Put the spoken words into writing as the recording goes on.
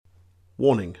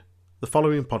Warning: the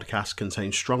following podcast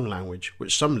contains strong language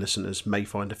which some listeners may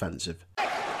find offensive.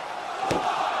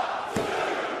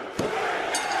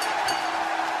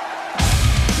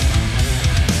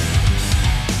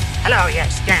 Hello,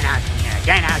 yes, Dan Housen here.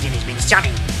 Dan Housen has been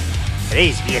summoned,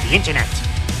 raised via the internet,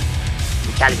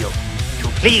 to tell you to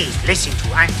please listen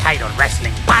to Untitled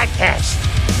Wrestling Podcast.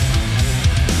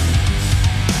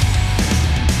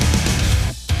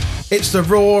 It's the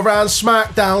Raw and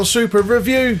SmackDown Super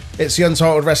Review. It's the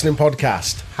Untitled Wrestling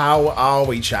Podcast. How are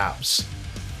we, chaps?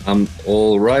 I'm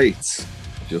all right.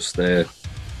 Just trying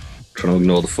to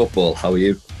ignore the football. How are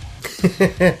you?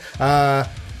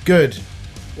 Good.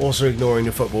 Also ignoring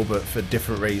the football, but for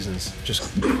different reasons.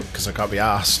 Just because I can't be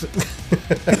asked.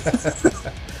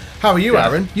 How are you,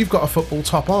 Aaron? You've got a football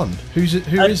top on. Who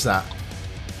is that?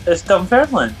 It's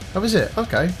Dunfermline. Oh, is it?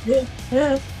 Okay.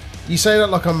 Yeah. You say that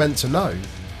like I'm meant to know.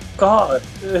 God.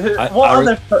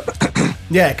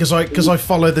 Yeah, because I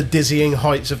follow the dizzying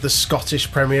heights of the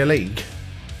Scottish Premier League.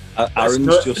 Aaron's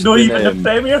not even the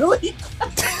Premier League.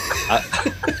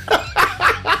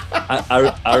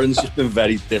 Aaron's just been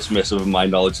very dismissive of my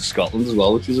knowledge of Scotland as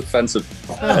well, which was offensive.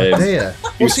 Oh dear.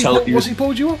 What's he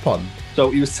pulled you up on?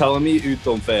 So he was telling me who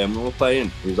Dunfermline were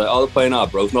playing. He was like, "Oh, they're playing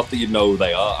Arbroath." Not that you know who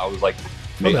they are. I was like,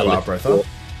 I know Arbroath, huh?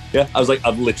 Yeah, I was like,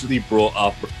 I've literally brought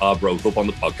Arbroath up on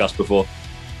the podcast before.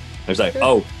 I was like,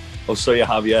 oh, so you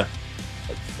have, yeah.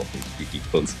 Like, fucking cheeky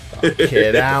cunt.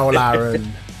 Kid out,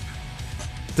 Aaron.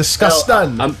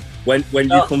 Disgusting. When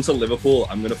you come to Liverpool,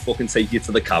 I'm gonna fucking take you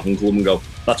to the Cavern Club and go,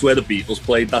 that's where the Beatles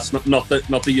played. That's not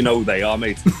that you know who they are,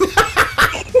 mate.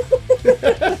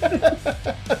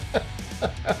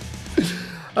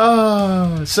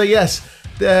 So yes,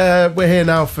 we're here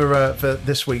now for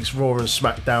this week's Raw and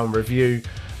SmackDown review.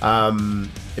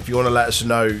 If you want to let us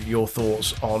know your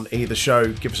thoughts on either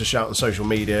show, give us a shout on social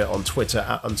media, on Twitter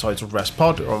at Untitled Rest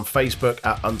Pod, or on Facebook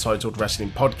at Untitled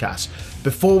Wrestling Podcast.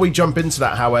 Before we jump into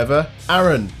that, however,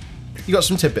 Aaron, you got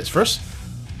some tidbits for us?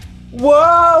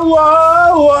 Whoa,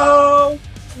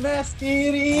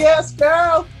 mysterious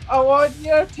girl, I want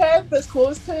your tidbits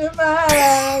close to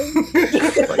mine.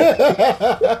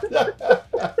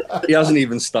 He hasn't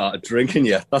even started drinking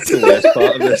yet. That's the worst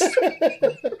part of this.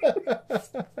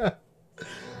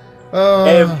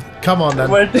 Come on then.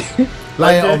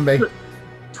 Lay it on me.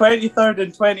 23rd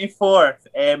and 24th.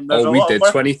 We did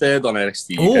 23rd on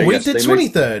NXT. Oh, we did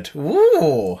 23rd.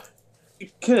 Ooh. You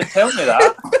could have told me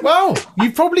that. Well,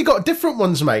 you've probably got different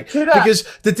ones, mate. Because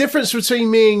the difference between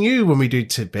me and you when we do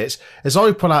tidbits is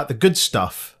I pull out the good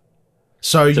stuff.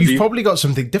 So you've probably got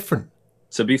something different.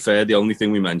 To be fair, the only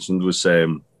thing we mentioned was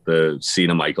the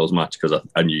Cena Michaels match because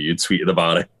I knew you'd tweeted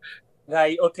about it.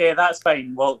 Right, okay, that's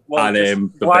fine. Well and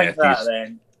just the blank birthdays.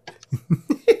 that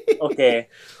then. Okay.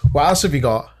 What else have you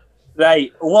got?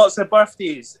 Right, lots of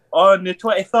birthdays. On the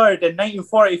 23rd in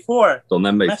 1944, Done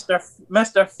them, mate.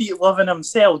 Mr. Feet Loving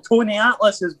himself, Tony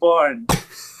Atlas is born.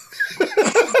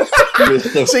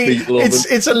 See,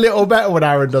 it's a little better when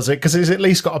Aaron does it because it's at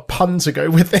least got a pun to go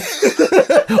with it.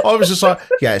 I was just like,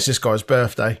 yeah, it's this guy's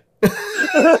birthday.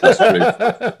 That's true.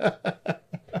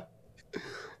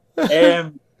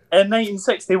 In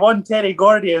 1961, Terry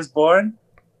Gordy is born.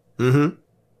 Mm-hmm.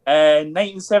 In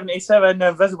 1977, the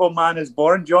Invisible Man is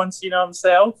born, John Cena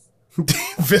himself.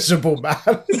 Invisible Man.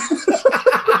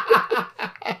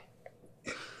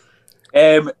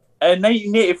 In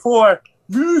 1984,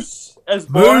 Moose is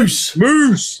born.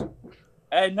 Moose.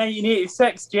 In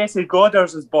 1986, Jesse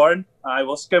Goddard is born. I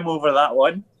will skim over that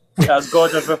one. That's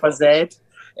Goddard with a Z.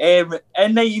 In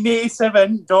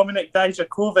 1987, Dominic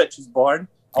Dijakovic is born.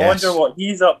 I wonder what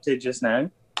he's up to just now.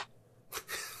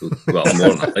 Well,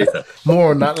 more on that later.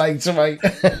 More on that later, mate.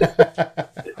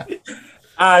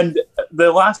 And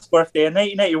the last birthday, in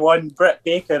 1991, Britt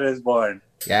Baker is born.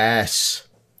 Yes.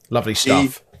 Lovely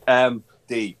stuff.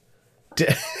 DMD.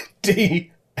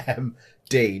 DMD,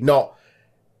 not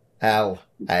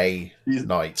L.A.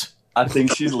 Knight. I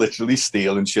think she's literally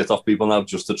stealing shit off people now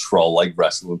just to troll like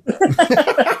wrestling.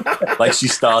 Like she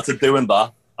started doing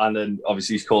that, and then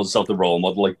obviously she calls herself the role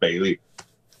model like Bailey.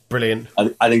 Brilliant.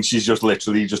 I think she's just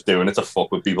literally just doing it to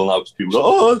fuck with people now. Because people go,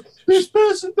 oh, this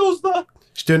person does that.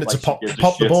 She's doing it like to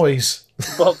pop the boys.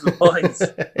 Pop the boys.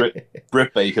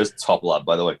 Britt Baker's top lad,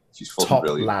 by the way. She's fucking top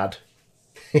brilliant. Lad.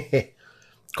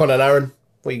 Come on, Aaron.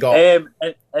 What you got? In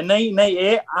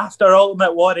 1998, after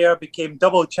Ultimate Warrior became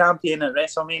double champion at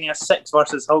WrestleMania 6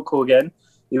 versus Hulk Hogan,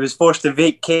 he was forced to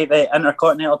vacate the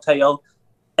Intercontinental title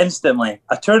instantly.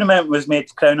 A tournament was made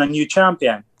to crown a new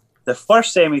champion. The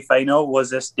first semi-final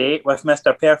was this date with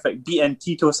Mr. Perfect beating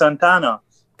Tito Santana.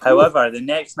 However, the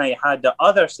next night had the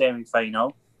other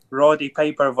semi-final Roddy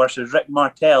Piper versus Rick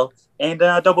Martel, ending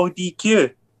a double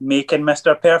DQ, making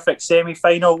Mr. Perfect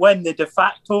semi-final win the de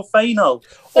facto final.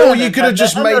 Or you could have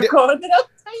just made it... Intercontinental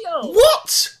title.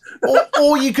 What?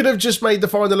 or you could have just made the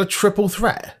final a triple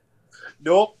threat.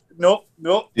 Nope. You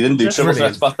didn't do Just triple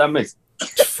brilliant. threats back then, mate.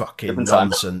 Fucking Different time.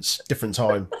 nonsense. Different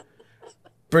time.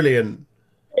 Brilliant.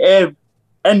 In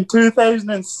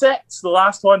 2006, the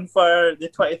last one for the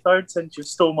 23rd, since you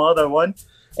stole my other one,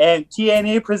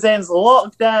 TNA presents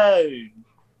Lockdown.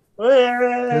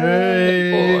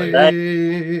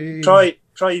 Hey. Troy,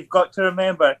 you've got to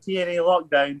remember, TNA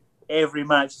Lockdown, every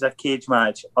match is a cage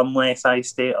match, unless I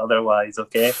state otherwise,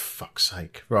 okay? Fuck's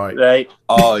sake. Right. Right.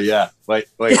 Oh, yeah. Wait.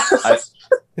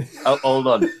 Hold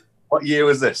on. What year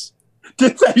was this?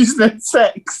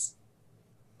 2006.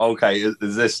 Okay,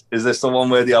 is this the one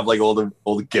where they have like all the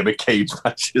gimmick cage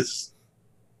matches?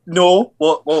 No,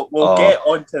 we'll get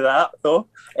onto that, though.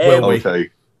 Will we? Okay.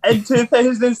 In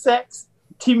 2006,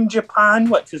 Team Japan,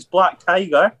 which is Black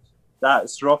Tiger,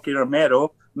 that's Rocky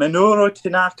Romero, Minoru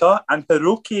Tanaka, and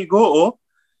Hiroki Goto,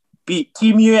 beat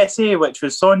Team USA, which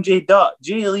was Sonjay Dutt,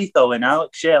 Jay Lethal, and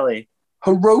Alex Shelley.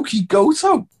 Hiroki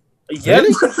Goto. Yep.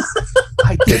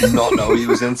 I did not know he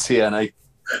was in TNA.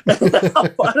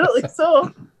 Apparently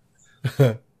so.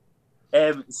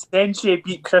 Sensei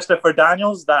beat Christopher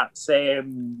Daniels. That's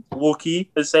Loki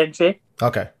is Sensei.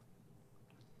 Okay.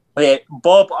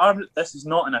 This is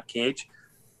not in a cage.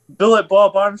 Bullet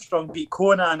Bob Armstrong beat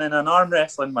Conan in an arm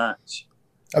wrestling match.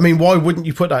 I mean, why wouldn't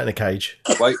you put that in a cage?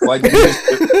 Why did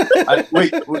you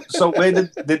wait, so where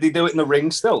did they do it in the ring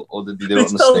still? Or did they do They it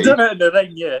on the still stage? doing it in the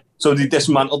ring, yeah. So they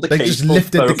dismantled the They cage. just for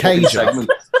lifted the a fucking cage up. segment.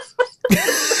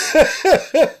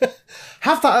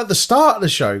 Have that at the start of the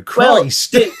show. Well,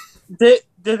 Christ. do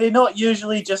they not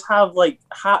usually just have like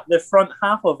the front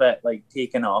half of it like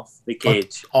taken off the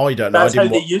cage? I don't know. That's how I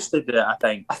they didn't, used to do it, I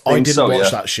think. I think didn't so, watch yeah.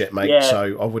 that shit, mate, Yeah.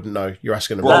 so I wouldn't know. You're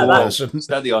asking the Whoa, wrong whoa, person.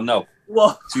 steady on, no.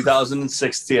 Whoa.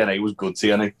 2006 TNA was good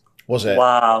TNA. Was it?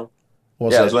 Wow.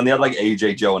 Was Yeah, it it? was when they had like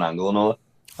AJ, Joe, and Angle and all that.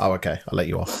 Oh, okay. I'll let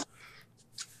you off.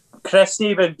 Chris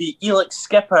Sabin beat Elix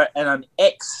Skipper in an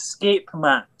Escape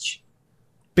match.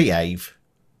 Behave.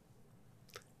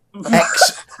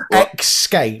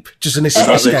 Escape. Just an Was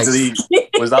that,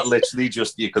 escape. literally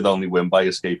just you could only win by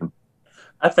escaping?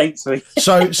 I think so.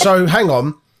 So hang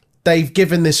on. They've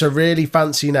given this a really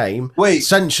fancy name. Wait.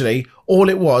 Essentially, all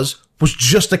it was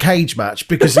just a cage match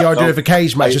because the idea of a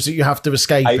cage match is that you have to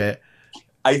escape it.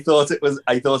 I thought it was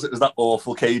that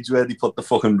awful cage where they put the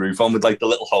fucking roof on with like the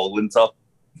little hole in top.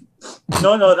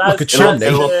 No, that's Like a chimney.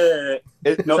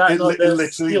 It that not the literally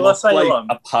Steel looked like Asylum?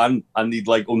 a pan, and they'd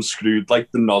like unscrewed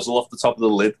like the nozzle off the top of the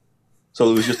lid, so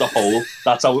there was just a hole.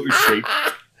 That's how it was shaped.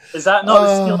 Is that not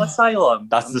the Steel Asylum?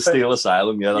 That's the Steel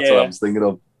Asylum. Yeah, that's Yeah. what I was thinking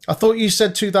of. I thought you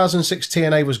said 2006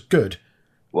 TNA was good.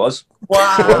 Was Wow.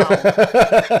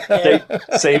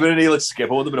 Saber and Elix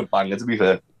Skipper would have been a banger, to be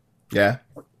fair. Yeah.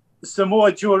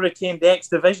 Samoa Joe retained the X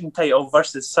Division title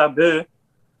versus Sabu.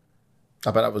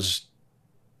 I bet that was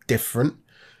different.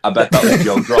 I bet that was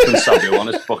Joe dropping Sabu on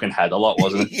his fucking head a lot,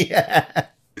 wasn't it? Yeah.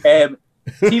 Team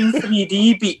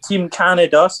 3D beat Team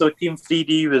Canada, so Team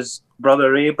 3D was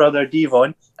Brother Ray, Brother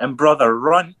Devon, and Brother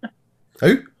Runt.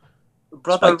 Who?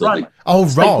 Brother Spike Dudley. Runt. Oh,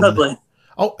 Spike Ron. Dudley.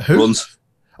 Oh, who? Runs.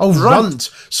 Oh, Runt. Runt.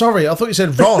 Sorry, I thought you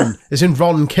said Ron. As in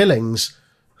Ron Killings.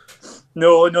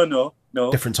 No.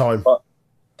 Different time.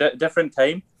 Different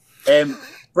time.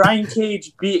 Brian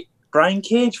Cage beat Brian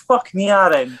Cage. Fuck me,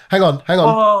 Aaron. Hang on.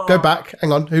 Oh. Go back.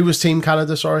 Hang on. Who was Team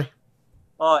Canada? Sorry.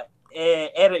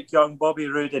 Eric Young, Bobby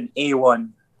Roode, and A1.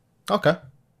 Okay.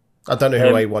 I don't know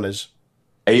who A1 is.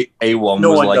 A1 No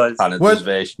was one like does. Canada's What?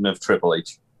 version of Triple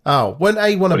H. Oh, weren't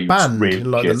A1 But a he was band? really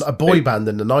Like good. a boy band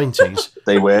in the 90s?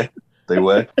 They were.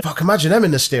 Fuck, imagine them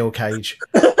in the steel cage.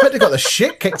 I bet they got the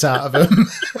shit kicked out of them.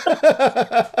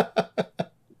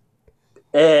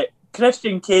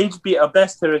 Christian Cage beat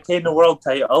Abyss to retain the world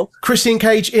title. Christian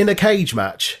Cage in a cage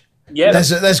match. Yep.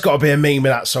 There's got to be a meme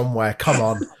of that somewhere. Come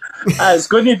on. It's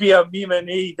going to be a meme in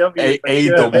AEW. for sure,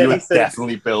 AEW very is soon.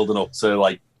 definitely building up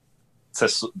to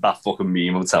that fucking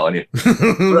meme, I'm telling you.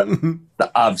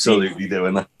 They're absolutely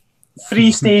doing that.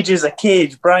 3 stages of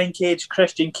Cage. Brian Cage,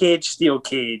 Christian Cage, Steel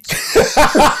Cage.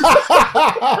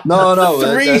 No,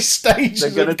 Three stages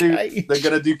they're gonna of do cage. they're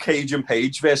gonna do Cage and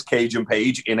Page versus Cage and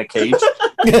Page in a cage.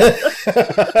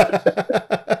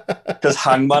 Because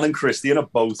Hangman and Christian are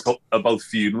both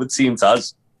feuding with Team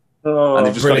Taz, and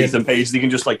they've just Brilliant. got Ethan Page they can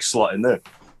just like slot in there.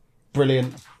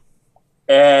 Brilliant.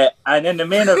 And in the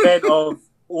main event of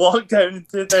Lockdown in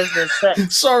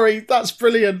 2006, Sorry, that's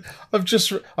brilliant. I've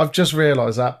just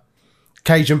realised that.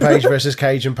 Cage and Page versus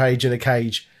Cage and Page in a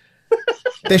cage.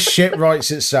 This shit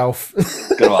writes itself.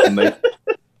 Go on, mate.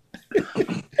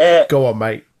 Go on,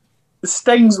 mate.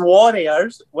 Sting's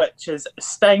Warriors, which is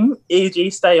Sting,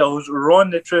 AJ Styles,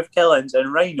 Ron the Truth Killings,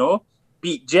 and Rhino,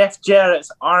 beat Jeff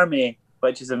Jarrett's Army,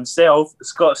 which is himself,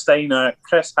 Scott Steiner,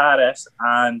 Chris Harris,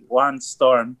 and Lance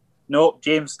Storm. Nope,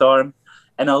 James Storm,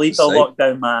 in a lethal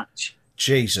lockdown match.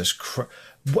 Jesus Christ.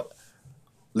 What?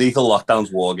 Lethal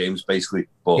Lockdown's War Games, basically.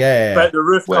 But Yeah. But the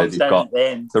roof comes down at the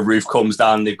end. the roof comes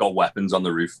down, they've got weapons on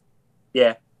the roof.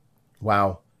 Yeah.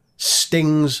 Wow.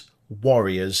 Sting's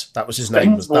Warriors. That was his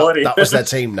Sting's name. Warriors. That was their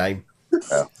team name.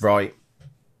 Yeah. Right.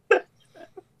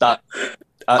 That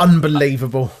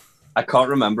Unbelievable. I can't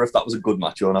remember if that was a good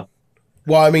match or not.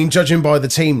 Well, I mean, judging by the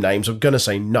team names, I'm going to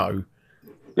say no.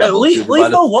 Yeah, At but least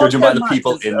judging by the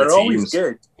people in the are always teams.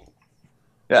 good.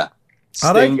 Yeah.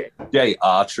 Are they? Sting, Jay,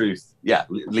 R-Truth. Yeah,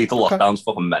 Lethal Okay. Lockdown's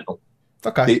fucking mental.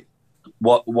 Okay.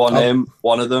 One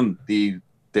of them, they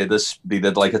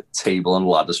did like a table and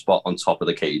ladder spot on top of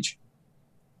the cage.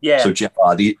 Yeah. So Jeff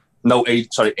Hardy,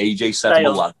 AJ set up a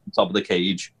Styles. ladder on top of the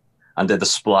cage and did a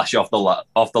splash off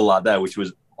the ladder, which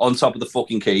was on top of the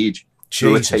fucking cage,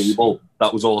 through a Jesus. table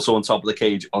that was also on top of the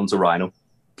cage onto Rhino.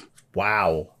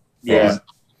 Wow. yeah.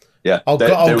 Yeah, I'll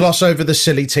they- I'll they- gloss over the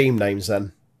silly team names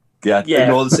then. yeah. Yeah.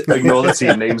 Ignore the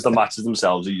team names. The matches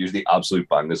themselves are usually absolute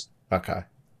bangers. Okay.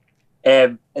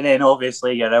 And then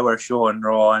obviously your hour show on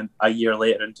Raw and a year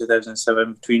later in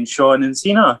 2007 between Shawn and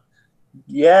Cena.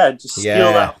 Yeah, just steal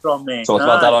Yeah. that from me. Talked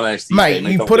about that on NXT. Mate,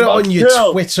 you don't put it give a on fuck. your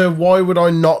Cool. Twitter. Why would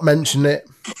I not mention it?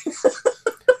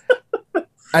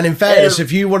 And in fairness,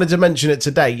 if you wanted to mention it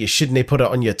today, you shouldn't have put it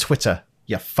on your Twitter,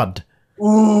 you fud.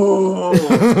 Ooh.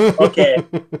 Okay,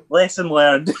 lesson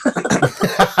learned.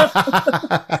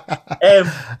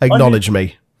 Acknowledge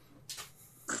me.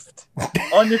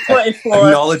 On the 24th,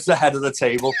 Acknowledge the head of the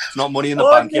table. It's not money in the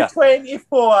on bank the yet.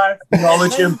 24th,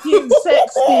 Acknowledge him.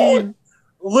 1916,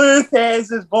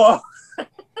 Luthez is born.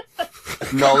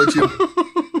 Acknowledge him.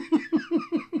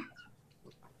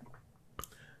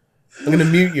 I'm going to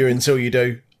mute you until you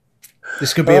do.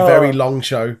 This could be a very long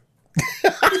show.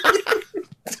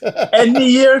 In the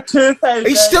year 2000,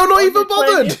 He's still not on even the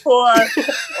bothered. 24th,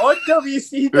 on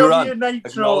WCW Uran, Nitro,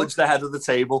 acknowledge the head of the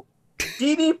table.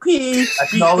 DDP beat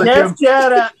Acknowledge Jeff him.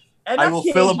 Jarrett in I a will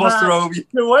cage filibuster match over you.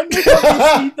 to win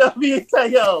the WCW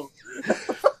title.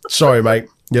 Sorry, mate.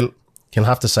 You'll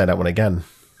have to say that one again.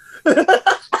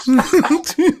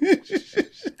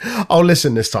 I'll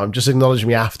listen this time. Just acknowledge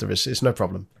me after. It's no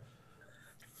problem.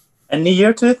 In the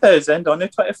year 2000, on the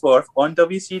 24th, on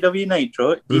WCW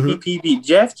Nitro, DDP beat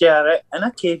Jeff Jarrett in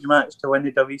a cage match to win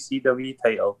the WCW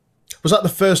title. Was that the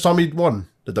first time he'd won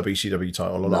the WCW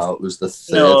title or not? No, it was the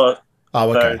third. No, Oh,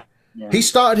 okay. third. Yeah. He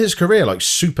started his career like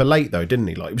super late though, didn't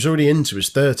he? Like he was already into his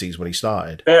 30s when he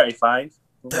started. 35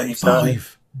 when he started.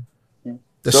 35. Yeah.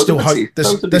 There's So still did hope. Batista,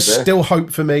 There's, to be there's fair. still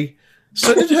hope for me.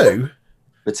 So did who?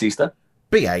 Batista.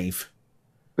 Behave.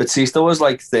 Batista was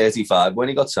like 35 when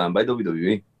he got signed by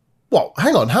WWE What?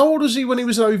 Hang on. How old was he when he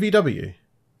was in OVW?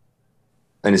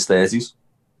 in his 30s.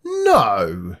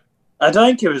 No. I don't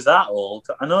think he was that old.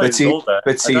 I know he was older. I don't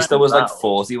think Batista he was like that old.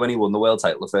 40 when he won the world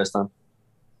title the first time.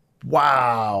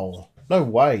 Wow. No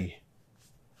way.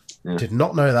 Yeah. Did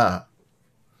not know that.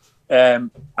 Fair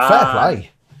Fair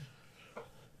play.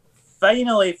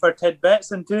 Finally, for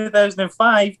tidbits in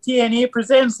 2005, TNA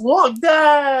presents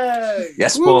Lockdown.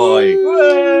 Yes, boy.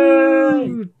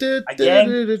 Woo!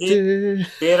 Again,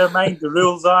 Bear in mind, the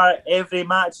rules are every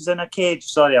match is in a cage.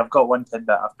 Sorry, I've got one tidbit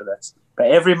after this.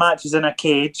 But every match is in a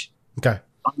cage, Okay.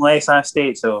 unless I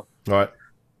state so. Right.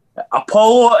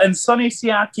 Apollo and Sonny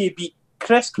Siaki beat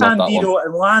Chris Not that Candido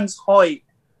and Lance Hoyt.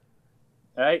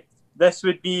 Right? This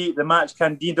would be the match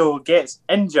Candido gets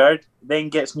injured, then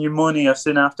gets pneumonia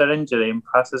soon after injury and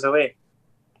passes away.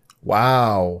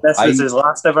 Wow. This was his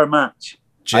last ever match.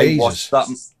 Jesus.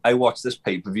 I watched this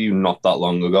pay-per-view not that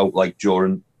long ago, like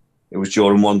during one of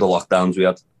the lockdowns we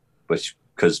had, which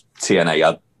because TNA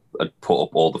had put up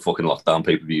all the fucking lockdown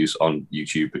pay-per-views on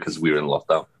YouTube because we were in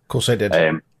lockdown. Of course I did.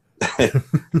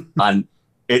 And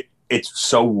it's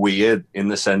so weird in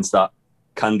the sense that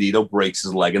Candido breaks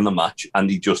his leg in the match and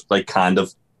he just like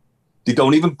they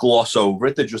don't even gloss over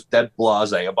it. They're just dead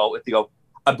blasé about it. They go,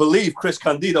 I believe Chris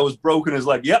Candido has broken his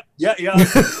leg. Yep.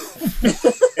 It's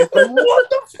like, what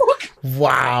the fuck?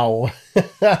 Wow.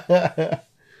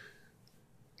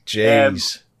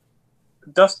 Jeez.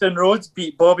 Dustin Rhodes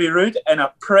beat Bobby Roode in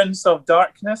a Prince of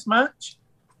Darkness match.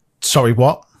 Sorry,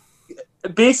 what?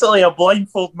 Basically a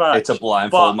blindfold match. It's a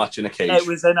blindfold but match in a cage. It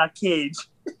was in a cage.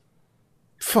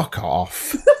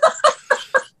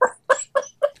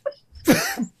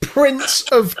 Prince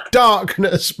of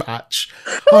Darkness match.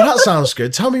 Oh, that sounds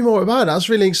good. Tell me more about it. That's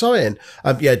really exciting.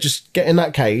 Yeah, just get in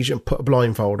that cage and put a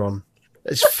blindfold on.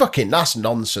 That's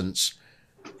nonsense.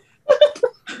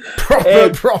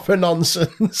 Proper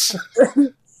nonsense.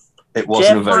 It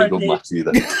wasn't a very good match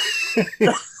either.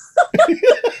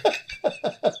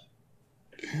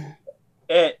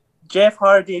 Jeff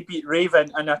Hardy beat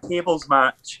Raven in a tables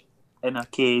match in a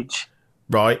cage.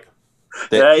 Right.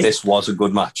 This was a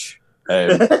good match.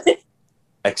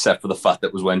 Except for the fact that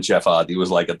it was when Jeff Hardy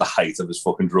was like at the height of his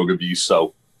fucking drug abuse,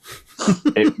 so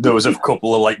there was a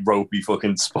couple of like ropey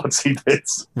fucking spots he did.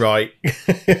 Right.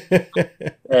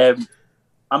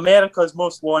 America's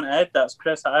Most Wanted, that's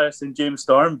Chris Harris and James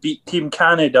Storm, beat Team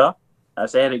Canada,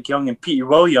 that's Eric Young and Petey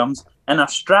Williams, in a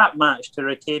strap match to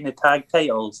retain the tag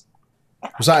titles.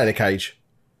 Was that in a cage?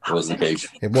 It was in a cage.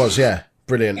 It was, yeah.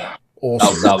 Brilliant.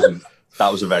 Awesome.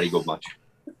 That was a very good match.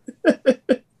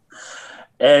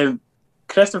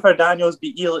 Christopher Daniels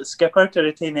beat Elite Skipper to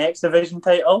retain the X Division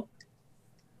title.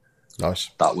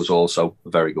 Nice. That was also a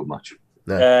very good match.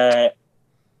 Yeah.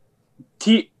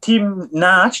 Team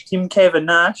Kevin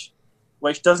Nash,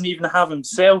 which doesn't even have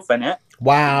himself in it.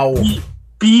 Wow.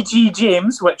 BG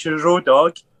James, which is Road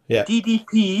Dogg, Yeah.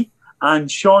 DDP,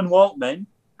 and Sean Waltman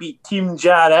beat Team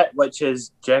Jarrett, which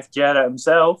is Jeff Jarrett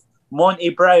himself, Monty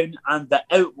Brown, and The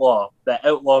Outlaw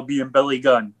being Billy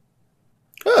Gunn.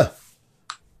 Huh.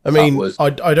 I mean,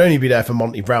 I'd only be there for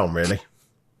Monty Brown, really.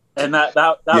 And that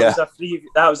was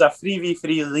a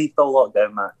 3v3 lethal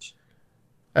lockdown match.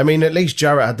 I mean, at least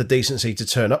Jarrett had the decency to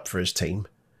turn up for his team.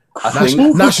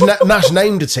 Nash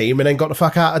named a team and then got the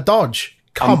fuck out of Dodge.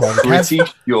 Come on, pretty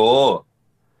Kev. sure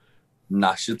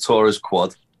Nash had tore his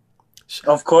quad.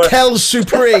 Of course. Kel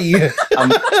Supri.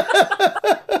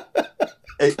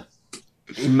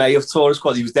 He may have tore his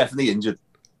quad. He was definitely injured.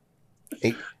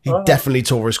 He definitely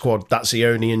tore his quad. That's the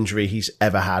only injury he's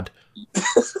ever had.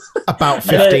 About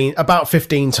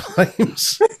 15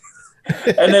 times.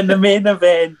 And in the main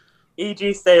event,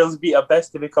 AJ Styles beat Abyss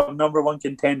to become #1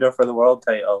 contender for the world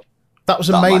title. That was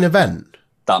a main event.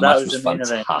 That match was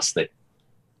fantastic.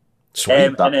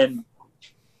 Sweet. And then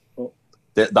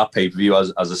that pay-per-view,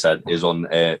 as I said, is on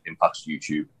Impact's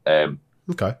YouTube.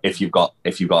 Okay. If you've got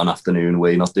an afternoon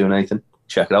where you're not doing anything,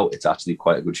 check it out. It's actually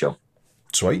quite a good show.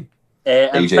 Sweet.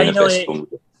 And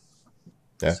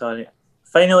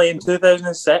finally, in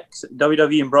 2006,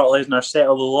 WWE and Brock Lesnar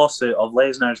settled the lawsuit of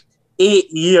Lesnar's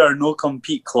 8-year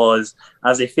no-compete clause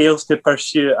as he fails to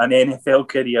pursue an NFL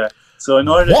career. So in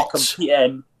order to compete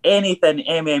in anything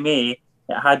MMA,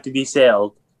 it had to be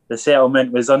settled. The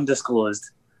settlement was undisclosed.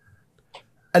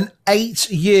 An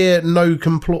 8-year no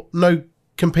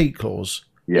compete clause.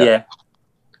 Yeah.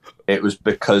 It was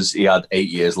because he had 8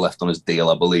 years left on his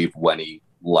deal, I believe, when he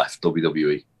left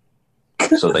WWE.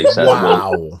 So they said,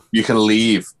 wow. Well, you can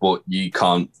leave, but you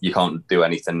can't do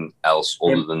anything else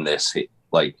other than this,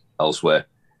 like elsewhere.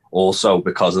 Also,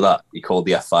 because of that, he called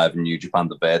the F5 in New Japan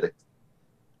the verdict.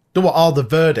 The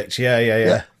verdicts?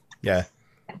 Yeah.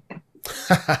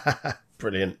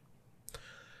 Brilliant.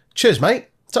 Cheers, mate.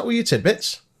 Is that all your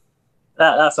tidbits?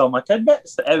 That's all my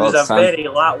tidbits. It was a very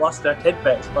lackluster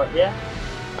tidbits, but yeah.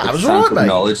 That was all right, mate.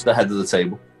 Acknowledge the head of the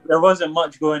table. There wasn't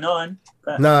much going on.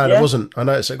 No, there wasn't. I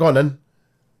noticed it. Go on then.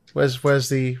 Where's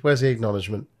the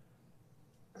acknowledgement?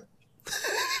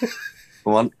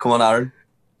 Come on, Aaron.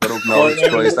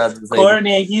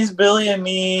 Corny, he's bullying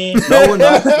me. No, we're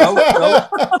not. No.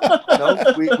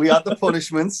 We had the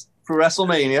punishments for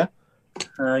WrestleMania.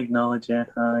 I acknowledge it.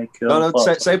 Aye, cool. No,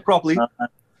 say it properly.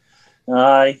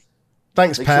 Aye.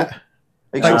 Thanks, Pat.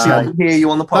 Thanks, I can hear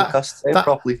you on the podcast. Say it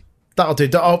properly. That'll do.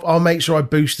 I'll make sure I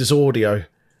boost his audio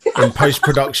in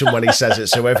post-production when he says it,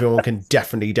 so everyone can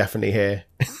definitely hear.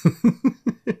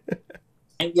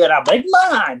 You're a big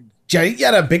man. Jay,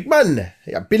 you're a big man.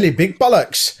 You're Billy Big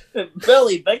Bollocks.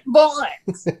 Billy Big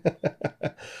Bollocks.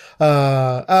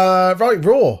 Right,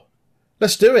 Raw.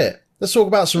 Let's do it. Let's talk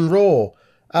about some Raw.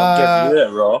 I'll give you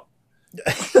it, Raw.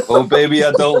 Oh, baby,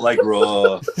 I don't like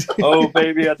Raw. Oh,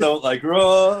 baby, I don't like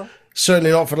Raw.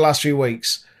 Certainly not for the last few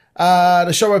weeks.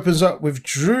 The show opens up with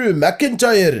Drew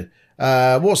McIntyre.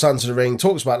 Walks down to the ring,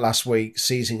 talks about last week,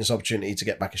 seizing his opportunity to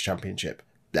get back his championship.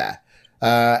 There.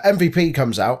 MVP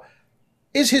comes out.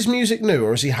 Is his music new,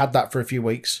 or has he had that for a few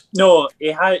weeks? No,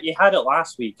 he had it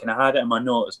last week, and I had it in my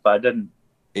notes, but I didn't.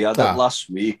 He had it last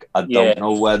week. I don't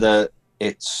know whether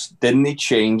didn't he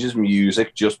change his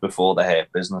music just before the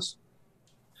Hurt Business?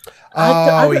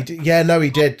 He did. Yeah, no, he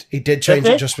did. He did change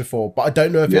it just before, but I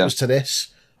don't know if it was to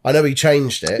this. I know he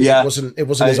changed it. Yeah. It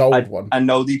wasn't his old one. I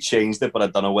know they changed it, but I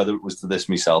don't know whether it was to this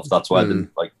myself. That's why I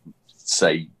didn't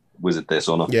say was it this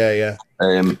or not. Yeah.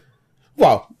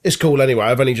 Well, it's cool anyway.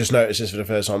 I've only just noticed this for the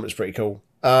first time. It's pretty cool.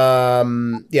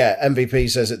 MVP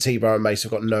says that T-Bar and Mace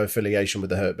have got no affiliation with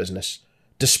the Hurt Business,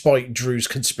 despite Drew's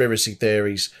conspiracy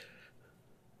theories.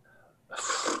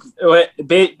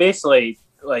 Basically,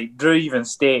 like Drew even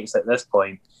states at this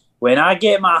point, when I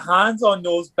get my hands on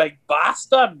those big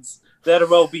bastards, there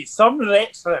will be some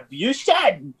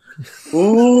retribution.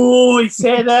 Oh, he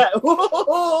said it.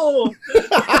 Oh.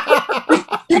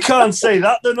 You can't say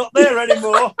that. They're not there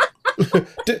anymore.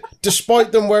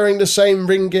 Despite them wearing the same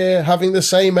ring gear, having the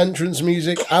same entrance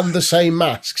music and the same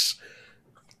masks.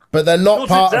 But they're not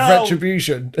part of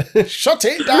Retribution. Shut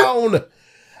it down!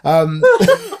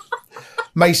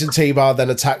 Mason T-Bar then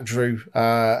attacked Drew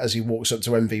as he walks up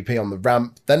to MVP on the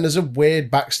ramp. Then there's a weird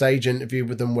backstage interview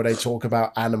with them where they talk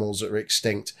about animals that are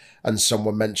extinct and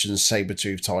someone mentions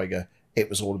saber-toothed tiger. It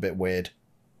was all a bit weird.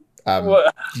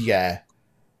 Yeah.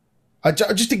 I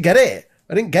just didn't get it.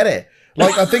 I didn't get it.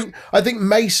 Like, I think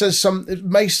May says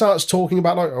May starts talking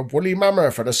about like a woolly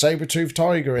mammoth and a saber-toothed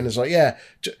tiger, and it's like, yeah,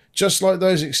 just like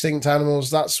those extinct animals,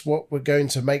 that's what we're going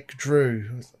to make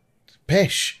Drew.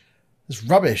 Pish. It's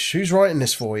rubbish. Who's writing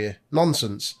this for you?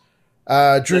 Nonsense.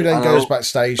 Drew then goes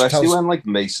backstage. Especially when like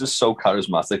Mace is so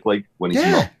charismatic, like when he's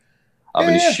not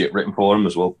having his shit written for him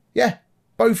as well. Yeah.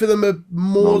 Both of them are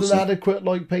more than adequate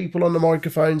like people on the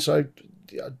microphone, so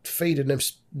feeding them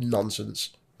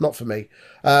nonsense. Not for me.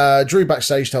 Drew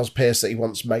backstage tells Pierce that he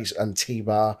wants Mace and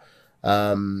T-Bar,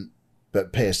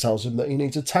 but Pierce tells him that he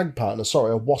needs a tag partner.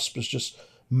 Sorry, a wasp has just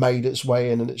made its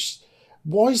way in, and it's...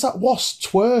 Why is that wasp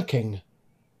twerking?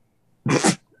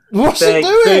 What's it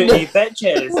doing?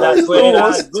 Bitches, that's where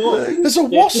I go. There's a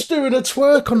wasp doing a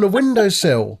twerk on the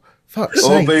windowsill. Fuck's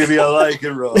sake. Oh, baby, I like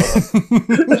it raw.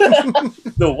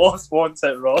 The wasp wants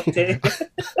it raw, too.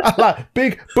 I like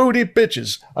big booty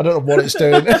bitches. I don't know what it's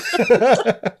doing.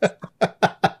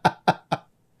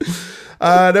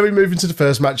 Then we move into the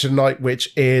first match of the night,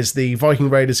 which is the Viking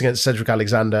Raiders against Cedric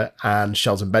Alexander and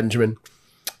Shelton Benjamin.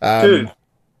 Two.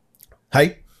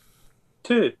 Hey?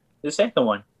 Two. The second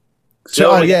one.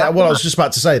 So, I was just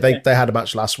about to say, they had a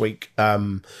match last week.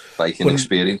 Viking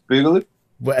Experience Boogaloo.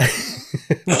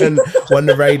 when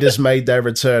the Raiders made their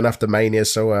return after Mania,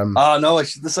 so no, I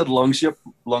should have said longboat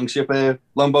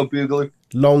Boogaloo.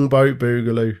 Longboat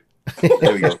Boogaloo.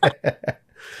 There we go.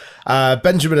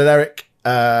 Benjamin and Eric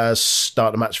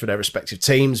start the match for their respective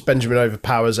teams. Benjamin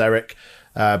overpowers Eric,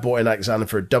 brought in Alexander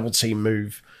for a double team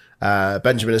move.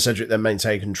 Benjamin and Cedric then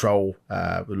maintain control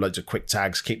with loads of quick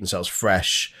tags, keep themselves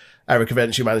fresh. Eric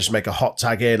eventually manages to make a hot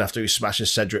tag in after he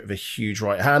smashes Cedric with a huge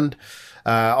right hand.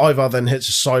 Ivar then hits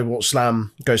a sidewalk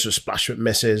slam, goes for a splash but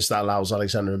misses. That allows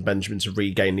Alexander and Benjamin to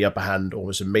regain the upper hand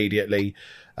almost immediately.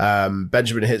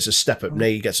 Benjamin hits a step-up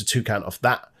knee, gets a 2 count off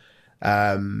that.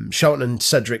 Shelton and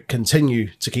Cedric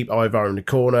continue to keep Ivar in the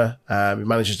corner. He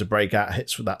manages to break out,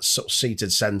 hits with that sort of seated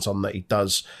senton that he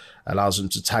does, allows him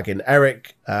to tag in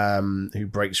Eric, who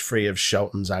breaks free of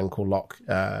Shelton's ankle lock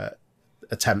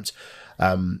attempt.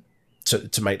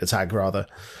 To make the tag, rather.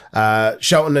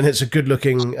 Shelton then hits a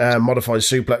good-looking modified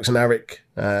suplex on Eric.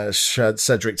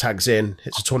 Cedric tags in,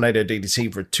 hits a tornado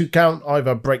DDT for a 2 count.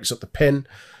 Ivar breaks up the pin.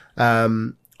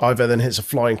 Ivar then hits a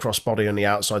flying crossbody on the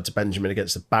outside to Benjamin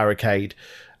against the barricade.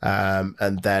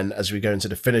 And then as we go into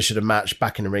the finish of the match,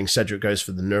 back in the ring, Cedric goes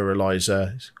for the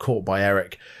neuralizer. He's caught by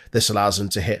Eric. This allows him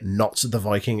to hit not the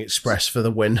Viking Express for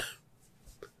the win.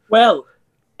 Well...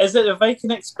 Is it the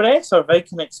Viking Express or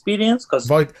Viking Experience? Because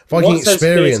Viking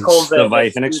Experience. The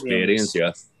Viking Experience,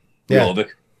 yeah. Jorvik.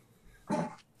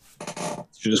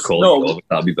 Should just call it Jorvik,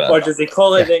 that'd be better. Or does he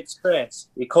call it the Express?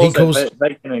 He calls it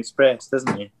Viking Express,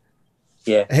 doesn't he?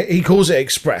 Yeah. He calls it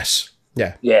Express.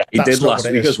 Yeah. Yeah. He did last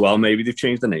week as well. Maybe they've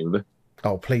changed the name of it.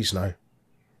 Oh, please no.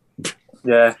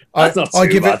 Yeah. I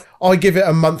give it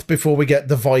a month before we get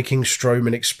the Viking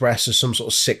Strowman Express as some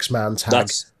sort of 6-man tag.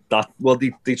 Well,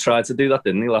 they tried to do that,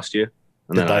 didn't they, last year?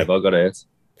 And then Ivar got hurt.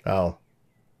 Oh.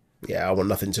 Yeah, I want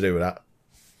nothing to do with that.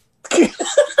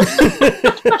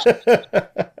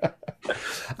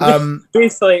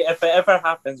 Basically, if it ever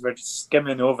happens, we're just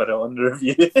skimming over it on the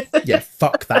review. Yeah,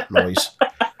 fuck that noise.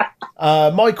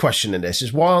 My question in this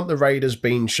is, why aren't the Raiders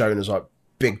being shown as like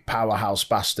big powerhouse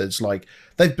bastards? Like,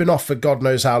 they've been off for God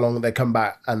knows how long, and they come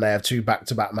back and they have 2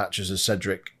 back-to-back matches as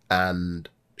Cedric and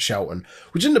Shelton,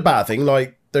 which isn't a bad thing.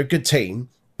 Like, they're a good team,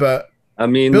 but I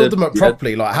mean, build them up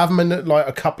properly. Like, have them in like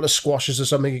a couple of squashes or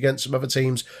something against some other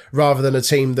teams, rather than a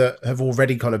team that have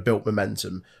already kind of built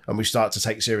momentum and we start to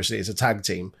take seriously as a tag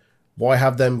team. Why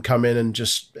have them come in and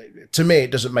just? To me, it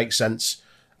doesn't make sense.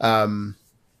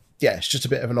 It's just a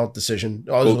bit of an odd decision.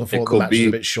 I also thought the match was a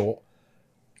bit short.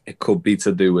 It could be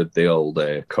to do with the old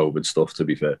COVID stuff, to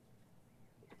be fair.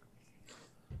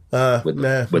 with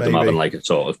them having like a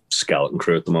sort of skeleton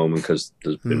crew at the moment because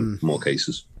there's been more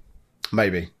cases.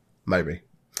 Maybe.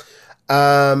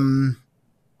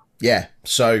 Yeah.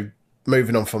 So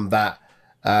moving on from that,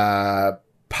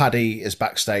 Paddy is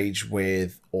backstage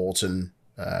with Orton.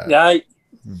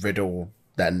 Riddle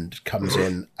then comes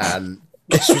in, and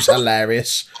this was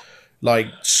hilarious, like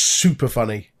super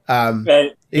funny.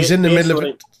 He's in the middle of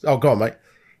it. Oh, go on, mate.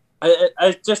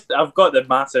 I've got the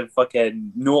massive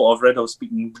fucking note of Riddle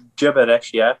speaking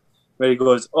gibberish, yeah, where he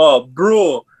goes, "Oh,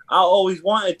 bro, I always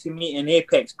wanted to meet an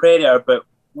apex predator, but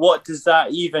what does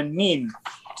that even mean?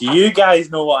 Do you guys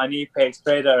know what an apex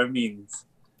predator means?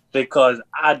 Because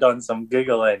I done some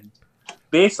Googling.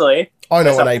 Basically, I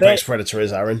know what an apex predator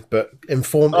is, Aaron, but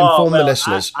inform the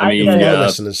listeners. Inform the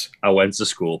listeners. I went to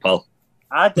school, pal.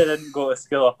 I didn't go to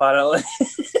school, apparently.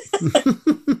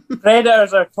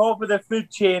 Predators are top of the food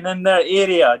chain in their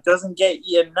area. Doesn't get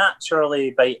eaten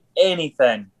naturally by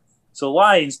anything. So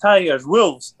lions, tigers,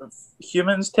 wolves,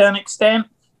 humans to an extent,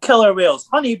 killer whales,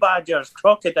 honey badgers,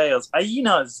 crocodiles,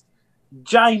 hyenas,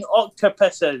 giant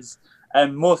octopuses,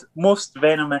 and most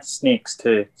venomous snakes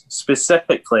too.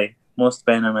 Specifically, most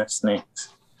venomous snakes.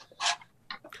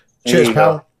 Cheers,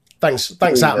 pal. Thanks,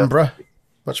 Attenborough.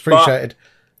 Much appreciated.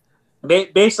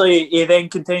 Basically, he then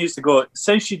continues to go,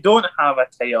 since you don't have a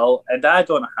title and I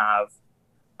don't have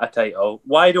a title,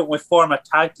 why don't we form a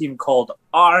tag team called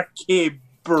RK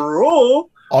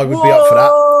Bro? I would be up for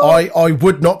that. I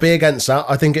would not be against that.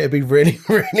 I think it'd be really,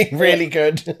 really, really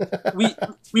good.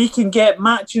 we can get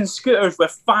matching scooters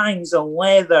with fangs and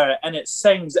leather, and it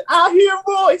sings, I hear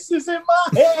voices in my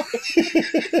head.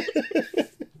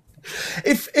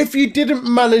 If you didn't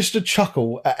manage to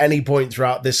chuckle at any point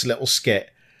throughout this little skit,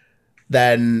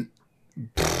 then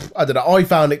I don't know. I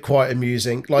found it quite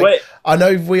amusing. I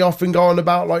know we often go on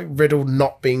about like Riddle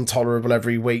not being tolerable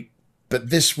every week, but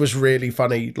this was really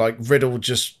funny. Like Riddle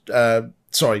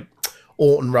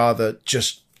Orton rather,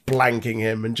 just blanking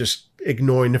him and just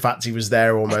ignoring the fact he was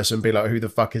there almost and be like, who the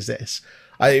fuck is this?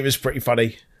 It was pretty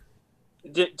funny.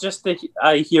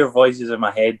 I hear voices in my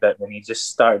head, but when he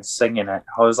just started singing it,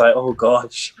 I was like, oh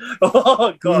gosh.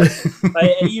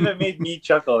 It even made me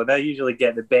chuckle, and I usually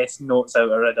get the best notes out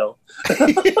of Riddle.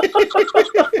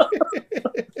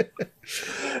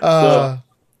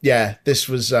 Yeah, this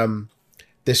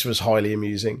was highly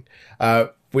amusing.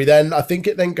 We then, I think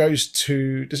it then goes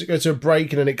to a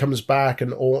break and then it comes back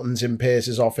and Orton's in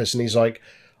Pierce's office and he's like,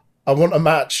 I want a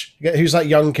match. Who's that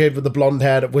young kid with the blonde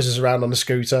hair that whizzes around on a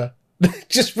scooter?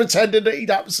 Just pretending that he'd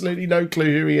absolutely no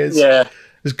clue who he is. Yeah.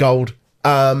 It's gold.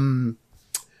 There's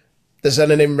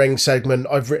then an in-ring segment.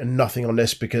 I've written nothing on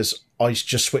this because I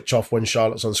just switch off when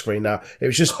Charlotte's on screen now. It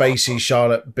was just basically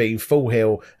Charlotte being full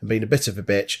heel and being a bit of a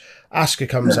bitch. Asuka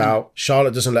comes out.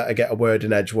 Charlotte doesn't let her get a word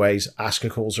in edgeways.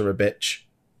 Asuka calls her a bitch.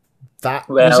 That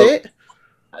was it?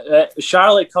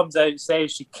 Charlotte comes out and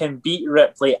says she can beat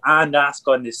Ripley and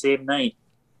Asuka on the same night.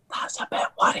 That's a bit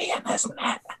worrying, isn't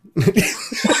it?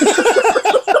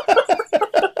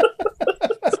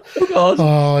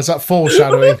 Oh, is that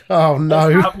foreshadowing? Oh no!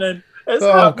 It's happening.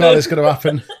 God, it's going to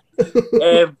happen.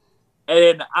 And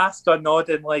then Asuka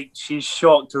nodding like she's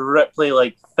shocked. Ripley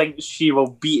like thinks she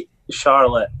will beat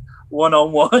Charlotte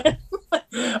 1-on-1.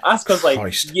 Asuka's like,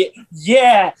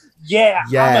 yeah,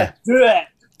 I'ma do it.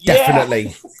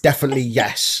 Definitely,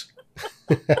 yes.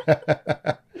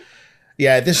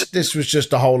 Yeah, this was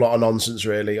just a whole lot of nonsense,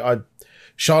 really.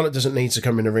 Charlotte doesn't need to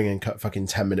come in the ring and cut fucking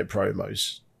 10-minute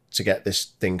promos to get this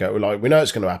thing going. Like, we know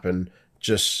it's going to happen.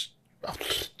 Just,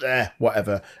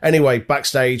 whatever. Anyway,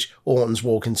 backstage, Orton's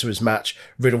walking to his match.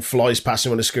 Riddle flies past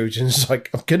him on a scooter and is like,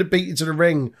 I'm going to beat you to the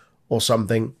ring or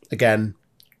something. Again,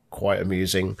 quite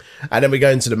amusing. And then we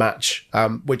go into the match,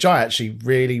 which I actually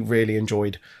really, really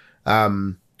enjoyed.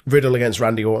 Riddle against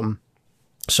Randy Orton.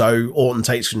 So Orton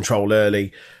takes control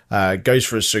early, goes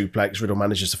for a suplex. Riddle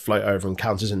manages to float over and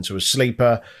counters into a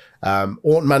sleeper.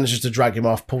 Orton manages to drag him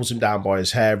off, pulls him down by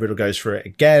his hair. Riddle goes for it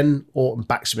again. Orton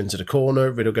backs him into the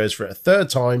corner. Riddle goes for it a third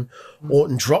time.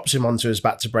 Orton drops him onto his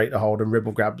back to break the hold, and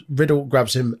Riddle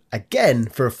grabs him again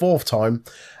for a fourth time.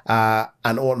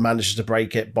 And Orton manages to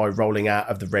break it by rolling out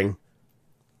of the ring.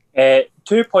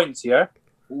 2 points here.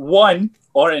 One,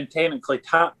 Orton technically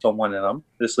tapped on one of them,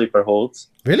 the sleeper holds.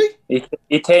 Really?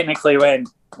 He technically went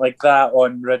like that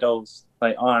on Riddle's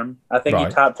arm. I think he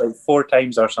tapped 4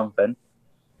 times or something.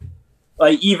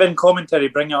 Even commentary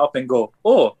bring it up and go,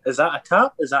 oh, is that a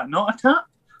tap? Is that not a tap?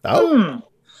 Oh.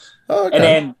 Oh, okay. And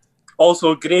then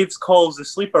also Graves calls the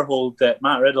sleeper hold that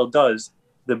Matt Riddle does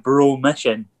the bro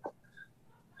mission.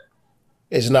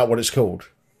 Isn't that what it's called?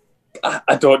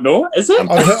 I don't know. Is it?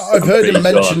 I've heard him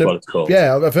mention it.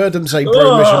 Yeah, I've heard him say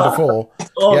bro mission before.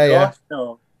 Oh, Yeah, gosh, yeah.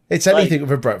 no. It's anything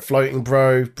with a bro. Floating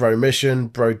bro, bro mission,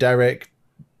 bro Derek,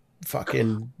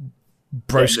 fucking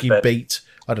broski bed. beat.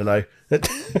 I don't know.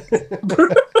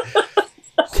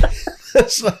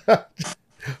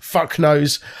 Fuck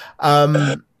knows.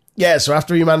 Yeah, so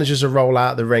after he manages to roll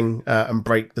out the ring and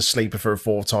break the sleeper for a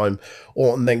fourth time,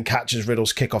 Orton then catches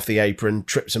Riddle's kick off the apron,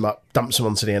 trips him up, dumps him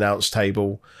onto the announce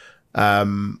table.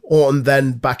 Orton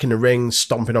then back in the ring,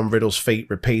 stomping on Riddle's feet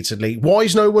repeatedly.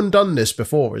 Why's no one done this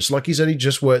before? It's like he's only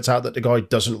just worked out that the guy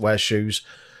doesn't wear shoes.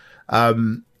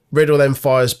 Riddle then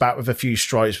fires back with a few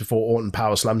strikes before Orton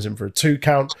power slams him for a 2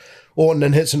 count. Orton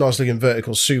then hits a nice looking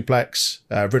vertical suplex.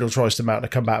 Riddle tries to mount a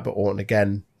comeback, but Orton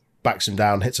again backs him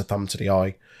down, hits a thumb to the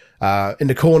eye. In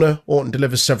the corner, Orton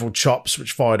delivers several chops,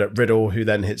 which fired at Riddle, who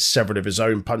then hits several of his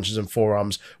own punches and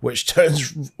forearms, which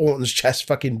turns Orton's chest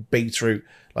fucking beetroot.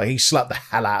 Like, he slapped the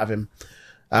hell out of him.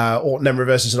 Orton then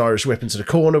reverses an Irish whip into the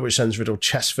corner, which sends Riddle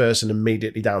chest first and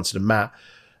immediately down to the mat.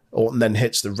 Orton then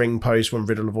hits the ring post when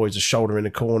Riddle avoids a shoulder in the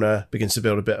corner, begins to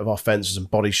build a bit of offense with some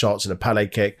body shots and a Pele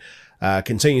kick.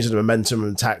 Continues the momentum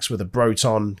and attacks with a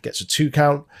Broton, gets a 2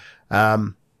 count.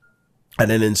 And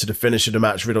then into the finish of the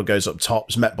match, Riddle goes up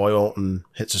tops, met by Orton,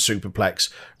 hits a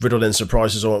superplex. Riddle then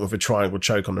surprises Orton with a triangle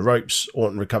choke on the ropes.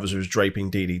 Orton recovers with his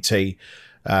draping DDT.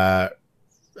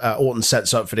 Orton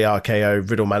sets up for the RKO.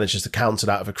 Riddle manages to counter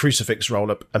that with a crucifix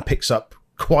roll-up and picks up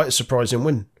quite a surprising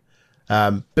win.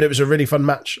 But it was a really fun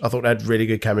match. I thought they had really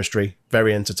good chemistry,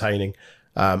 very entertaining.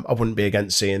 I wouldn't be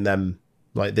against seeing them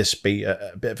like this be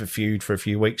a bit of a feud for a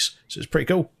few weeks. So it's pretty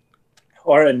cool.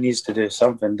 Orton needs to do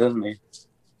something, doesn't he?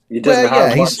 He doesn't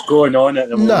have much going on at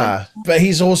the moment. Nah, but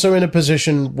he's also in a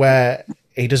position where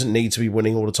he doesn't need to be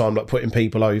winning all the time, like putting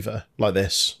people over like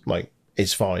this. Like,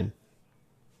 it's fine.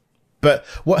 But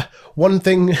one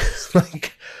thing,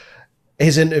 like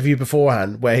his interview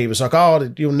beforehand, where he was like,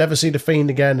 "Oh, you'll never see the Fiend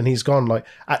again," and he's gone, like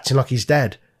acting like he's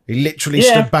dead. He literally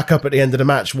stood back up at the end of the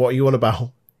match. What are you on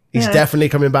about? He's definitely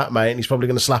coming back, mate, and he's probably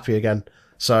going to slap you again.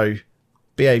 So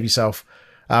behave yourself.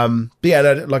 But yeah,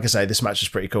 no, like I say, this match is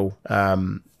pretty cool.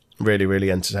 Really, really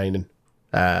entertaining.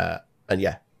 And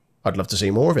yeah, I'd love to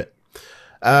see more of it.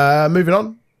 Moving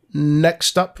on.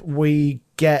 Next up, we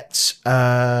get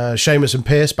Sheamus and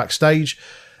Pierce backstage.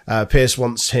 Pierce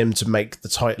wants him to make the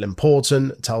title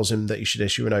important, tells him that he should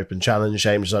issue an open challenge.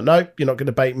 Sheamus is like, "No, you're not going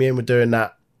to bait me in with doing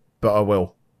that, but I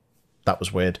will." That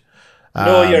was weird.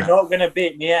 No, you're not going to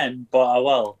bait me in, but I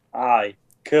will. Aye,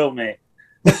 cool, mate.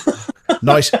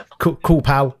 Nice, cool,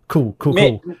 pal. Cool.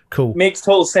 Makes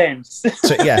total sense.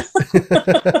 So, yeah.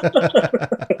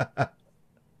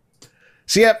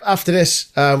 So, yeah, after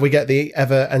this, we get the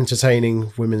ever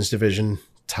entertaining women's division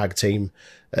tag team.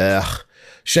 Shayna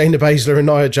Baszler and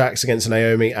Nia Jax against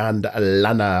Naomi and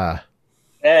Lana.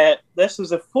 This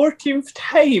was the 14th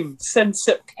time since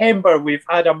September we've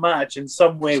had a match in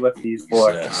some way with these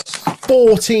four.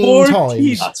 14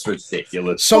 times. That's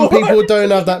ridiculous. Some people don't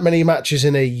have that many matches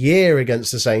in a year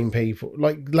against the same people,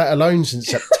 like let alone since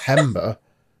September.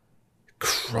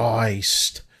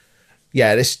 Christ.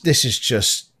 Yeah, this is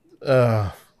just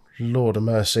Lord of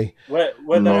mercy. Whether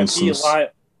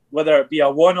it be a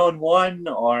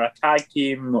 1-on-1 or a tag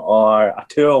team or a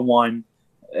 2-on-1,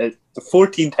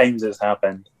 14 times it's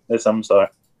happened of some sort.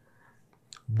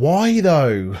 Why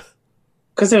though?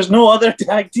 Because there's no other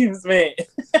tag teams, mate.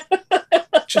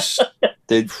 Just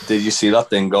did you see that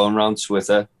thing going around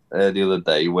Twitter the other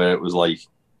day where it was like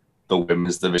the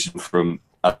women's division from,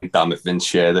 I think, damn if Vince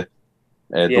shared it.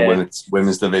 The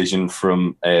women's division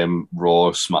from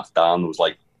Raw, SmackDown was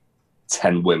like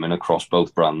 10 women across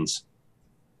both brands.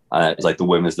 And it was like the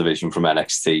women's division from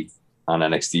NXT and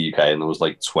NXT UK, and there was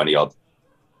like 20 odd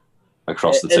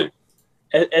across the two.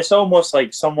 It's almost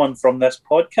like someone from this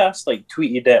podcast like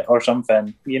tweeted it or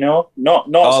something, you know? Not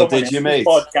Oh, someone did you, in mate? this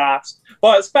podcast,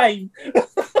 but it's fine.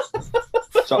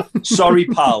 Sorry,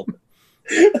 pal.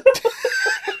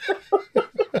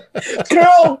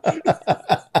 Girl!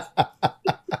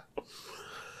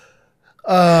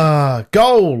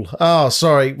 Goal. Oh,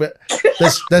 sorry. But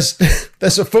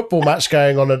there's a football match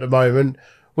going on at the moment,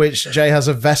 which Jay has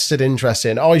a vested interest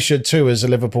in. I should too, as a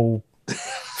Liverpool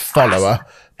follower.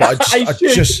 But I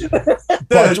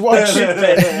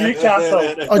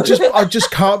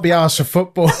just can't be asked for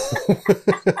football.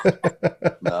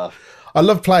 No. I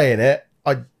love playing it.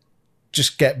 I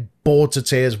just get bored to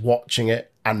tears watching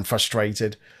it and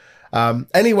frustrated.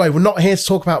 Anyway, we're not here to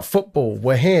talk about football.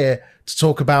 We're here to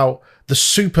talk about the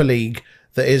Super League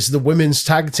that is the women's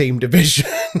tag team division.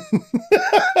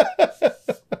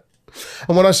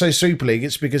 And when I say Super League,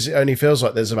 it's because it only feels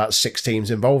like there's about 6 teams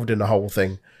involved in the whole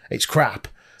thing. It's crap.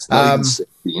 It's not even 6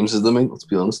 teams, is there, mate? Let's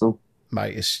be honest, though.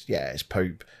 Mate, it's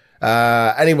poop.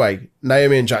 Anyway,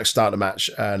 Naomi and Jax start the match.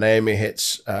 Naomi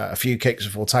hits a few kicks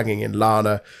before tagging in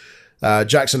Lana.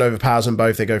 Jackson overpowers them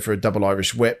both. They go for a double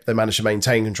Irish whip. They manage to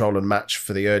maintain control of the match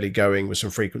for the early going with some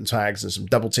frequent tags and some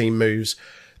double team moves.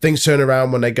 Things turn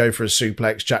around when they go for a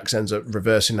suplex. Jax ends up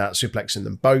reversing that, suplexing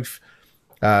them both.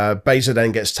 Baszler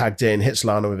then gets tagged in, hits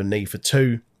Lana with a knee for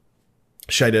 2.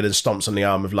 Shayna then stomps on the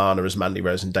arm of Lana as Mandy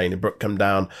Rose and Dana Brooke come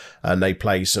down, and they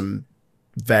play some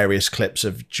various clips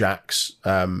of Jax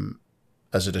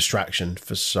as a distraction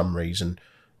for some reason.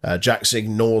 Jax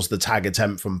ignores the tag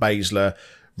attempt from Baszler,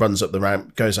 runs up the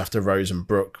ramp, goes after Rose and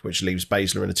Brooke, which leaves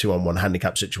Baszler in a 2-on-1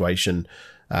 handicap situation.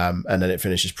 And then it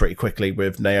finishes pretty quickly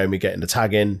with Naomi getting the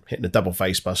tag in, hitting a double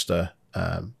facebuster,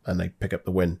 and they pick up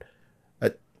the win.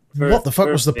 What the fuck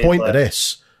was the point of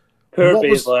this?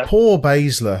 Poor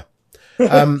Baszler.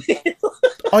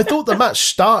 I thought the match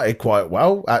started quite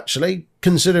well, actually,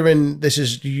 considering this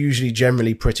is usually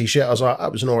generally pretty shit. I was like,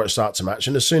 that was an alright start to match.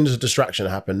 And as soon as a distraction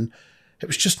happened, it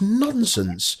was just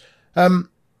nonsense.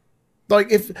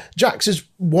 Like, if Jax is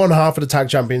one half of the tag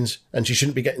champions and she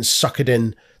shouldn't be getting suckered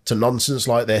in to nonsense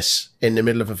like this in the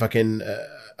middle of a fucking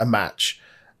a match.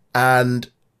 And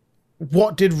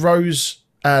what did Rose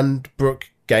and Brooke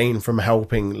gain from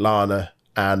helping Lana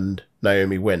and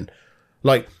Naomi win?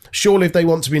 Like, surely if they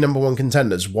want to be number one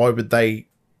contenders, why would they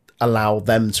allow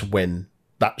them to win?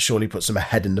 That surely puts them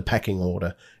ahead in the pecking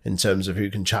order in terms of who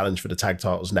can challenge for the tag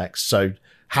titles next. So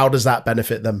how does that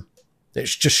benefit them?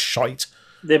 It's just shite.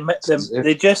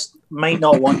 They just might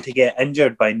not want to get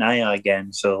injured by Nia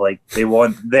again, so like they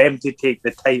want them to take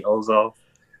the titles of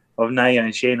Nia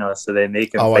and Shayna, so then they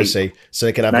can. Oh, fight I see. So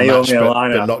they can have Naomi a match,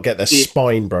 and but not get their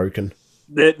spine broken.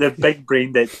 The big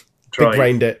brained it. Big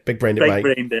brained it, mate.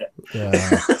 Brained it.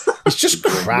 Yeah. It's just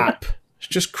crap. It's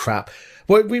just crap.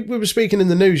 Well, we were speaking in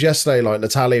the news yesterday. Like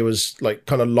Natalya was like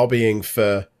kind of lobbying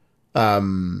for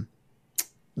the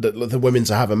women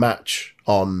to have a match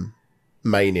on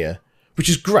Mania, which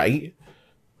is great,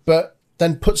 but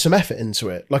then put some effort into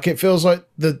it. Like, it feels like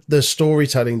the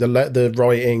storytelling, the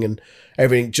writing and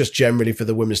everything just generally for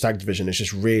the women's tag division is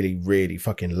just really, really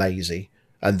fucking lazy.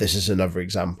 And this is another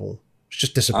example. It's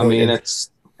just disappointing. I mean,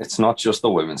 it's not just the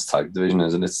women's tag division,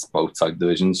 isn't it? It's both tag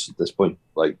divisions at this point.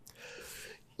 Like,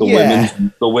 the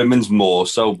women's more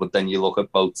so, but then you look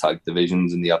at both tag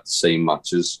divisions and they have the same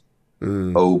matches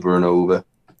over and over.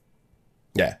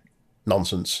 Yeah.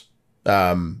 Nonsense.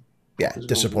 Yeah,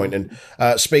 disappointing.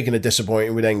 Speaking of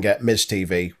disappointing, we then get Miz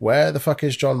TV. Where the fuck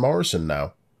is John Morrison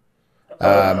now?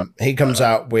 He comes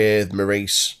out with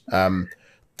Maurice.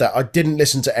 That I didn't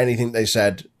listen to anything they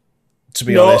said. To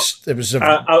be honest, it was.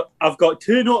 I've got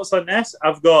 2 notes on this.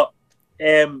 I've got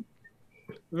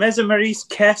Miz and Maurice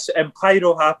kiss, and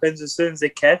pyro happens as soon as they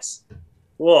kiss.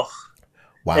 Whoa!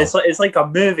 Wow! It's like a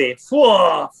movie.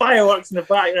 Whoa! Fireworks in the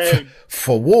background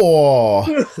for war.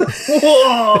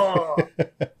 Whoa!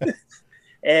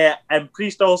 And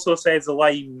Priest also says the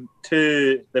line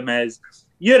to the Miz,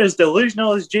 "You're as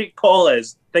delusional as Jake Paul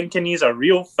is, thinking he's a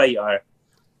real fighter."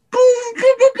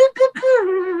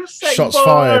 Shots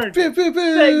fired.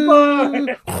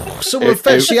 Someone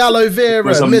fetch the aloe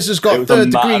vera. Miz has got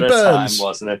 3rd-degree burns. Time,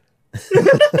 wasn't it?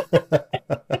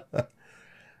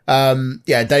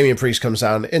 Yeah, Damian Priest comes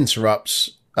down,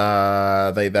 interrupts.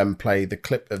 They then play the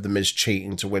clip of the Miz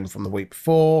cheating to win from the week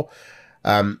before.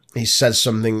 He says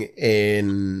something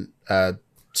in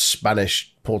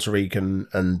Spanish, Puerto Rican,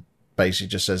 and basically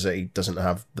just says that he doesn't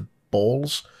have the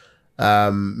balls.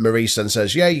 Maurice then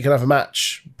says, yeah, you can have a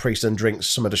match. Priest then drinks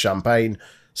some of the champagne,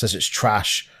 says it's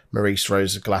trash. Maurice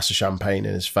throws a glass of champagne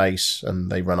in his face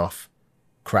and they run off.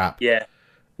 Crap. Yeah.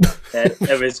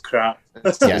 It was crap.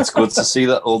 Yeah, it's good to see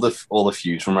that all the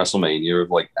feuds from WrestleMania have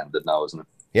like ended now, isn't it?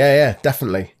 Yeah,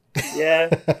 definitely. Yeah.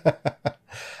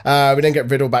 We then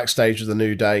get Riddle backstage with the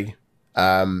New Day.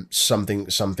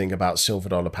 Something about silver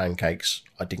dollar pancakes.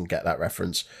 I didn't get that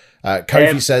reference.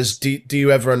 Kofi says, do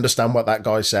you ever understand what that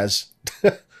guy says?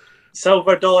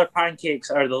 Silver dollar pancakes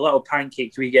are the little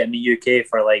pancakes we get in the UK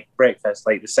for like breakfast,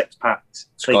 like the 6-packs.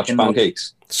 Scotch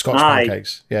pancakes. Scotch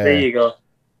pancakes. Yeah. There you go.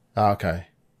 Okay.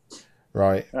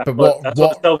 Right. But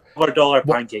what silver dollar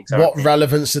pancakes are? What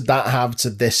relevance did that have to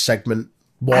this segment?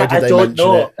 Why did they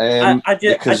mention it?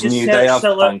 Because New Day have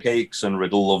pancakes and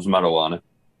Riddle loves marijuana.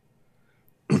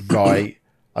 Right.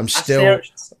 I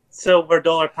searched silver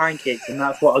dollar pancakes and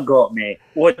that's what I got, mate.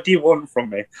 What do you want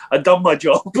from me? I've done my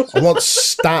job. I want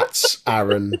stats,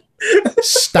 Aaron.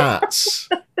 Stats.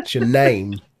 It's your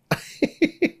name.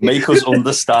 Make us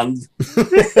understand.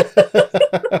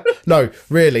 No,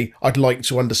 really, I'd like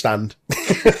to understand.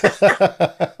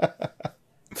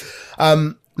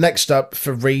 Next up,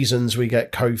 for reasons, we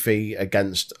get Kofi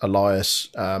against Elias.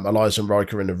 Elias and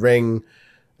Riker in the ring.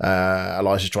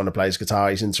 Elias is trying to play his guitar.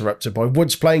 He's interrupted by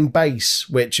Woods playing bass,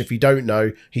 which, if you don't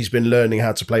know, he's been learning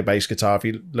how to play bass guitar. If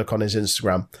you look on his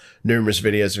Instagram, numerous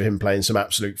videos of him playing some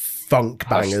absolute funk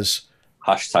bangers.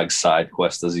 Hashtag side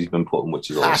quest, as he's been putting, which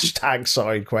is awesome. Hashtag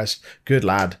side quest. Good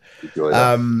lad. Enjoy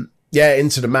that. Yeah,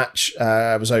 into the match.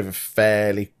 Was over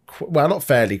fairly... well, not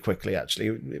fairly quickly, actually.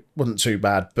 It wasn't too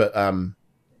bad, but...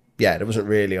 yeah, there wasn't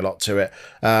really a lot to it.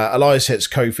 Elias hits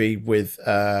Kofi with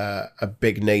a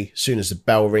big knee. As soon as the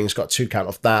bell rings, got 2 count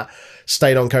off that.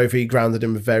 Stayed on Kofi, grounded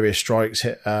him with various strikes.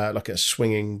 Hit like a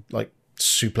swinging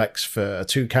suplex for a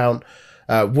 2 count.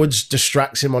 Woods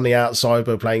distracts him on the outside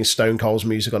by playing Stone Cold's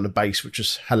music on the bass, which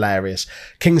was hilarious.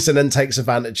 Kingston then takes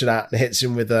advantage of that and hits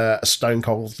him with a Stone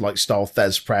Cold style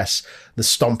Thez press. The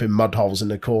stomping mud holes in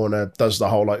the corner, does the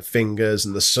whole fingers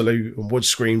and the salute, and Woods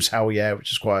screams hell yeah,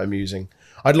 which is quite amusing.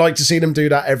 I'd like to see them do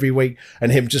that every week,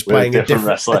 and him just playing a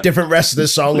different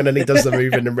wrestler's song, and then he does the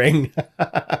move in the ring.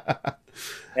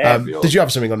 Did you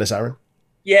have something on this, Aaron?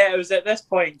 Yeah, it was at this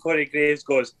point Corey Graves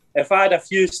goes, if I had a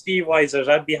few Steve Weisers,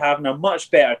 I'd be having a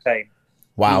much better time.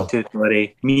 Wow. Me too,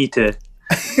 Corey. Me too.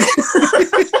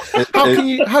 How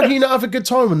can you not have a good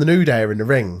time when the New Day are in the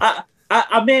ring?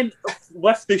 I meant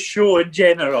with the show in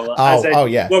general. Oh,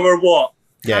 yeah. We were what?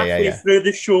 Yeah, halfway through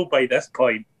the show by this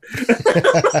point.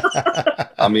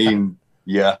 I mean,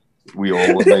 yeah, we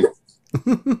all would be.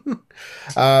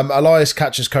 Elias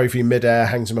catches Kofi midair,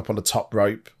 hangs him up on the top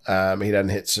rope. He then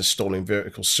hits a stalling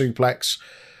vertical suplex,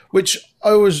 which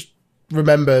I always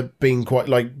remember being quite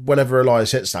whenever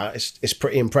Elias hits that, it's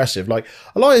pretty impressive.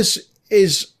 Elias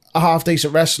is a half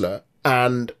decent wrestler,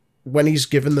 and when he's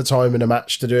given the time in a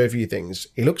match to do a few things,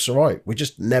 he looks alright. We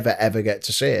just never ever get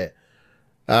to see it.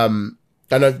 And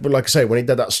like I say, when he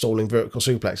did that stalling vertical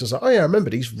suplex, I was like, oh yeah, I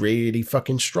remember, he's really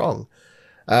fucking strong.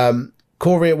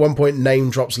 Corey at one point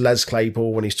name drops Les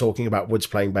Claypool when he's talking about Woods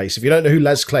playing bass. If you don't know who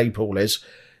Les Claypool is,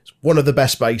 it's one of the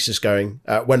best bassists going.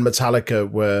 When Metallica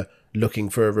were looking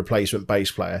for a replacement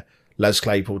bass player, Les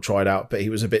Claypool tried out, but he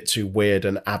was a bit too weird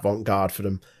and avant-garde for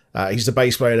them. He's the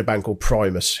bass player in a band called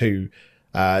Primus, who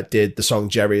did the song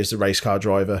Jerry is the Race Car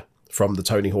Driver from the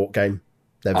Tony Hawk game.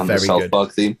 They're and very the South good.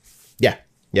 Park theme. Yeah.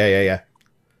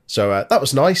 So that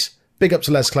was nice. Big up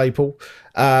to Les Claypool.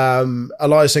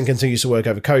 Elias then continues to work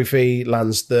over Kofi,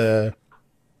 lands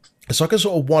it's like a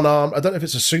sort of one arm, I don't know if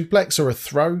it's a suplex or a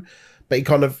throw, but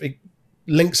he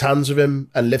links hands with him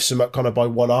and lifts him up kind of by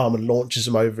one arm and launches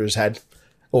him over his head.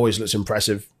 Always looks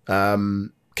impressive.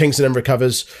 Kingston then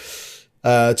recovers,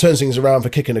 turns things around for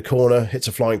kicking a corner, hits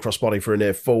a flying crossbody for a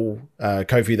near fall.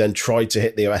 Kofi then tried to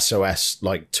hit the SOS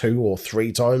 2 or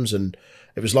 3 times, and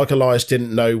it was like Elias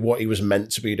didn't know what he was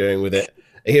meant to be doing with it.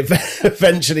 He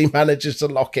eventually manages to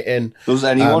lock it in. Does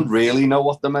anyone really know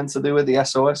what they're meant to do with the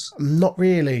SOS? Not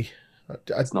really.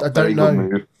 I don't very know.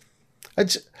 good move.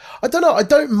 I don't know. I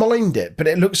don't mind it, but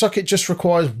it looks like it just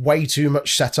requires way too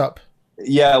much setup.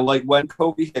 Yeah, when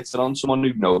Kobe hits it on someone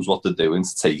who knows what they're doing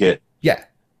to take it, yeah,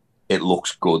 it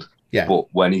looks good. Yeah.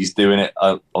 But when he's doing it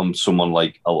on someone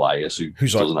like Elias, who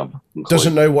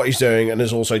doesn't know what he's doing and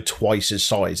is also twice his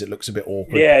size, it looks a bit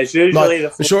awkward. Yeah, it's usually he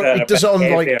does it on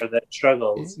that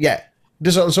struggles. Yeah,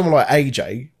 does it on someone like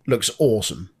AJ, looks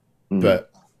awesome.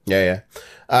 But yeah.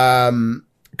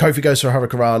 Kofi goes for a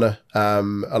Hurricanrana.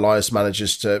 Elias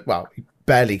manages to, he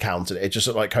barely counted it. It just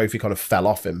looked like Kofi kind of fell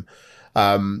off him.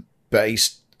 But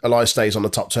Elias stays on the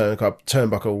top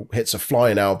turnbuckle, hits a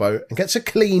flying elbow, and gets a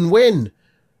clean win.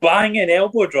 Banging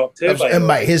elbow drop too. And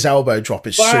mate, his elbow drop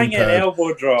is banging superb.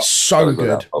 Elbow drop. So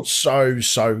good.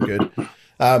 So good.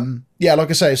 Yeah, like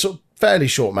I say, it's sort of fairly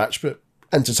short match, but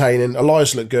entertaining.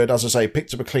 Elias looked good. As I say,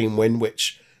 picked up a clean win,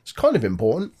 which is kind of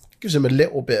important. Gives him a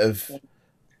little bit of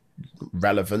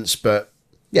relevance, but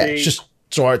yeah, it's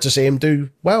all right to see him do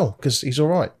well, because he's all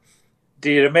right. Do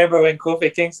you remember when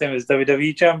Kofi Kingston was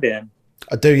WWE champion?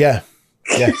 I do, yeah.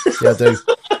 Yeah, I do.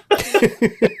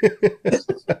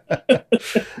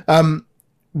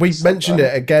 We mentioned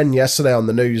it again yesterday on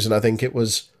the news, and I think it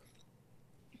was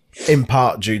in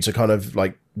part due to kind of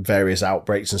various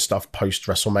outbreaks and stuff post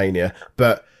WrestleMania,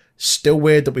 but still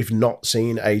weird that we've not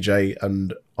seen AJ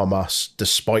and Omos,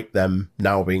 despite them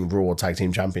now being Raw Tag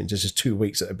Team Champions. This is 2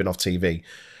 weeks that have been off TV,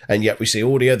 and yet we see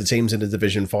all the other teams in the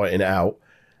division fighting it out,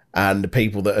 and the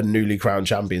people that are newly crowned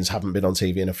champions haven't been on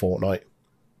TV in a fortnight.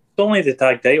 It's only the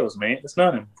tag titles, mate. It's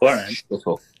not important.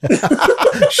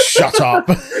 Shut up.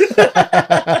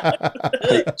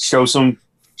 Hey, show some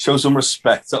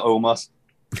respect to Omos.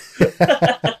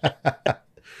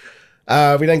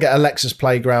 We then get Alexa's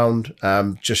Playground,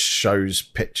 just shows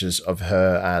pictures of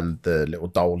her and the little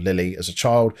doll Lily as a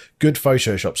child. Good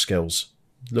Photoshop skills.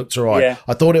 Looked all right. Yeah.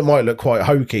 I thought it might look quite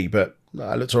hokey, but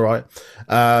it looked all right.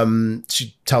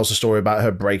 She tells a story about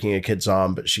her breaking a kid's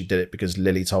arm, but she did it because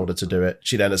Lily told her to do it.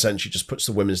 She then essentially just puts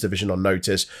the women's division on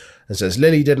notice and says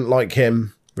Lily didn't like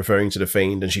him, referring to the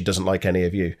Fiend, and she doesn't like any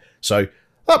of you. So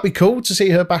that'd be cool to see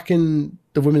her back in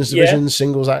the women's division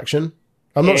singles action.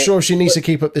 I'm not sure if she needs to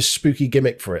keep up this spooky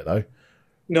gimmick for it, though.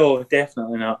 No,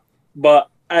 definitely not. But,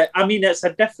 I mean, it's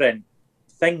a different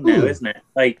thing now, isn't it?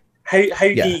 Like, how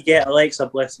do you get Alexa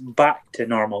Bliss back to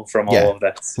normal from all of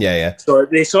this? Yeah. So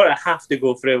they sort of have to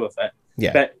go through with it.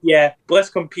 Yeah. But, yeah, Bliss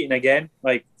competing again.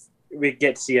 Like, we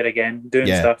get to see her again doing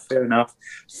stuff, fair enough.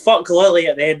 Fuck Lily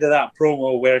at the end of that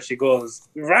promo where she goes,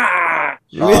 rah!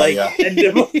 Fuck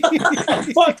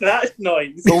that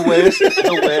noise.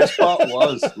 The worst part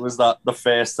was that the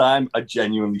first time I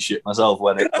genuinely shit myself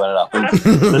when it happened.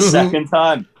 The second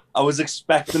time I was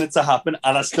expecting it to happen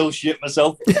and I still shit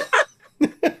myself.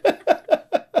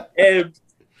 And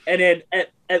then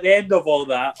at the end of all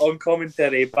that, on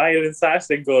commentary, Byron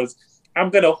Saxton goes, I'm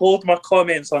going to hold my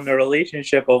comments on the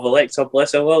relationship of Alexa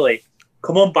Bliss and Lily.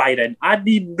 Come on, Byron. I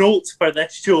need notes for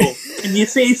this show. Can you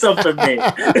say something, mate?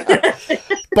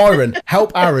 Byron,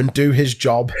 help Aaron do his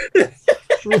job.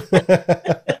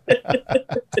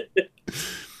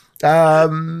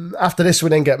 After this, we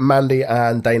then get Mandy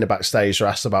and Dana backstage. They're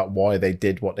asked about why they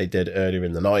did what they did earlier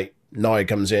in the night. Nia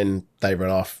comes in, they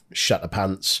run off, shut the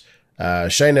pants.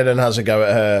 Shayna then has a go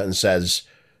at her and says,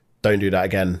 don't do that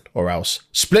again or else.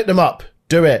 Split them up.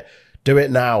 Do it. Do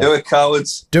it now. Do it,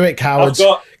 cowards. Do it, cowards.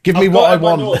 Give me what I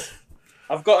want.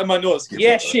 I've got in my notes.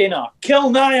 Yes, Shayna.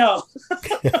 Kill Nia.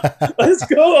 Let's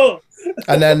go.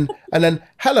 And then,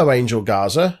 hello, Angel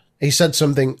Garza. He said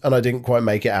something and I didn't quite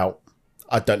make it out.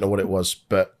 I don't know what it was,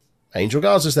 but Angel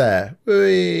Garza's there.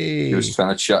 Whee! He was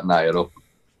trying to shut Nia up.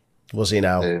 Was he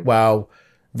now? Well,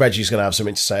 Reggie's going to have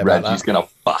something to say about that. Reggie's going to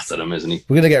batter him, isn't he?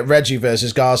 We're going to get Reggie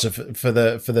versus Garza for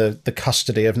the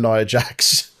custody of Nia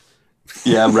Jax.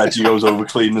 Yeah, Reggie goes over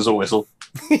clean as a whistle.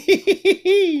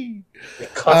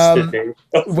 Custody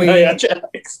of Nia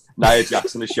Jax. Nia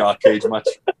Jax in a shark cage match.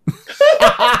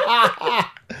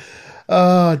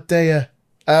 Oh, dear.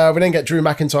 We then get Drew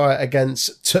McIntyre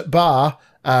against T-Bar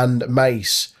and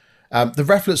Mace. The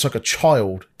ref looks like a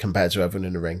child compared to everyone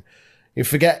in the ring. You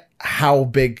forget how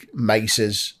big Mace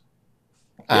is.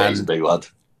 Yeah, he's a big lad.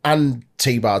 And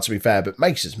T-Bar, to be fair, but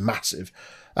Mace is massive.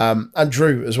 And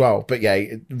Drew as well. But yeah,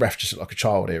 the ref just looked like a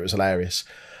child here. It was hilarious.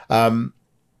 Into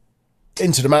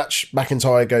the match,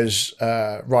 McIntyre goes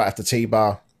right after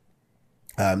T-Bar,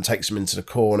 takes him into the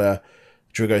corner.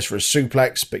 Drew goes for a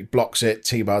suplex, but he blocks it.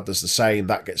 T-Bar does the same.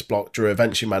 That gets blocked. Drew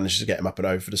eventually manages to get him up and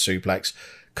over for the suplex.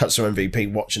 Cuts to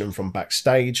MVP watching him from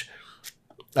backstage.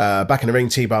 Back in the ring,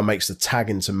 T-Bar makes the tag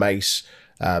into Mace.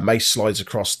 Mace slides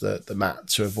across the mat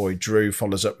to avoid Drew,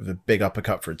 follows up with a big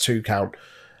uppercut for a 2 count.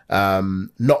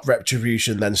 Not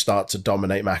Retribution then start to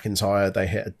dominate McIntyre. They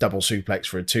hit a double suplex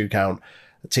for a 2 count.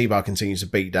 T-Bar continues to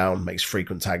beat down, makes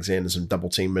frequent tags in and some double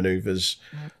team maneuvers.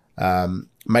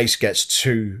 Mace gets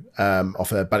 2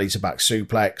 off a belly to back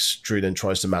suplex. Drew then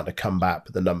tries to mount a comeback,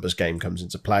 but the numbers game comes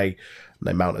into play and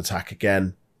they mount attack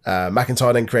again.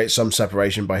 McIntyre then creates some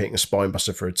separation by hitting a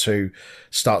spinebuster for a 2,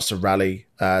 starts to rally.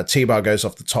 T-Bar goes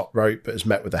off the top rope but is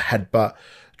met with a headbutt.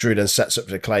 Drew then sets up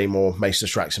for the Claymore. Mace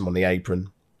distracts him on the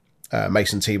apron.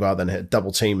 Mace and T-Bar then hit a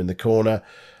double team in the corner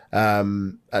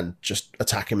and just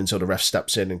attack him until the ref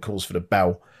steps in and calls for the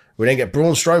bell. We then get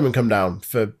Braun Strowman come down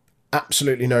for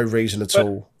absolutely no reason at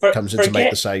all. Comes in to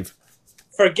make the save.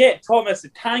 Forget Thomas the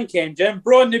Tank Engine.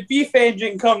 Braun the Beef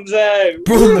Engine comes out.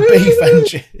 Braun the Beef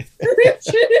Engine.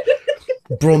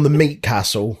 Braun the Meat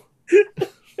Castle.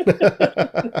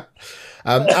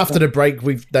 After the break,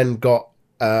 we've then got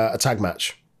a tag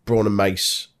match. Braun and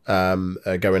Mace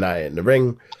going at it in the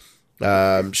ring.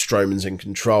 Strowman's in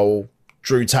control.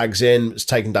 Drew tags in. It's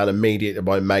taken down immediately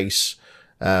by Mace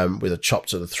with a chop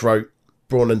to the throat.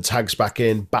 Braun tags back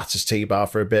in, batters T-Bar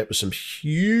for a bit with some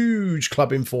huge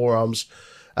clubbing forearms.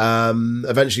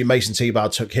 Eventually, Mace and T-Bar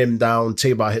took him down.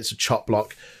 T-Bar hits a chop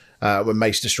block when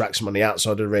Mace distracts him on the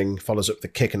outside of the ring, follows up with the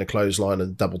kick and a clothesline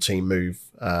and a double team move,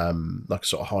 like a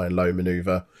sort of high and low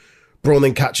maneuver. Braun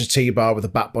then catches T-Bar with a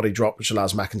back body drop, which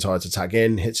allows McIntyre to tag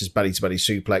in, hits his belly-to-belly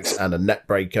suplex and a neck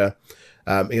breaker.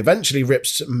 He eventually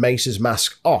rips Mace's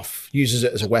mask off, uses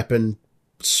it as a weapon,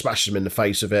 smashes him in the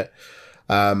face of it.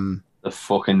 The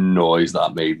fucking noise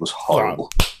that made was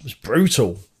horrible. It was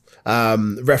brutal.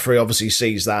 The referee obviously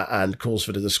sees that and calls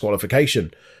for the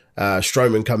disqualification.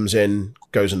 Strowman comes in,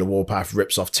 goes on the warpath,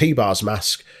 rips off T-Bar's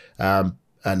mask,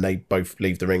 and they both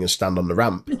leave the ring and stand on the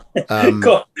ramp.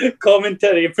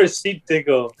 Commentary proceed to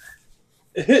go,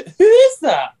 who is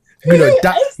that?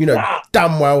 You know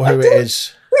damn well who it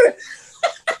is.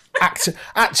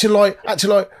 Acting like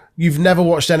you've never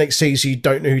watched NXT, so you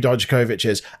don't know who Dijakovic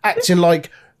is. Acting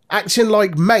like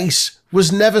Mace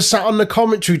was never sat on the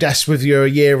commentary desk with you a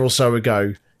year or so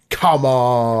ago. Come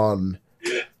on.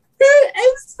 Who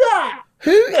is that?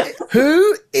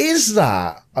 Who is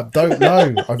that? I don't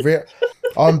know.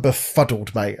 I'm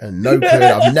befuddled, mate, and no clue.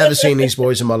 I've never seen these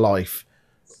boys in my life.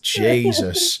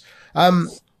 Jesus.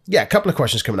 Yeah, a couple of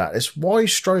questions coming at this. Why is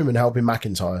Strowman helping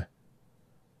McIntyre?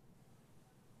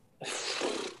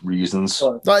 Reasons.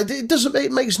 Like,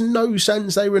 it makes no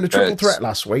sense. They were in a triple threat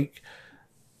last week.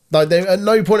 Like, at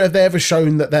no point have they ever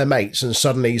shown that they're mates, and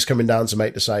suddenly he's coming down to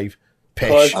make the save.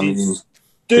 Pish. I mean,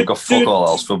 they've got fuck all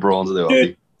else for Braun to do, have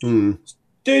they?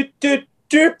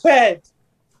 Stupid.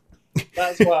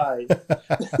 That's why.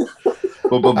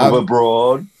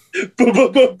 Braun.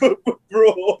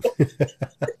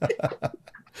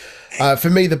 For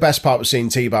me, the best part was seeing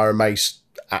T-Bar and Mace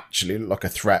actually look like a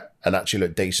threat and actually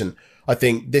look decent. I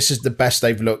think this is the best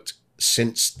they've looked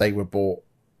since they were brought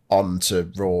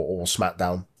onto Raw or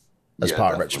SmackDown as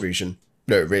part of Retribution.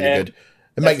 Look really good.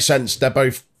 It makes sense. They're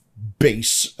both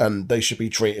beasts and they should be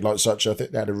treated like such. I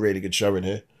think they had a really good show in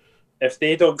here. If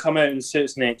they don't come out in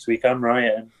suits next week, I'm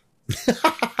rioting.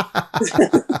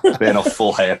 Being a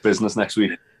full hair business next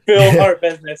week. Full heart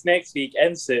business next week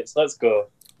in suits. Let's go.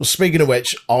 Well, speaking of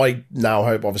which, I now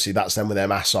hope obviously that's them with their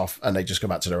masks off and they just go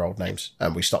back to their old names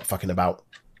and we stop fucking about.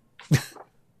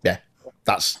 Yeah,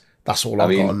 that's all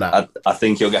I've got on that. I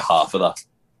think you'll get half of that.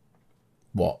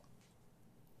 What?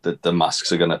 The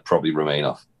masks are going to probably remain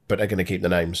off. But they're going to keep the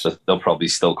names. So they'll probably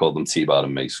still call them T-Bar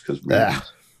and Mace because.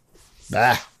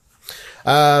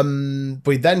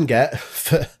 We then get,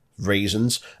 for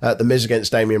reasons, The Miz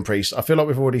against Damian Priest. I feel like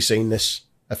we've already seen this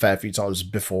a fair few times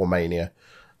before Mania.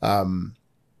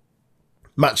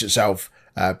 Match itself,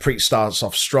 Priest starts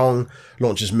off strong,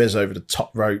 launches Miz over the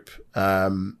top rope.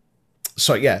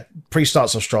 Priest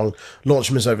starts off strong,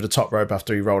 launches Miz over the top rope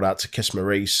after he rolled out to kiss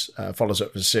Maurice, follows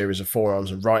up with a series of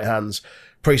forearms and right hands.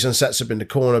 Priest then sets up in the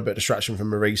corner, but distraction from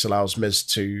Maurice allows Miz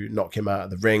to knock him out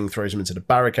of the ring, throws him into the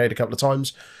barricade a couple of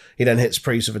times. He then hits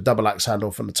Priest with a double axe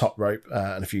handle from the top rope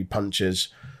and a few punches.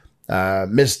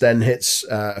 Miz then hits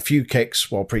a few kicks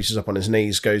while Priest is up on his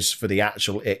knees, goes for the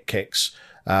actual it kicks,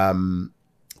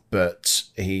 but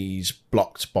he's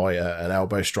blocked by an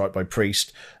elbow strike by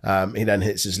Priest. He then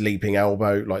hits his leaping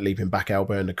elbow, like leaping back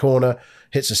elbow in the corner,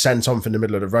 hits a senton from the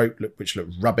middle of the rope, which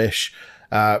looked rubbish.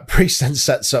 Priest then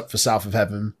sets up for South of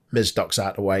Heaven. Miz ducks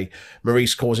out of the way.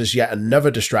 Maurice causes yet another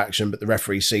distraction, but the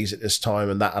referee sees it this time,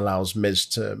 and that allows Miz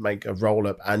to make a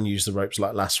roll-up and use the ropes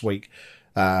like last week.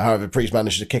 However, Priest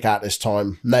manages to kick out this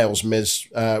time, nails Miz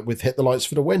with Hit the Lights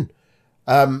for the win.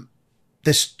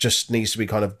 This just needs to be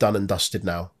kind of done and dusted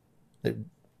now.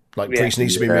 Priest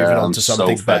needs to be moving on to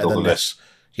something better than this.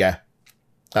 Yeah.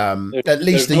 At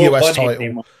least the US title.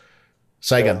 Anymore.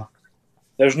 Say again.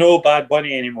 There's no Bad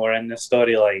Bunny anymore in this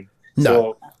storyline.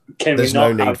 No. So there's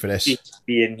no need for this.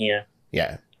 Be in here.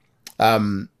 Yeah.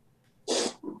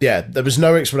 There was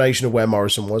no explanation of where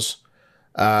Morrison was.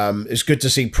 It's good to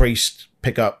see Priest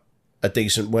pick up a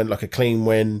decent win, like a clean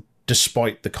win,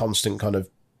 despite the constant kind of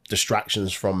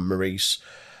distractions from Maurice.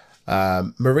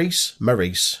 Maurice,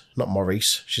 not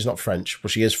Maurice. She's not French. Well,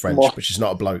 she is French, but she's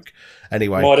not a bloke.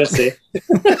 Anyway. Morrissey.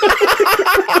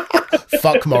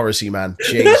 Fuck Morrissey, man.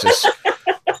 Jesus.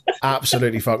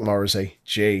 Absolutely fuck Morrissey.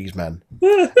 Jeez, man.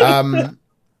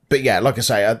 But yeah, like I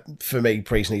say, for me,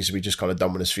 Priest needs to be just kind of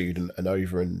done with his feud and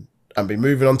over and be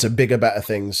moving on to bigger, better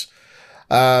things.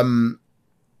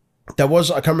 There was,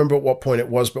 I can't remember at what point it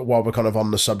was, but while we're kind of on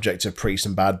the subject of Priest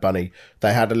and Bad Bunny,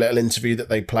 they had a little interview that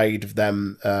they played of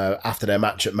them after their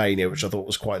match at Mania, which I thought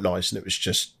was quite nice. And it was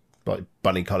just like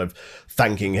Bunny kind of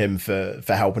thanking him for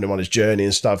helping him on his journey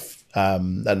and stuff.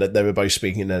 And that they were both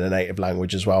speaking in their native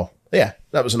language as well. Yeah,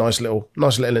 that was a nice little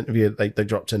interview they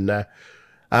dropped in there.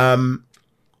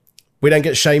 We then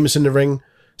get Sheamus in the ring,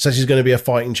 says he's going to be a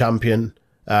fighting champion,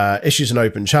 issues an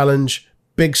open challenge.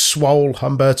 Big swole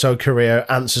Humberto Carrillo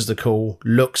answers the call,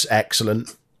 looks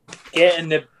excellent. Getting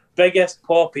the biggest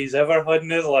pop he's ever had in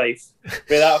his life with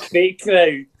that fake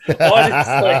crowd.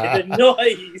 Honestly, the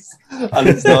noise. And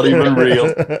it's not even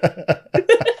real.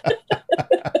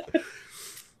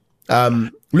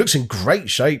 Looks in great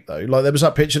shape though. Like there was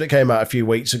that picture that came out a few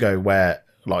weeks ago where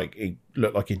like he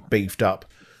looked like he'd beefed up.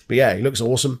 But yeah, he looks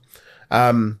awesome.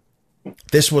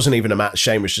 This wasn't even a match.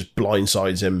 Sheamus just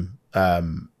blindsides him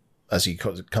as he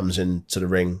comes into the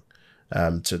ring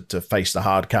to face the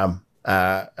hard cam.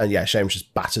 And yeah, Sheamus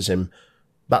just batters him.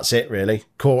 That's it, really.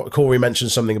 Corey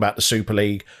mentioned something about the Super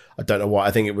League. I don't know what.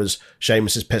 I think it was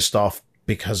Sheamus is pissed off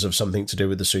because of something to do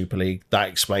with the Super League. That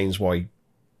explains why he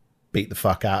beat the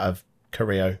fuck out of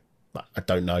Carrillo. I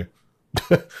don't know.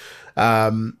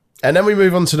 And then we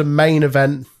move on to the main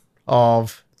event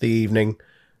of the evening.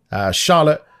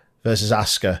 Charlotte versus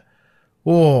Asuka.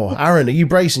 Oh, Aaron, are you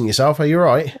bracing yourself? Are you all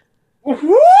right?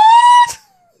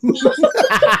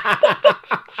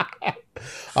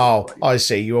 Oh, I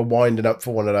see. You were winding up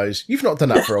for one of those. You've not done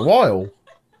that for a while.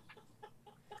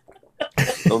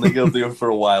 Don't think he'll do it for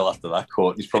a while after that.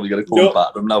 Courtney's probably going to come back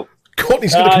at him now.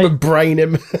 Courtney's going to come and brain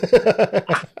him.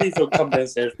 Please don't come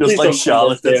downstairs. Just like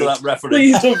Charlotte did to that referee.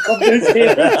 Please don't come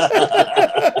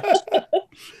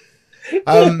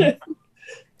downstairs.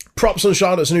 Props on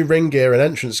Charlotte's new ring gear and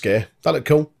entrance gear. That looked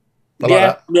cool. I like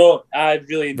that. No, I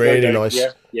really enjoyed it. Really nice.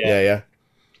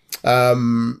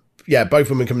 Yeah. Both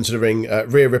women come into the ring.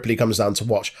 Rhea Ripley comes down to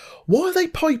watch. Why are they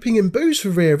piping in booze for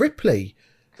Rhea Ripley?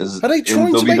 Are they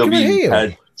trying to make her a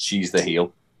heel? She's the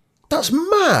heel. That's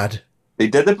mad. They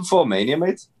did it before Mania,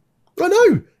 mate. I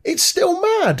know. It's still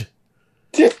mad.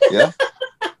 Yeah.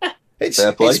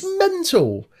 It's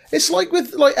mental. It's like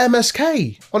with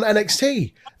MSK on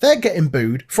NXT. They're getting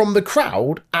booed from the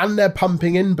crowd and they're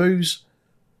pumping in booze.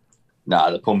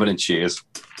 Nah, they're pumping in cheers.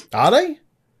 Are they?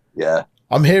 Yeah.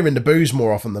 I'm hearing the booze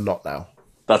more often than not now.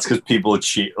 That's because people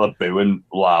are booing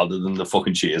louder than the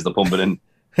fucking cheers they're pumping in.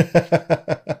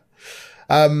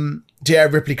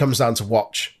 Ripley comes down to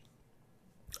watch.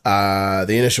 The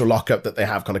initial lockup that they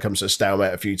have kind of comes to a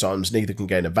stalemate a few times. Neither can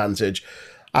gain advantage.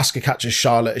 Asuka catches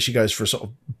Charlotte as she goes for a sort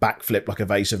of backflip, like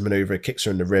evasive maneuver, kicks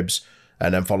her in the ribs,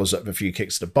 and then follows up with a few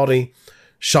kicks to the body.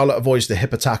 Charlotte avoids the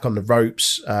hip attack on the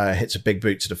ropes, hits a big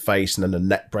boot to the face, and then a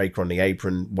neck breaker on the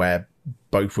apron, where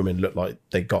both women look like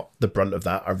they got the brunt of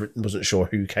that. I wasn't sure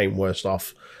who came worst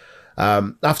off.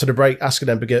 After the break, Asuka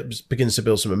then begins to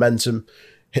build some momentum,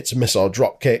 hits a missile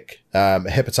drop kick, a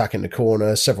hip attack in the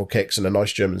corner, several kicks, and a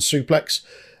nice German suplex.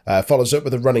 Follows up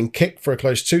with a running kick for a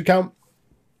close 2 count.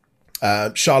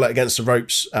 Charlotte against the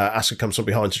ropes. Asuka comes from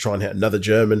behind to try and hit another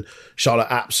German. Charlotte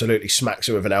absolutely smacks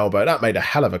her with an elbow. That made a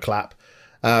hell of a clap.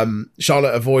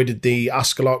 Charlotte avoided the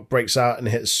Asuka lock, breaks out and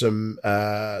hits some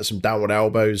downward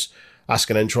elbows.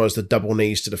 Asuka then tries the double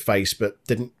knees to the face, but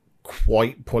didn't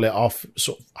quite pull it off.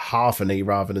 Sort of half a knee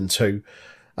rather than 2.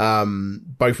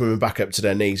 Both women back up to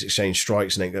their knees, exchange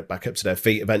strikes, and then get back up to their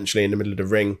feet eventually in the middle of the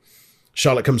ring.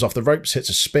 Charlotte comes off the ropes, hits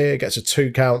a spear, gets a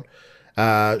 2 count.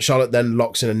 Charlotte then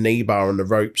locks in a knee bar on the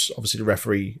ropes. Obviously, the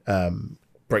referee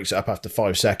breaks it up after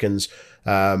 5 seconds.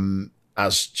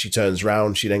 As she turns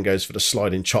around, she then goes for the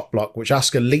sliding chop block, which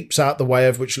Asuka leaps out the way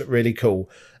of, which looked really cool.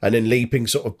 And then leaping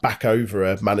sort of back over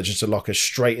her, manages to lock her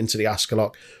straight into the Asuka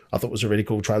lock. I thought was a really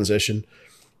cool transition.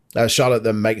 Charlotte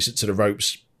then makes it to the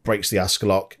ropes, breaks the Asuka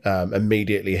lock,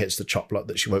 immediately hits the chop block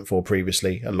that she went for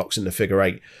previously and locks in the figure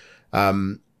 8.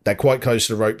 They're quite close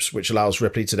to the ropes, which allows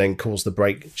Ripley to then cause the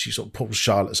break. She sort of pulls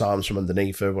Charlotte's arms from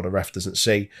underneath her, what a ref doesn't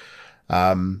see.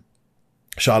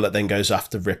 Charlotte then goes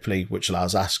after Ripley, which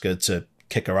allows Asuka to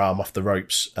kick her arm off the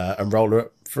ropes and roll her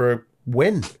up for a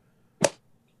win.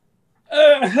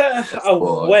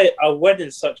 A win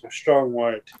is such a strong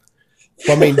word.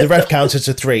 Well, I mean, the ref counted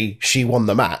to 3. She won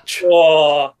the match.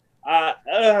 No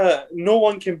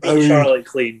one can beat Charlotte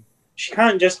clean. She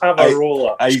can't just have a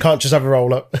roll-up. She can't just have a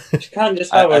roll-up. She can't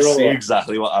just have a roll-up. I see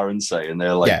exactly what Aaron's saying.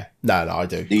 They're like, yeah, no, I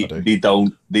do. They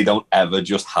don't ever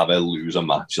just have a lose a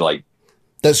match. Like,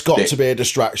 there's got to be a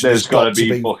distraction. There's got to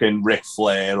be fucking Ric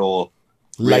Flair or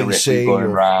Lacey going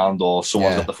around, or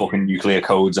someone's got the fucking nuclear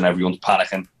codes and everyone's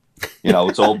panicking. You know,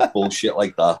 it's all bullshit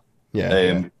like that.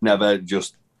 Never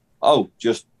just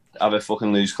have a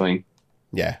fucking lose clean.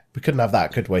 Yeah, we couldn't have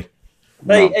that, could we?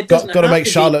 Like, no. Got to make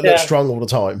Charlotte look strong all the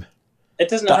time. It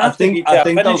doesn't have to be I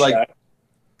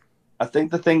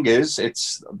think the thing is,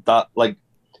 it's that, like,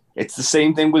 it's the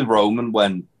same thing with Roman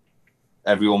when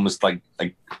everyone was like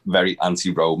very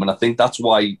anti-Roman. I think that's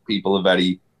why people are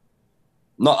very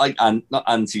not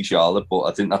anti-Charlotte, but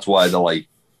I think that's why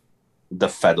they're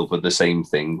fed up with the same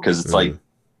thing, because it's like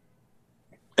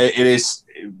it is.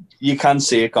 You can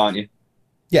see it, can't you?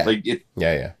 Yeah. Like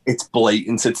it's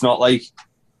blatant. It's not like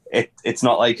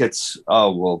it's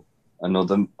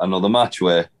another match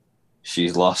where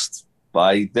she's lost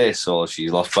by this or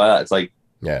she's lost by that. It's like,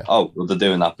 well, they're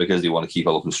doing that because they want to keep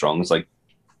her looking strong. It's like,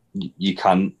 you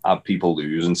can have people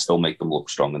lose and still make them look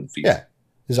strong in the feet. Yeah,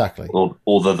 exactly.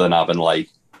 Other than having like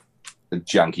the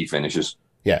janky finishes.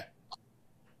 Yeah.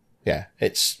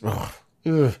 It's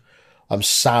I'm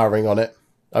souring on it.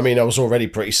 I mean, I was already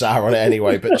pretty sour on it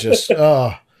anyway, but just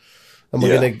And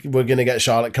we're gonna get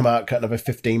Charlotte come out, cut another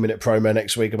 15-minute promo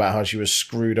next week about how she was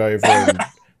screwed over and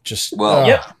just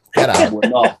get out. We're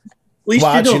not. Well,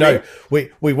 actually, no,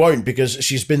 we won't, because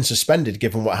she's been suspended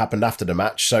given what happened after the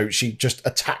match. So she just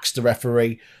attacks the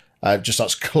referee, just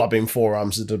starts clubbing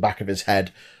forearms to the back of his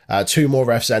head. 2 more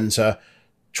refs enter,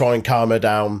 try and calm her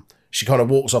down. She kind of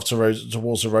walks off towards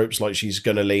the ropes like she's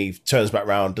going to leave, turns back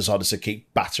around, decides to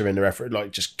keep battering the referee,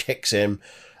 like just kicks him.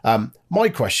 My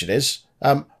question is,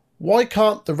 why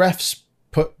can't the refs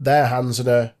put their hands on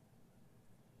her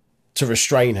to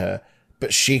restrain her,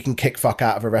 but she can kick fuck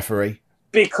out of a referee?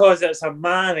 Because it's a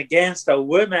man against a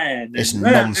woman. It's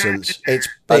nonsense.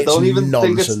 I don't even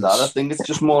nonsense. think it's that. I think it's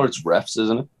just more it's refs,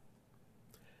 isn't it?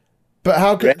 But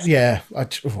how good? Yeah, I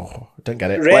don't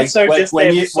get it. Refs are just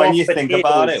when you soft think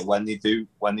about potatoes. it,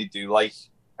 when they do like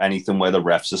anything where the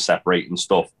refs are separating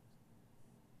stuff,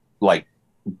 like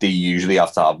they usually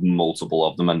have to have multiple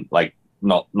of them, and like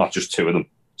not just 2 of them.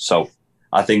 So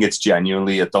I think it's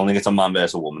genuinely. I don't think it's a man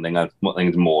versus a woman thing. I think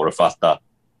it's more a fact that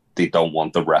they don't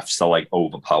want the refs to like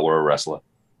overpower a wrestler.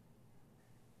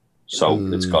 So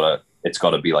it's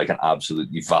gotta be like an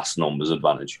absolutely vast numbers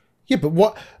advantage. Yeah, but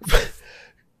what?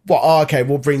 Oh, okay,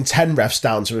 we'll bring 10 refs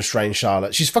down to restrain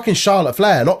Charlotte. She's fucking Charlotte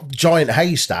Flair, not giant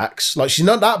haystacks. Like, she's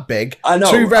not that big. I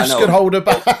know. 2 refs could hold her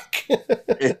back.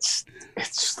 It's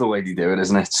just the way they do it,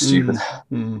 isn't it? It's stupid.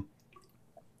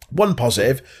 One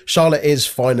positive, Charlotte is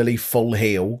finally full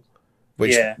heel,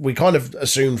 which Yeah. we kind of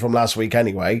assumed from last week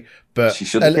anyway. But She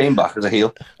should have came back as a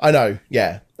heel. I know,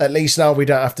 yeah. At least now we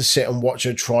don't have to sit and watch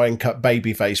her try and cut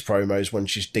babyface promos when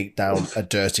she's deep down a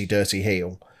dirty, dirty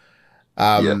heel.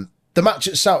 The match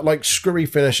itself, like, screwy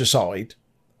finish aside,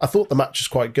 I thought the match was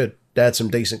quite good. They had some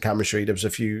decent chemistry. There was a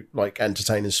few, like,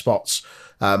 entertaining spots.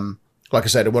 Like I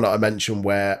said, the one that I mentioned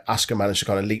where Asuka managed to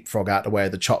kind of leapfrog out the way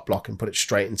of the chop block and put it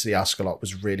straight into the Asuka lock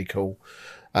was really cool.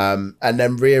 And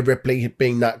then Rhea Ripley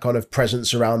being that kind of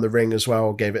presence around the ring as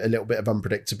well gave it a little bit of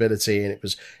unpredictability. And it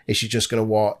was, is she just going to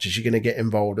watch? Is she going to get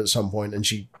involved at some point? And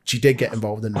she did get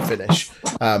involved in the finish.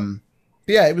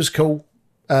 Yeah, it was cool.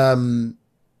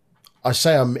 I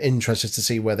say I'm interested to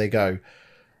see where they go.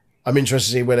 I'm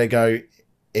interested to see where they go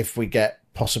if we get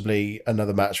possibly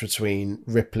another match between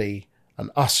Ripley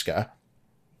and Asuka,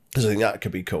 because I think that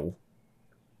could be cool.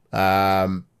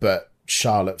 But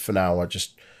Charlotte, for now, I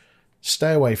just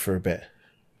stay away for a bit.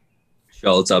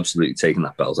 Charlotte's absolutely taking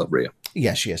that belt up Rhea.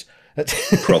 Yeah, she is.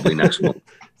 Probably next month.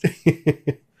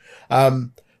 That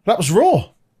was Raw.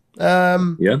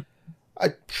 Yeah.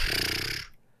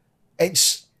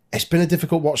 It's been a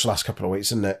difficult watch the last couple of weeks,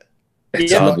 isn't it?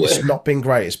 It's not been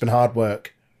great. It's been hard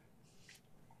work.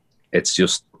 It's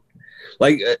just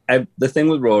like the thing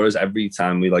with Raw is every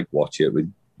time we like watch it,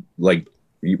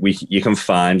 you can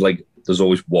find like there's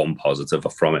always one positive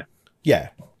from it. Yeah.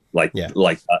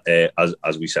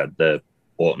 As we said, the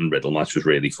Orton Riddle match was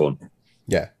really fun.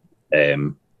 Yeah.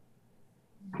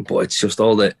 But it's just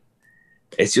all the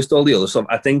other stuff.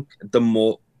 I think the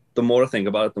more I think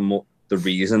about it, the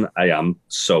reason I am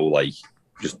so like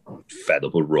just fed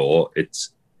up with Raw,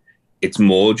 it's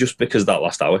more just because that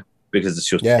last hour, because it's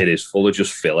just it is full of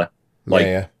just filler.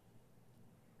 Like,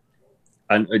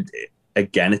 and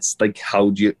again, it's like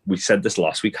we said this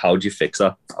last week, how do you fix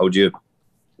that? How do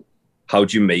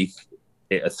you make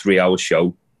it a 3-hour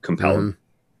show compelling?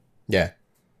 Yeah.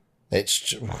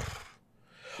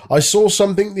 I saw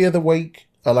something the other week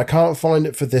and I can't find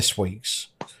it for this week's,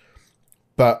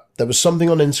 but there was something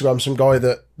on Instagram, some guy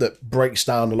that breaks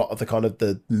down a lot of the kind of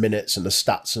the minutes and the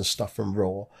stats and stuff from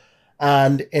Raw.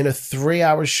 And in a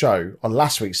 3-hour show on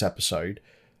last week's episode,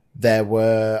 there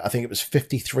were, I think it was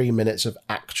 53 minutes of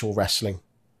actual wrestling.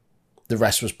 The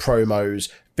rest was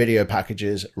promos, video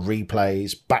packages,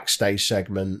 replays, backstage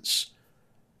segments.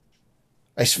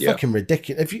 It's fucking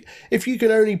ridiculous. If you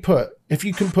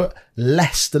can put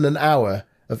less than an hour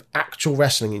of actual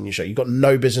wrestling in your show, you've got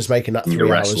no business making that 3 hours.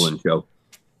 Wrestling show.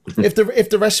 if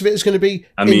the rest of it is going to be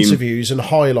interviews and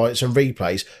highlights and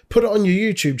replays, put it on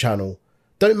your YouTube channel.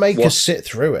 Don't make us sit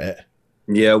through it.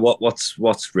 Yeah,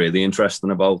 what's really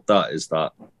interesting about that is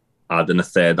that adding a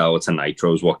 3rd hour to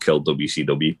Nitro is what killed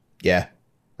WCW. Yeah.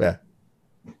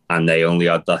 And they only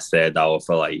had that 3rd hour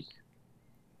for like,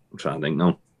 I'm trying to think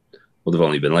now. Would have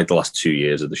only been like the last 2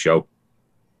 years of the show.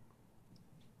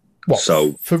 What?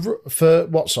 So for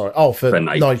what? Sorry. Oh, for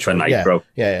Nitro. For Nitro.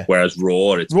 Yeah. Whereas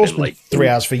Raw, it's Raw's been like 3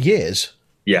 hours for years.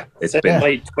 Yeah, it's been been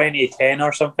like 2010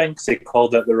 or something, because they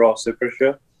called it the Raw Super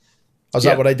Show. Is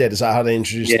that what they did? Is that how they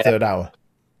introduced the 3rd hour?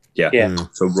 Yeah.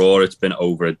 So Raw, it's been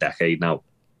over a decade now,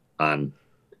 and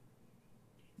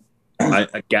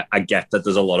I get that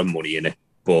there's a lot of money in it,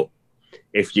 but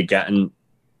if you're getting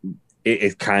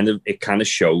it kind of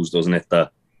shows, doesn't it,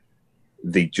 that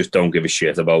they just don't give a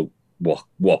shit about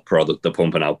what product they're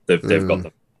pumping out. They've got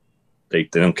them. They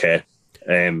don't care.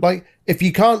 Like if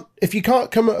you can't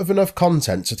come up with enough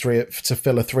content to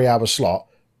fill a 3-hour slot,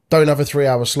 don't have a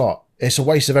 3-hour slot. It's a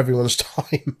waste of everyone's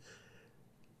time.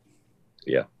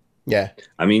 Yeah. Yeah.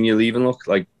 I mean, you'll even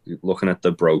looking at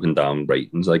the broken down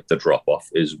ratings, like the drop off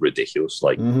is ridiculous.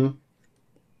 Like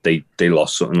they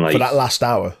lost something like for that last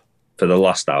hour. For the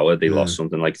last hour, they lost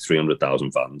something like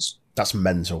 300,000 fans. That's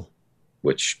mental.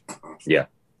 Which, yeah.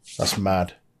 That's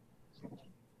mad.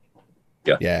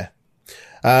 Yeah. Yeah.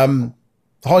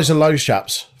 Highs and lows,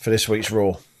 chaps, for this week's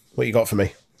Raw. What you got for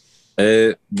me?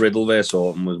 Riddle versus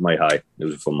Orton was my high. It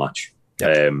was a fun match.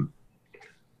 Yep.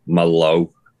 My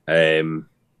low,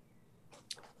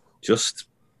 just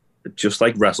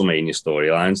like WrestleMania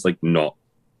storylines, like not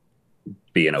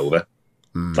being over.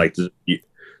 Like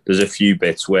there's a few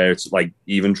bits where it's like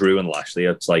even Drew and Lashley.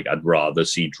 It's like I'd rather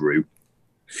see Drew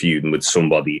feuding with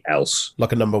somebody else,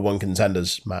 like a number one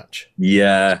contenders match.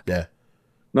 Yeah.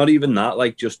 Not even that.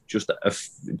 Like just something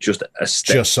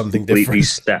completely different,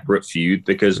 separate feud,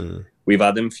 because we've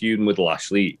had him feuding with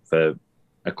Lashley for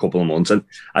a couple of months, and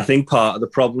I think part of the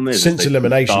problem is since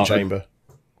Elimination Chamber,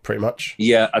 pretty much.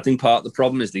 Yeah, I think part of the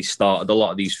problem is they started a lot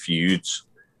of these feuds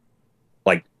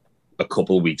like a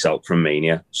couple of weeks out from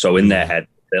Mania, so in their head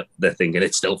they're thinking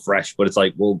it's still fresh, but it's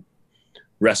like, well,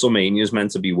 WrestleMania is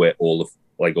meant to be where all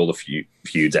the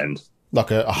feuds end, like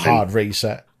a hard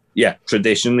reset. Yeah,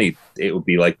 traditionally it would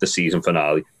be like the season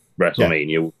finale.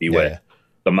 WrestleMania would be where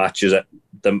the matches,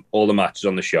 all the matches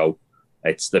on the show,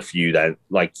 it's the feud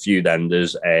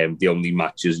enders. The only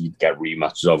matches you'd get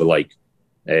rematches of are like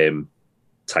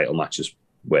title matches,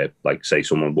 where like say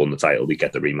someone won the title, they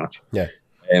get the rematch. Yeah.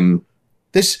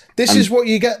 This is what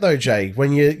you get though, Jay,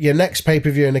 when your next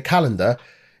pay-per-view in the calendar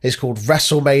is called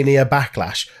WrestleMania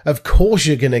Backlash. Of course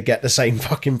you're gonna get the same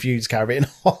fucking feuds carrying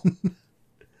on.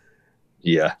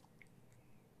 Yeah.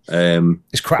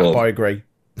 It's crap, I agree.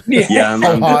 Yeah,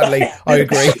 wholeheartedly, I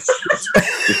agree.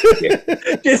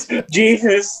 Just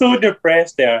Jesus, so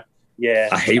depressed there. Yeah.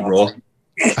 I hate Raw.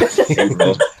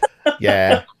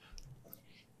 Yeah.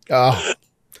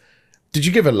 Did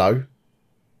you give a low?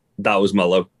 That was my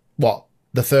low. What?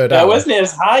 The third hour? That wasn't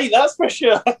as high, that's for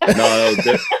sure. No,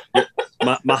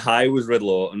 my high was Riddle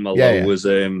Orton. My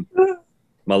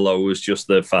low was just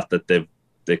the fact that they're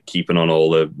keeping on all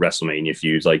the WrestleMania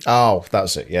feuds. Like, oh,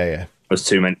 that's it. Yeah. There's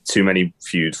too many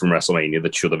feuds from WrestleMania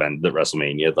that should have ended at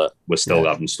WrestleMania that we're still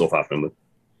having stuff happening with.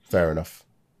 Fair enough.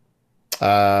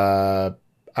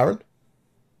 Aaron?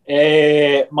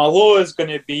 My low is going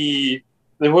to be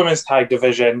the women's tag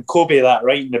division. Kobe that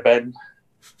right in the bin.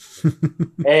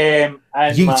 And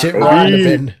yeet it right in the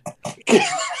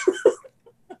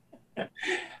bin.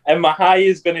 And my high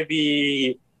is going to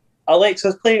be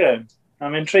Alexa's Playground.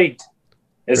 I'm intrigued.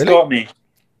 It's really? Got me.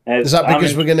 Is that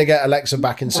because we're going to get Alexa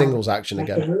back in singles action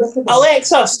again?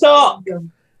 Alexa, stop!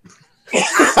 Did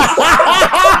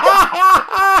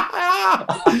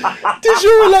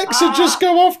your Alexa just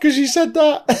go off because you said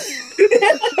that?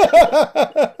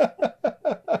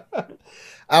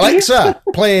 Alexa,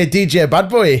 play DJ Bad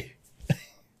Boy.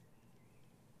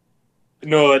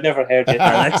 No, I never heard it.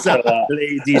 Alexa,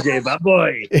 play DJ Bad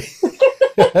Boy.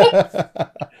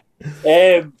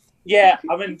 Yeah,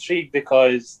 I'm intrigued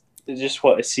because I just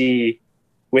want to see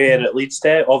where it leads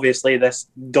to. Obviously, this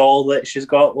doll that she's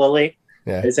got, Lily,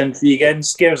 is intriguing.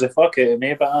 Scares the fuck out of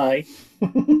me, but aye.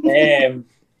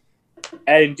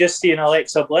 And just seeing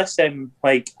Alexa Bliss in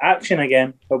like action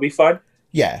again will be fun.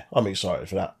 Yeah, I'm excited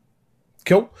for that.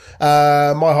 Cool.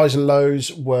 My highs and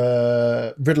lows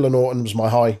were Riddle and Orton was my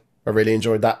high. I really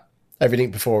enjoyed that. Everything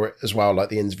before it as well, like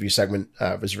the interview segment,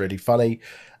 was really funny.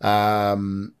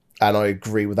 And I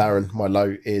agree with Aaron. My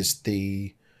low is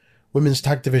the women's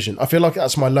tag division. I feel like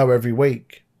that's my low every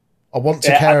week. I want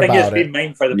to care about it. I think it's been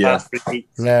mine for the past 3 weeks.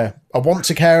 Yeah, I want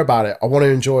to care about it. I want to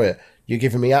enjoy it. You're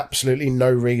giving me absolutely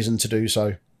no reason to do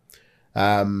so.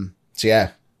 So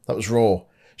yeah, that was Raw.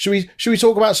 Should we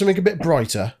talk about something a bit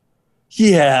brighter?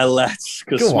 Yeah, let's.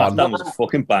 Because SmackDown was a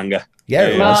fucking banger. Yeah,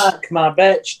 it was. Mark my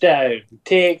bitch down.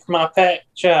 Take my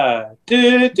picture.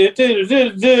 Do, do, do,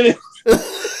 do, do.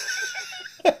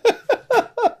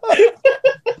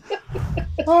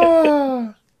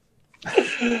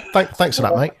 Thanks for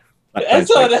that, mate.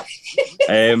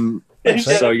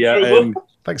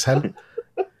 Thanks, Hen.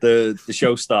 The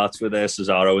show starts with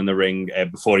Cesaro in the ring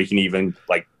before he can even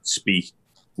like speak.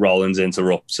 Rollins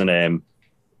interrupts and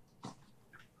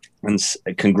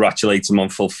congratulates him on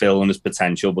fulfilling his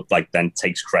potential, but like then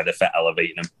takes credit for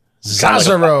elevating him.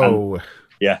 Cesaro.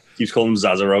 Yeah, keeps calling him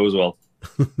Cesaro as well.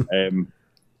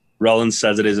 Rollins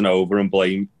says it isn't over and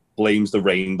blames the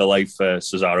rain delay for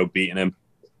Cesaro beating him.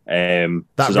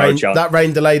 That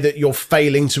rain delay that you're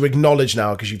failing to acknowledge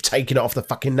now because you've taken it off the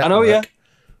fucking network. I know, yeah.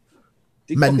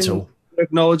 Mental.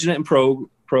 Acknowledging it in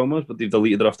promos, but they've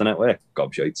deleted it off the network.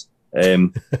 Gobshites.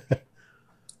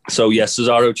 So, yes,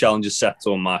 Cesaro challenges Seth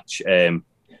to a match.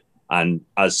 And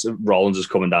as Rollins is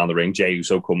coming down the ring, Jey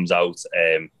Uso comes out,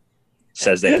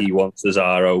 says that he wants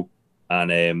Cesaro,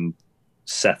 and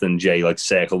Seth and Jey like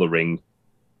circle the ring.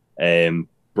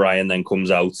 Brian then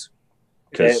comes out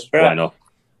because why not?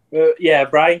 Yeah,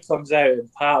 Brian comes out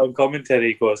and Pat on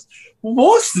commentary goes,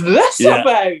 "What's this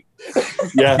about?"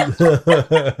 Yeah.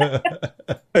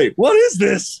 Hey, what is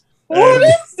this? What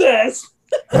is this?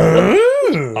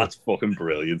 That's fucking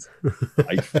brilliant.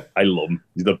 I love him.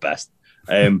 He's the best.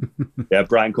 Yeah,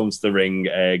 Brian comes to the ring,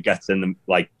 gets in the,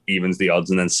 like, evens the odds,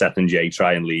 and then Seth and Jey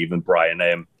try and leave, and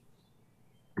Brian's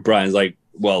like,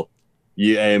 well,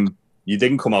 you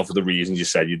didn't come out for the reasons you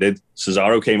said you did.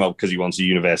 Cesaro came out because he wants a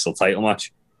Universal title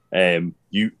match.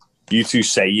 You two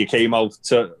say you came out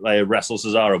to wrestle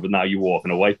Cesaro, but now you're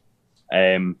walking away.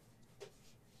 And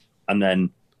then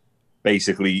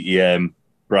basically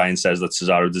Brian says that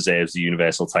Cesaro deserves the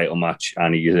Universal title match,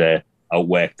 and he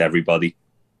outworked everybody.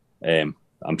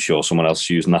 I'm sure someone else is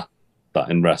using that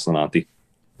in wrestling, aren't they?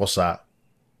 What's that?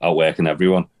 Outworking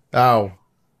everyone. Oh,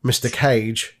 Mr.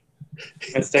 Cage.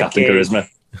 Mr. Captain Cage. Charisma.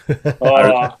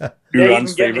 Oh,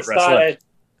 Iran's favourite wrestler.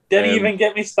 Didn't even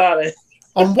get me started.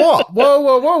 On what? Whoa,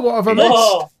 what have I missed?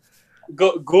 Oh,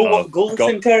 go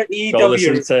listen to AEW Go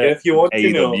listen to if you want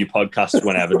to know. AEW podcasts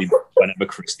whenever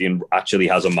Christian actually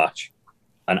has a match,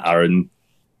 and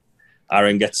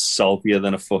Aaron gets saltier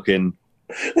than a fucking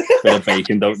bit of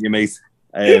bacon, don't you, mate?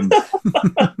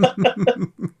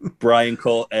 Brian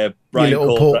called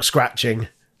pork scratching.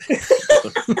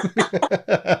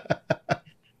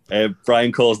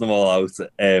 Brian calls them all out,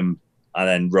 and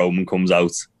then Roman comes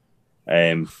out,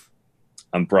 and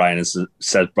Brian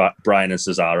says Brian and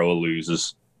Cesaro are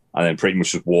losers, and then pretty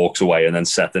much just walks away, and then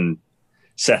Seth and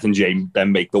Jey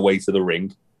then make the way to the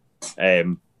ring.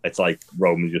 It's like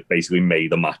Roman just basically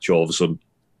made the match all of a sudden.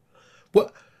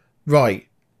 What? Right.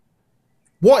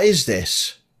 What is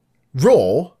this?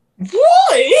 Raw?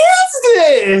 What is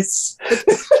this?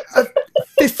 A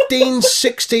 15,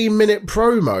 16-minute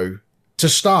promo to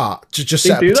start, to just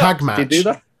set up a tag match.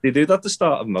 They do that at the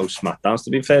start of most SmackDowns, to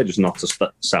be fair, just not to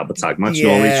set up a tag match. Yeah,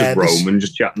 normally it's just Roman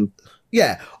just chatting.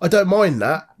 Yeah, I don't mind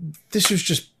that. This was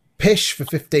just pish for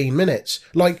 15 minutes.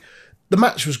 Like, the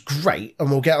match was great, and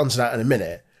we'll get onto that in a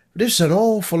minute. But this is an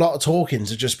awful lot of talking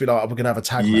to just be like, oh, we're going to have a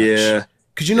tag match. Yeah.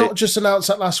 Could you not just announce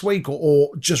that last week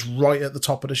or just right at the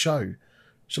top of the show?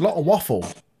 It's a lot of waffle.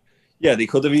 Yeah, they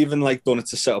could have even done it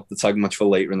to set up the tag match for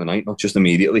later in the night, not just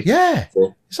immediately. Yeah,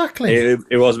 so exactly.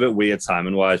 It was a bit weird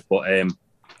timing wise, but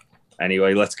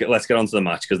anyway, let's get on to the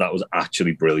match because that was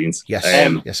actually brilliant. Yes,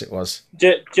 yes, it was.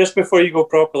 Just before you go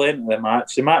properly into the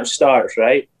match starts,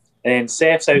 right? And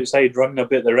Seth's outside running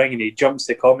about the ring, and he jumps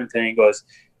to commentary and goes,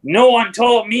 "No one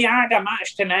told me I had a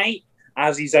match tonight."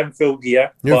 As he's in full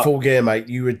gear. You're in full gear, mate.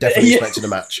 You were definitely expecting a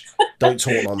match. Don't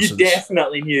talk nonsense. You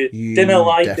definitely knew. Didn't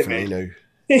lie to me. Knew.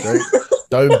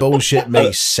 Don't bullshit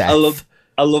me, Seth.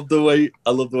 I love the way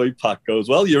Pat goes,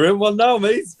 "Well, you're in one now,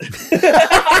 mate."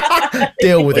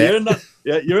 Deal with it.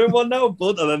 You're in one now,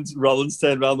 bud. And then Rollins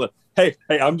turned around and went, Hey,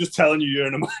 I'm just telling you, you're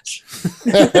in a match.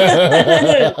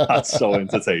 That's so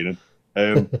entertaining.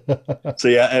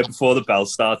 Before the bell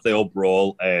starts, they all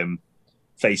brawl.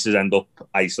 Faces end up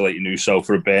isolating Uso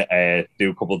for a bit, do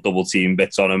a couple of double team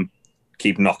bits on him,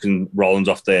 keep knocking Rollins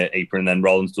off the apron, and then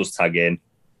Rollins does tag in,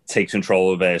 takes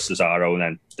control of Cesaro, and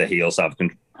then the heels have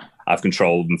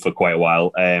control of him for quite a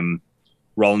while.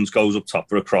 Rollins goes up top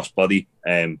for a crossbody.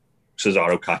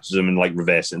 Cesaro catches him and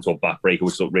reverses into a backbreaker,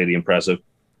 which looked really impressive.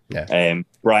 Yeah.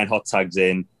 Brian hot tags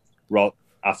in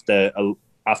after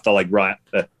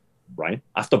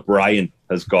Brian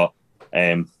has got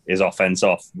his offense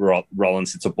off.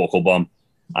 Rollins hits a buckle bomb,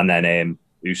 and then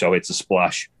Uso hits a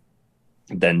splash.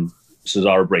 Then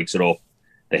Cesaro breaks it up.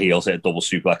 The heels hit a double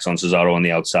suplex on Cesaro on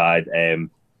the outside, and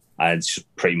it's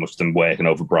just pretty much them working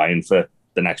over Brian for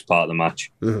the next part of the match.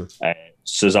 Mm-hmm.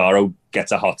 Cesaro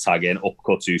gets a hot tag in,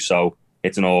 upcuts Uso.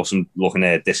 It's an awesome looking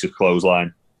discus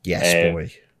clothesline. Yes,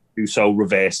 boy. Uso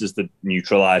reverses the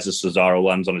neutralizer. Cesaro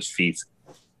lands on his feet,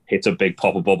 hits a big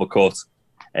pop-up uppercut.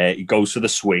 He goes for the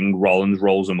swing. Rollins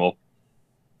rolls him up.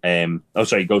 He goes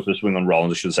for the swing on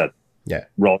Rollins, I should have said. Yeah.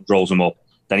 Rollins rolls him up.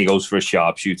 Then he goes for a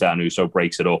sharpshooter, and Uso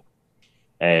breaks it up.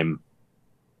 And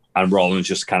Rollins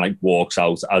just kind of walks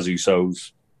out as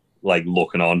Uso's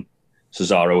looking on.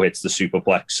 Cesaro hits the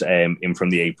superplex in from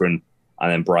the apron,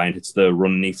 and then Bryan hits the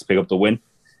run knee to pick up the win.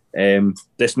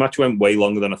 This match went way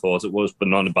longer than I thought it was, but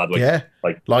not in a bad way. Yeah,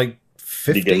 like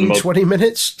 15, 20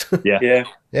 minutes. Yeah.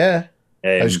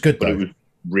 It was good, but though. it was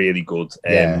really good.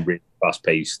 Really fast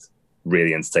paced,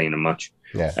 really entertaining match.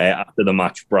 Yeah. After the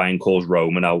match, Bryan calls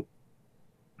Roman out.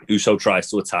 Uso tries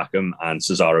to attack him, and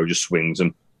Cesaro just swings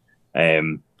him.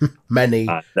 Many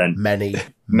times.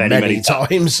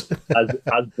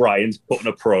 as Bryan's putting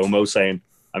a promo saying,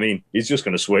 I mean, he's just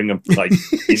going to swing him. Like,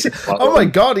 oh my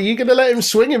God, are you going to let him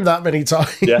swing him that many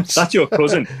times? Yeah, that's your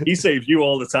cousin. He saves you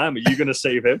all the time. Are you going to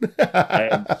save him?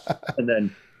 And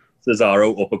then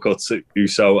Cesaro uppercuts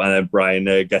Uso, and then Bryan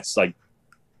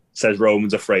says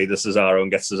Roman's afraid of Cesaro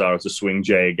and gets Cesaro to swing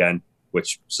Jay again,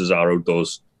 which Cesaro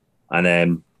does. And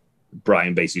then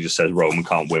Bryan basically just says Roman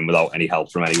can't win without any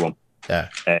help from anyone. Yeah.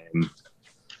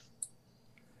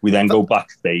 We then go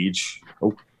backstage.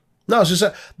 Oh. No, it's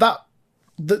just that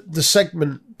the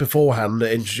segment beforehand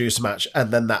that introduced the match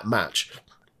and then that match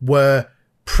were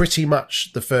pretty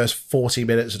much the first 40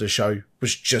 minutes of the show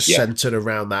was just centered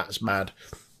around that. It's mad.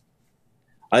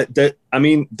 There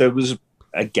was,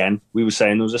 again, we were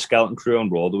saying there was a skeleton crew on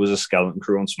Raw, there was a skeleton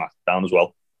crew on SmackDown as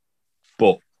well.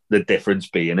 But the difference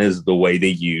being is the way they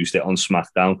used it on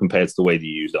SmackDown compared to the way they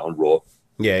used it on Raw.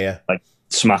 Yeah. Like,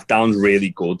 SmackDown's really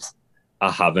good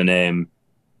at having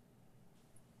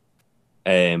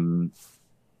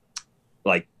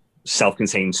like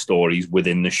self-contained stories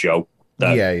within the show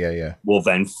that will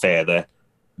then further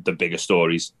the bigger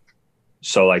stories.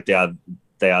 So like they had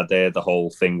the whole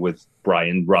thing with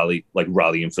Bryan rallying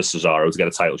for Cesaro to get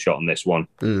a title shot on this one.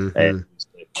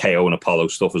 KO and Apollo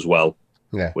stuff as well,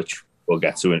 which we'll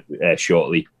get to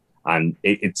shortly. And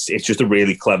it's just a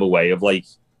really clever way of like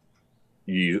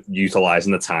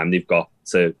utilizing the time they've got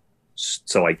to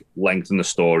like lengthen the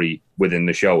story within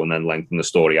the show and then lengthen the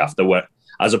story after, where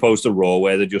as opposed to Raw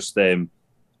where they're just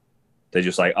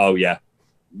like, oh yeah,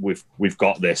 we've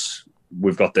got this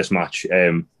match,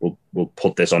 we'll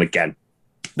put this on again.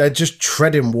 They're just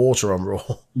treading water on Raw.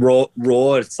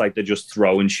 Raw, it's like they're just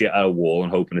throwing shit at a wall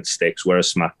and hoping it sticks,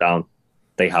 whereas SmackDown,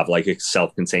 they have like a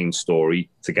self-contained story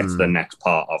to get to the next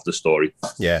part of the story.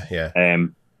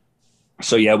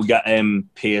 So yeah, we got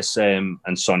Pierce and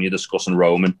Sonya discussing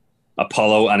Roman,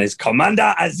 Apollo and his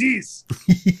Commander Aziz.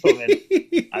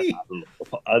 I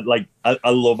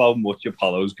love how much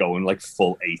Apollo's going like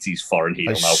full 80s foreign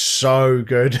heel now. So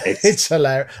good. It's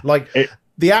hilarious. Like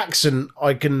the accent,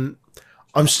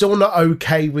 I'm still not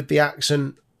okay with the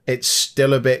accent. It's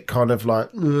still a bit kind of like,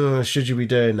 should you be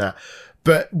doing that?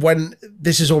 But when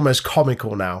this is almost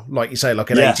comical now, like you say,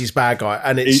 like an 80s bad guy,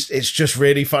 and it's just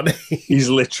really funny. He's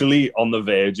literally on the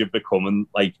verge of becoming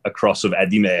like a cross of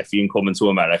Eddie Murphy and Coming to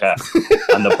America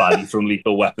and the baddie from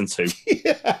Lethal Weapon 2.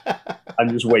 I'm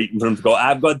just waiting for him to go,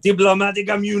 I've got diplomatic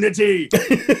immunity.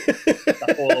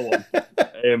 That's all I want.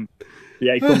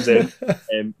 He comes in,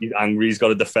 he's angry, he's got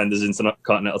to defend his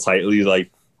Intercontinental title. He's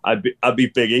like, I'd be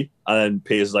Biggie. And then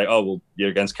Pierce is like, oh, well,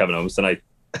 you're against Kevin Owens tonight.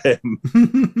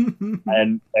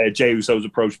 And Jey Uso's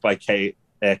approached by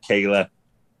Kayla,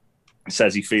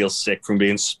 says he feels sick from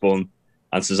being spun,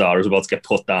 and Cesaro's about to get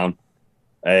put down.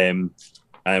 And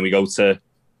we go to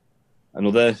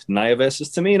another Nia versus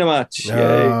Tamina match.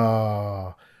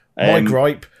 My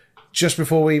gripe, just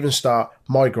before we even start,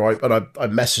 and I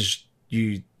messaged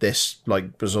you this like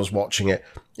as I was watching it,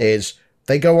 is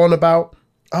they go on about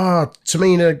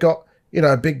Tamina got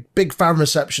a big fan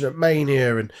reception at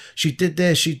Mania, and she did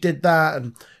this, she did that,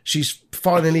 and she's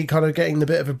finally kind of getting the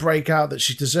bit of a breakout that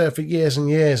she deserved for years and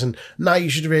years, and now you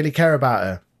should really care about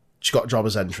her. She got a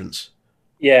jobber's entrance.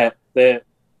 Yeah.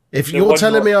 If you're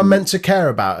telling me I'm meant to care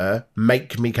about her,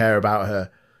 make me care about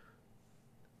her.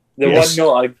 The one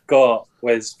note I got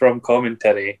was from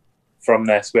commentary from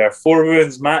this, where 4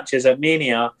 women's matches at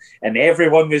Mania, and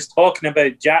everyone was talking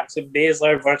about Jackson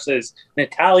Baszler versus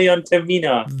Natalya and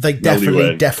Tamina. They definitely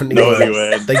weren't.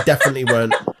 They definitely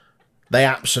weren't. They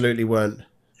absolutely weren't.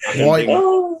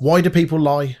 Why do people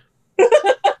lie?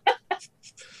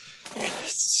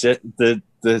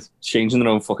 They're changing their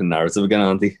own fucking narrative again,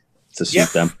 aren't they? To suit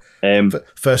them.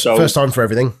 First time for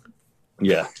everything.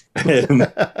 Yeah.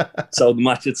 So the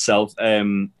match itself,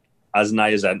 as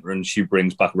Nia's entering, she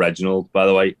brings back Reginald, by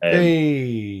the way,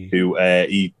 who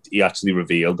he actually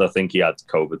revealed, I think he had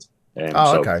COVID.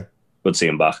 Okay. Good to see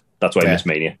him back. That's why he missed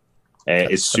Mania.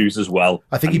 His suit as well.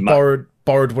 I think he borrowed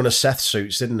one of Seth's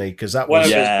suits, didn't he? Because that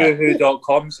was one of his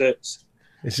Boohoo.com suits.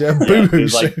 It's a Boohoo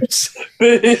suits.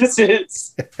 Boohoo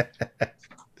suits.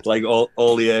 Like all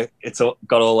it's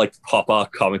got all like pop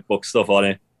art comic book stuff on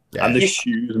it. Yeah. And the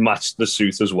shoes matched the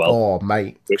suit as well. Oh,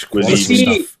 mate. Which was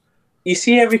even stuff. You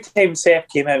see, every time Seth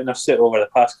came out in a suit over the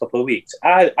past couple of weeks,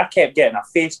 I kept getting a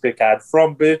Facebook ad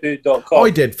from boohoo.com.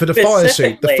 I did for the fire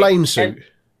suit, the flame suit.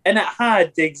 And it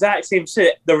had the exact same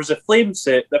suit. There was a flame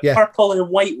suit, the purple and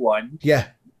white one. Yeah.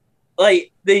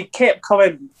 Like, they kept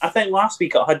coming. I think last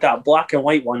week it had that black and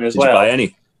white one as well. Did you buy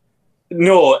any?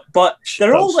 No, but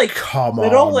they're all like, come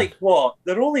they're all on. like what?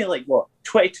 They're only like what,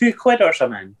 22 quid or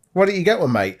something. Why don't you get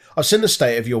one, mate? I've seen the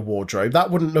state of your wardrobe. That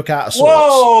wouldn't look out of sorts.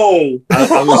 Whoa!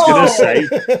 I was going to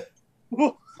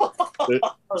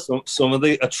say some of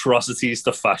the atrocities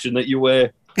to fashion that you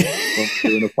wear when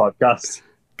doing a podcast.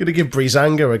 Gonna give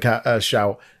Breezango a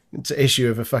shout. It's an issue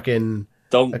of a fucking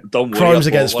Don't worry. crimes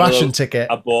against fashion ticket.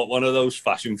 I bought one of those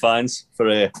fashion finds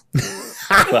for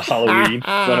Halloween when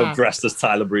I'm dressed as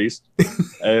Tyler Breeze.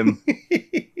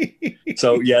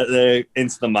 So yeah,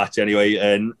 into the match anyway.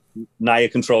 And Nia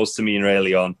controls Tamina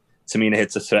early on. Tamina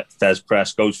hits a Thez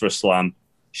press, goes for a slam.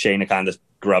 Shayna kind of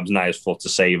grabs Nia's foot to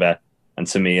save her, and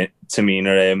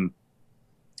Tamina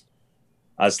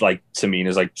as like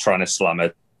Tamina's like trying to slam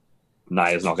her,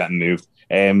 Nia's not getting moved.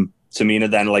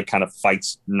 Tamina then like kind of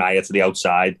fights Nia to the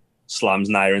outside, slams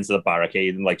Nia into the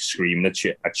barricade and like screaming at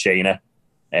Shayna.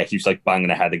 Keeps like banging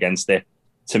her head against it.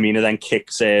 Tamina then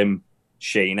kicks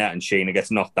Shayna, and Shayna gets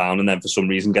knocked down, and then for some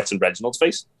reason gets in Reginald's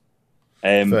face.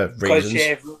 Because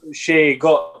she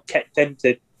got kicked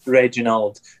into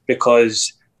Reginald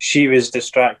because she was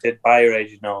distracted by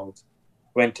Reginald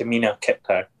when Tamina kicked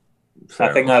her.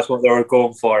 I think that's what they were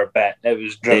going for, but it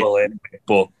was dribble anyway.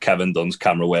 But Kevin Dunn's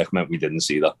camera work meant we didn't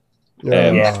see that.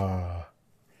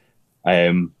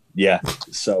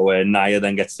 So Nia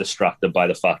then gets distracted by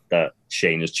the fact that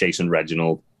Shane is chasing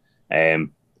Reginald.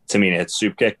 Tamina hits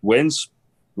soup kick, wins.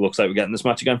 Looks like we're getting this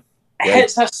match again.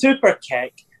 Hits a super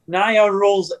kick. Nia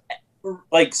rolls,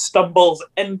 like stumbles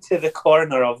into the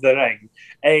corner of the ring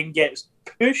and gets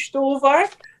pushed over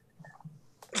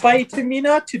by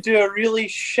Tamina to do a really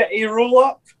shitty roll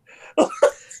up.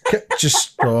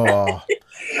 Just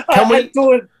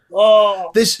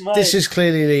This is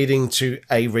clearly leading to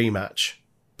a rematch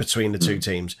between the two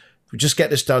teams. We just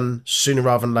get this done sooner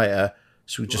rather than later,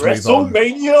 so we just move on.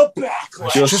 WrestleMania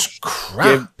Backlash. Just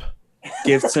crap.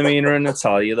 Give Tamina and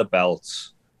Natalya the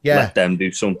belts. Yeah. Let them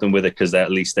do something with it because at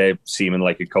least they're seeming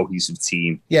like a cohesive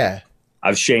team. Yeah.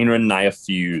 Have Shayna and Nia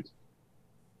feud.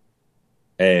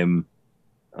 And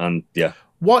yeah.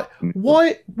 Why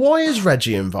is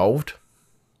Reggie involved?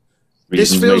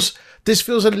 This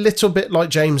feels a little bit like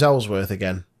James Ellsworth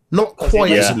again. Not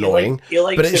quite as annoying,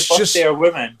 but it's just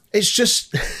women. It's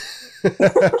just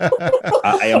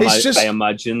I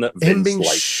imagine that Vince him being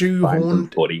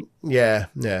shoehorned. Yeah.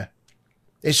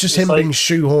 It's just him being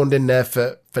shoehorned in there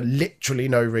for literally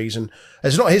no reason.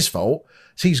 It's not his fault.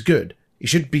 He's good. He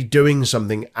should be doing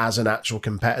something as an actual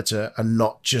competitor and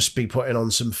not just be putting on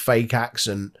some fake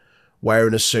accent,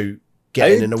 wearing a suit,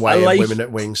 getting in the way of women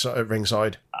at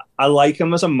ringside. I like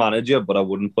him as a manager, but I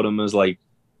wouldn't put him as like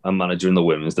a manager in the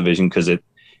women's division because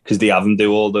they have him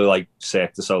do all the like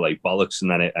Cirque so like bollocks,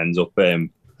 and then it ends up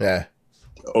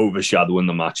overshadowing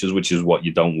the matches, which is what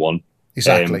you don't want.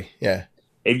 Exactly. Yeah.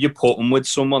 If you put him with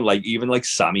someone like even like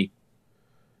Sammy,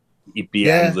 he'd be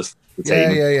endless.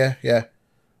 Yeah.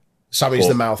 Sammy's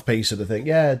the mouthpiece of the thing.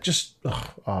 Yeah, just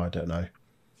I don't know.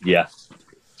 Yeah.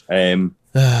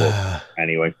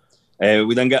 Anyway,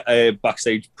 we then get a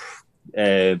backstage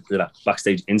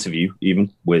interview,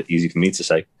 even with easy for me to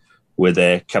say, with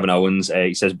Kevin Owens.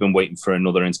 He says he's been waiting for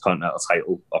another Intercontinental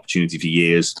title opportunity for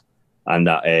years, and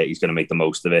that he's going to make the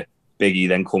most of it. Big E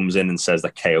then comes in and says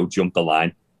that KO jumped the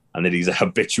line, and that he's a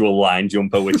habitual line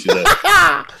jumper, which is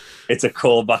it's a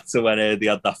callback to when he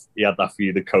had that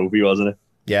feud with Kobe, wasn't it?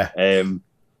 Yeah.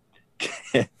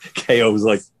 KO was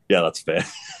like, yeah, that's fair.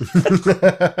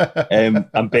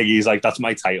 And Big E's like, that's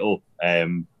my title.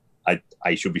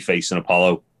 I should be facing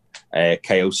Apollo.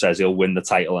 KO says he'll win the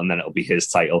title and then it'll be his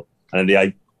title. And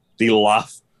then they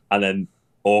laugh and then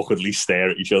awkwardly stare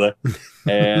at each other.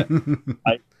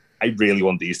 I really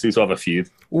want these two to have a feud.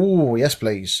 Oh, yes,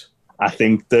 please. I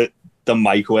think that the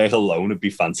mic work alone would be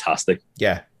fantastic.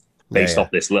 Yeah. Based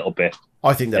off this little bit.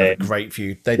 I think they'd have a great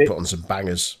feud. They'd put on some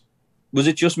bangers. Was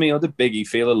it just me or did Big E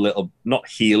feel a little, not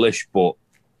heelish, but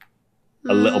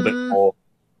a little bit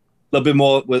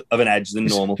more of an edge than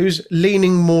normal? He was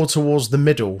leaning more towards the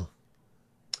middle.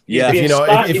 Yeah.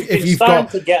 If you've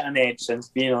got to get an edge since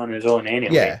being on his own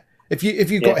anyway. Yeah. If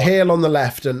you've got heel on the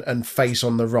left and face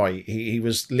on the right, he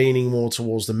was leaning more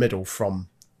towards the middle from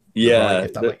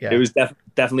it was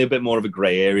definitely a bit more of a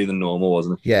grey area than normal,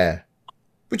 wasn't it? Yeah.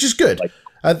 Which is good.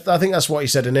 I think that's what he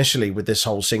said initially with this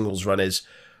whole singles run is,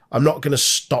 I'm not going to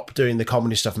stop doing the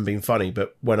comedy stuff and being funny,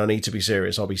 but when I need to be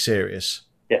serious, I'll be serious.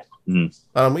 Yeah.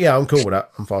 Yeah, I'm cool with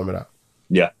that. I'm fine with that.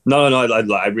 Yeah, no,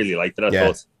 I really liked it.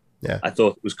 I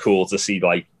thought it was cool to see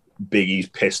like Big E's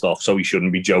pissed off, so he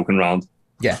shouldn't be joking around.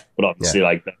 Yeah, but obviously,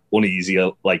 like the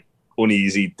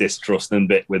uneasy distrusting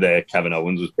bit with Kevin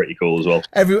Owens was pretty cool as well.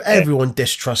 Everyone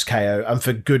distrusts KO, and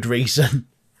for good reason.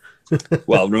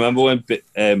 Well, remember when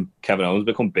Kevin Owens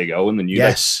become Big O in the New Day?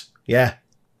 Yes, yeah.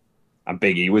 And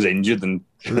Big E was injured and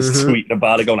was tweeting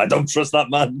about it, going, "I don't trust that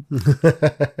man,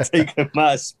 taking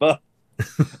my spot."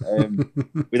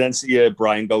 We then see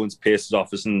Brian go into Pierce's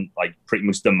office and like pretty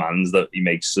much demands that he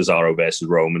makes Cesaro versus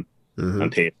Roman,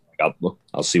 and Pierce, like,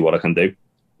 I'll see what I can do.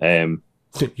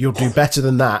 You'll do better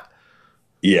than that.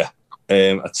 Yeah,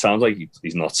 it sounds like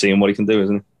he's not seeing what he can do,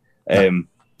 isn't he? No.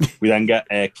 We then get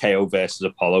KO versus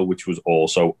Apollo, which was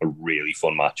also a really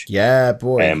fun match. Yeah,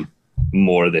 boy.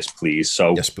 More of this, please.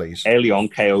 So, yes, please. Early on,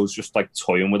 KO's just like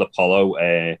toying with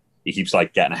Apollo. He keeps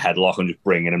like getting a headlock and just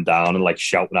bringing him down and like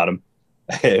shouting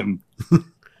at him.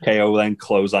 KO then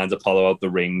clotheslines Apollo out the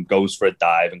ring, goes for a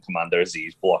dive, and Commander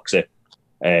Aziz blocks it.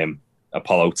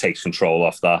 Apollo takes control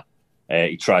off that.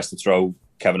 He tries to throw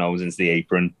Kevin Owens into the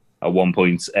apron. At one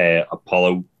point,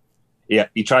 Apollo,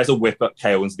 he tries to whip up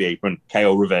KO into the apron.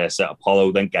 KO reverses it.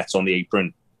 Apollo then gets on the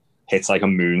apron, hits like a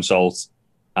moonsault,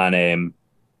 and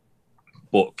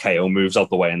but KO moves out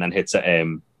the way and then hits a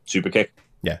super kick.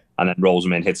 Yeah, and then rolls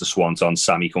him in, hits a swanton.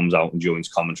 Sammy comes out and joins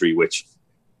commentary, which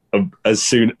as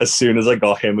soon as I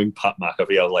got him and Pat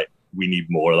McAfee, I was like, we need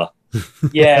more of that.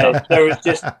 Yeah, there was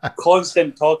just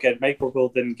constant talking. Michael Cole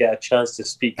didn't get a chance to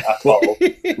speak at all.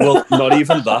 Well, not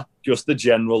even that. Just the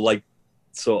general, like,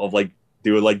 sort of like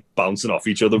they were like bouncing off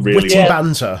each other, really. Witty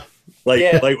banter.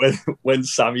 Like when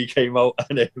Sammy came out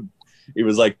and he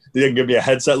was like, they didn't give me a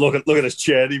headset. Look at this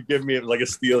chair they've given me. It was like a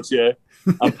steel chair.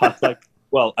 And Pat's like,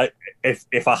 well,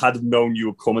 if I had known you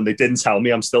were coming, they didn't tell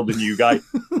me I'm still the new guy.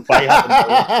 If I hadn't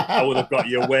known, I would have got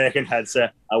you a working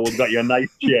headset. I would have got you a nice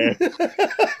chair.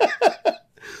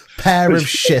 Pair of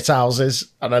shit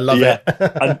houses, and I love it.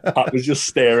 And Pat was just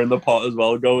staring the pot as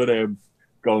well, going,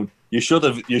 you should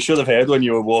have heard when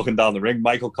you were walking down the ring.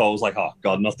 Michael Cole's like, oh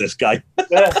God, not this guy.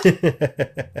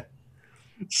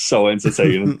 So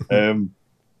entertaining.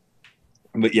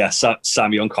 But yeah,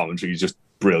 Sammy on commentary is just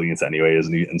brilliant anyway,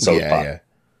 isn't he? And so is Pat.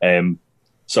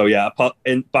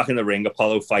 Back in the ring,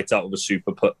 Apollo fights out with a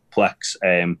superplex,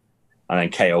 and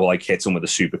then KO like hits him with a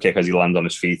super kick as he lands on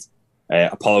his feet.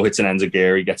 Apollo hits an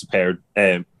enziguri, gets a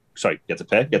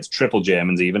triple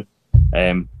Germans even.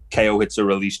 KO hits a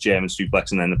release German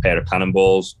suplex and then a pair of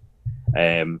cannonballs.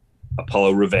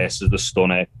 Apollo reverses the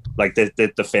stunner. Like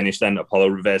the finish then, Apollo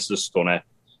reverses the stunner.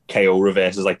 KO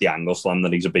reverses like the angle slam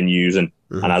that he's been using.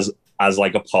 And as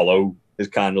like Apollo is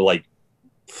kind of like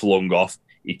flung off,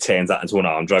 he turns that into an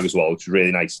arm drag as well, which is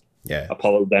really nice. Yeah.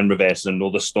 Apollo then reverses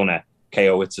another stunner.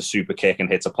 KO hits a super kick and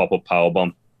hits a pop-up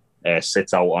powerbomb.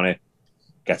 Sits out on it.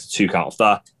 Gets a 2 count off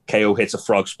that. KO hits a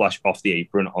frog splash off the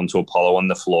apron onto Apollo on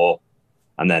the floor.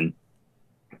 And then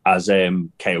as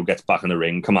KO gets back in the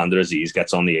ring, Commander Aziz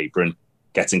gets on the apron,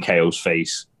 gets in KO's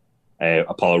face.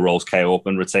 Apollo rolls KO up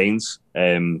and retains.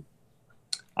 And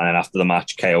then after the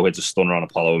match, KO hits a stunner on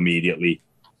Apollo immediately.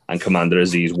 And Commander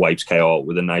Aziz wipes KO out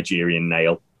with a Nigerian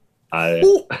nail. And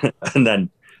then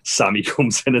Sammy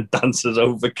comes in and dances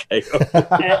over KO.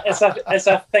 It's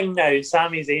a thing now.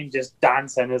 Sami Zayn just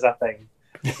dancing is a thing.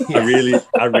 I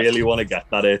really want to get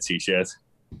that t-shirt.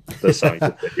 The Sammy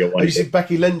video one. You see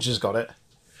Becky Lynch has got it.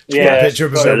 Yeah, a picture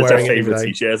of her it's wearing her favourite it.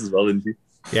 t-shirt as well, isn't she?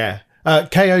 Yeah.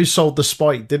 KO sold the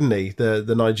spike, didn't he?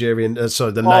 The Nigerian,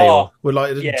 the nail with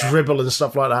like dribble and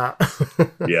stuff like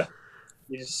that. Yeah.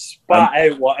 He just spat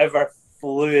out whatever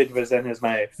fluid was in his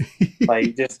mouth,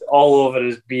 like just all over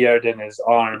his beard and his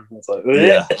arm. It's like,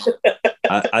 yeah.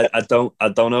 I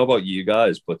don't know about you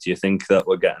guys, but do you think that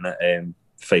we're getting a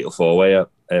fatal 4-way at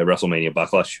WrestleMania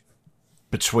Backlash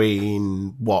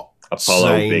between what?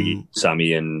 Apollo, Biggie,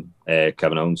 Sammy, and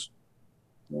Kevin Owens?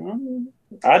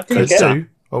 I think so.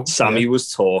 Sammy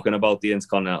was talking about the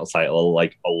Intercontinental title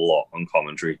like a lot on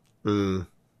commentary, and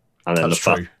then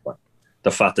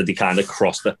the fact that they kind of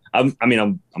crossed it. I'm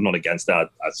not against that.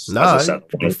 As I said,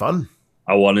 it'd be fun.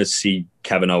 I want to see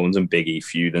Kevin Owens and Big E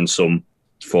feud in some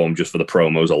form just for the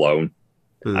promos alone.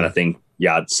 And I think you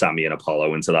add Sammy and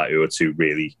Apollo into that, who are two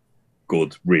really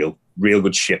good, real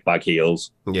good shitbag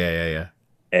heels. Yeah.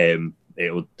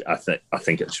 It would. I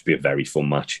think it should be a very fun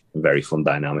match, a very fun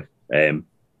dynamic.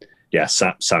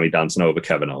 Sammy dancing over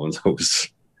Kevin Owens was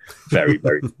very,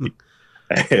 very funny.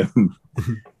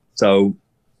 So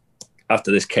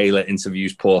after this, Kayla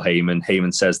interviews Paul Heyman.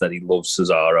 Heyman says that he loves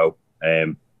Cesaro,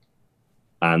 and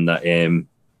that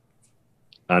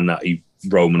he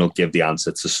Roman will give the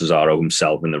answer to Cesaro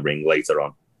himself in the ring later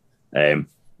on.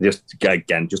 Just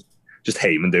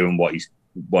Heyman doing what he's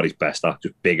best at,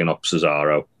 just bigging up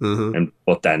Cesaro,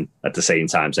 but then at the same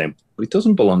time saying, but he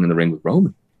doesn't belong in the ring with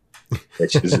Roman,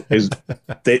 which is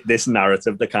this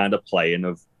narrative they're kind of playing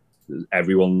of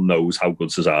everyone knows how good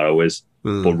Cesaro is,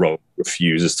 but Roman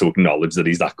refuses to acknowledge that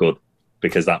he's that good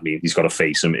because that means he's got to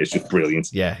face him. It's just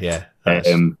brilliant. Yeah. That's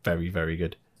very, very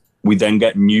good. We then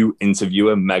get new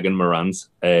interviewer Megan Morant,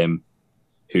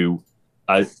 who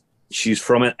she's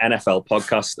from an NFL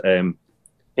podcast.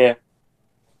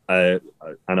 I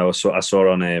know I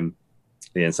saw on the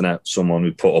internet someone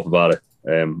who put up about it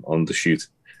on The Shoot,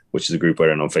 which is a group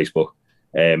we're in on Facebook,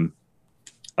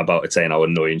 about it saying how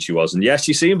annoying she was. And yes,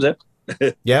 she seems it.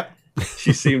 Yep.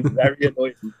 She seems very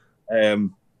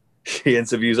annoying. She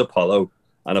interviews Apollo,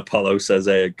 and Apollo says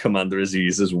Commander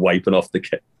Aziz is wiping off the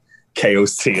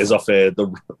chaos tears off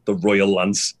the Royal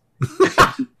Lance.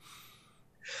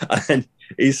 And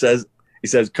he says,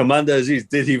 Commander Aziz,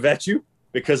 did he vet you?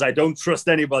 Because I don't trust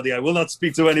anybody. I will not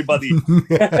speak to anybody.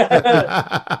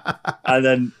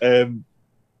 and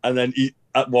then he,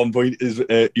 at one point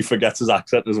he forgets his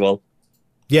accent as well.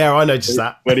 Yeah, I noticed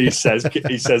that. When he says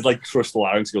like crushed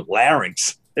larynx, he goes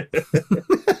larynx.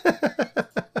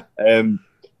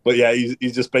 But yeah,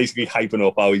 he's just basically hyping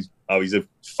up how he's a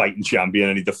fighting champion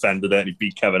and he defended it and he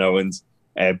beat Kevin Owens.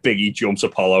 Big E jumps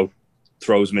Apollo,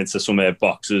 throws him into some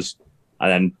boxes,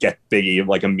 and then Big E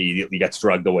like immediately gets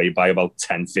dragged away by about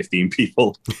 10, 15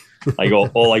 people. Like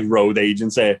all like road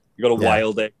agents there. You got a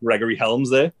wild Gregory Helms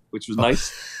there, which was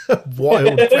nice.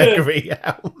 Wild Gregory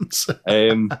Helms.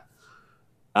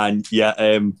 And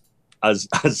yeah, as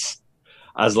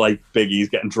like Big E's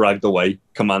getting dragged away,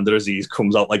 Commander Aziz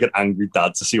comes out like an angry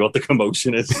dad to see what the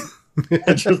commotion is.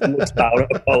 And just looks down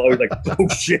at Apollo like, oh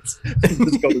shit.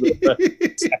 Just goes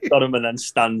checked on him and then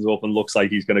stands up and looks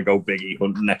like he's going to go Big E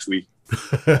hunting next week.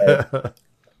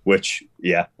 Which,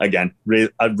 yeah, again,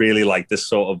 I really like this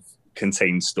sort of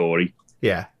contained story.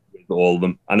 Yeah. With all of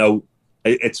them. I know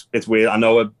it's weird. I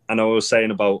know I was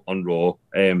saying about on Raw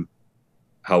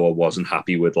how I wasn't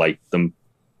happy with like them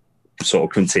sort of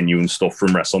continuing stuff from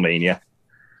WrestleMania,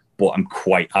 but I'm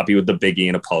quite happy with the Big E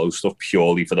and Apollo stuff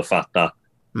purely for the fact that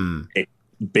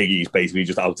Big E's basically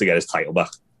just out to get his title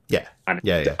back. Yeah, and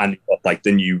got like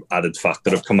the new added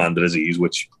factor of Commander Aziz,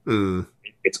 which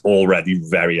it's already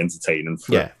very entertaining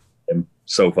for him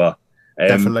so far.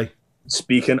 Definitely.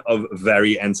 Speaking of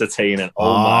very entertaining,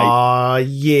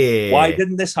 yeah. Why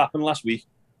didn't this happen last week?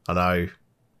 I know.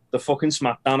 The fucking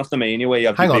SmackDown after Mania where you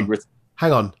have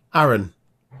Hang on, Aaron.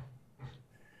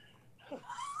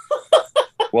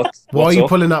 Why are you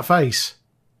pulling that face?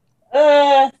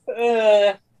 Put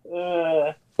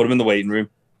him in the waiting room.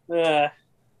 I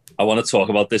want to talk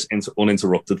about this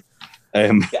uninterrupted.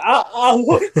 I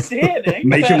won't say anything.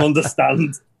 Make him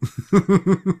understand.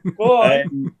 Go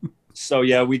on. So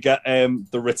yeah, we get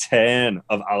the return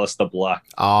of Aleister Black.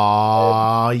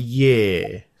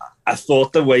 Yeah. I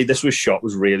thought the way this was shot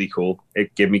was really cool.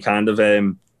 It gave me kind of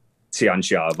Tian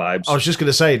Sha vibes. I was just going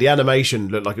to say, the animation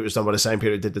looked like it was done by the same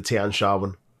people who did the Tian Sha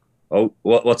one. Oh,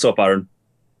 what's up, Aaron?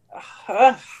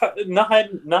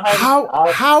 Nothing.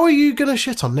 How are you going to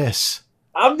shit on this?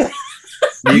 I'm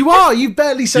You are. You've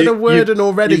barely said a word, and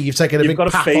already you've taken a big got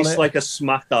a pat face on it. like a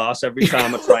smacked ass every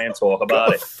time I try and talk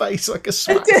about it. Face like a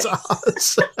smacked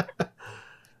ass.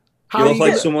 You look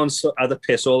like someone had a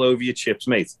piss all over your chips,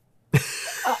 mate.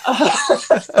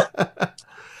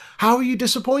 How are you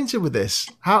disappointed with this?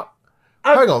 Hang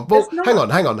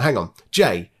on.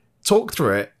 Jay, talk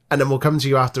through it, and then we'll come to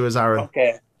you afterwards, Aaron.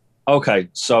 Okay.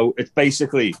 So it's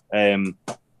basically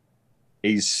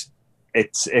it's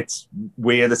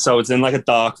weird. So it's in like a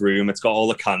dark room. It's got all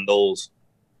the candles.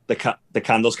 The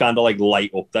candles kind of like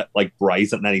light up that like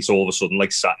bright, and then he's all of a sudden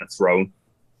like sat in a throne.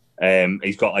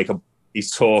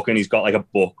 He's talking. He's got like a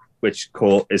book which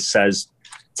says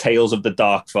Tales of the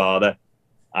Dark Father,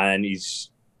 and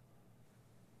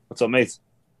what's up, mate?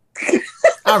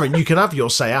 Aaron, you can have your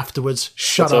say afterwards.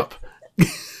 Shut up.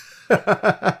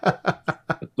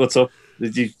 What's up?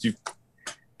 Did you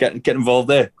get involved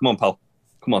there? Come on, pal.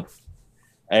 Come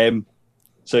on.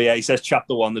 So yeah, he says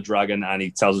chapter 1, the dragon, and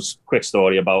he tells us a quick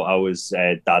story about how his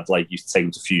dad like used to take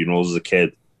him to funerals as a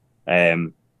kid,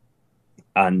 and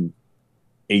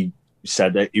he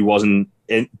said that he wasn't.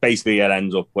 Basically, it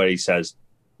ends up where he says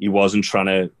he wasn't trying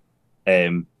to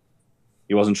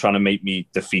make me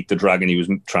defeat the dragon. He was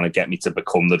trying to get me to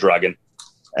become the dragon.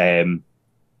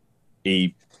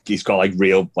 He's got like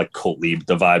real like cult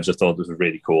leader vibes. I thought this was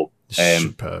really cool.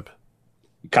 Superb.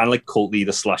 Kind of like cult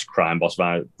leader / crime boss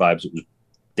vibes.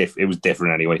 It was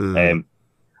different anyway.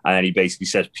 and then he basically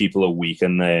says people are weak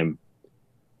and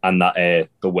that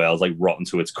the world's like rotten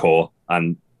to its core.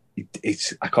 And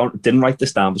didn't write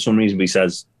this down for some reason, but he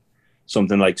says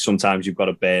something like sometimes you've got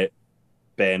to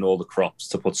burn all the crops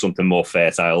to put something more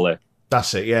fertile there.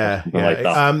 That's it. Yeah. Something like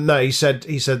that. No, he said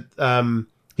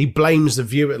he blames the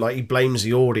viewer, like he blames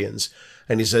the audience,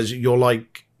 and he says you're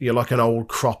like an old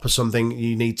crop or something.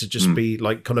 You need to just be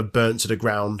like kind of burnt to the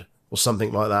ground or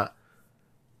something like that.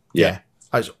 Yeah,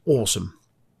 that's awesome.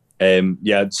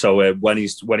 So when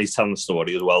he's telling the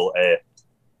story as well,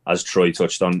 as Troy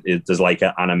touched on, there's like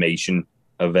an animation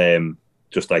of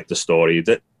just like the story.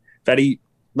 That very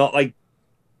not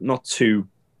too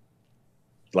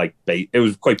like it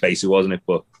was quite basic, wasn't it?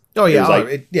 But oh yeah,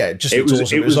 it just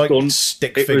awesome. It was like done,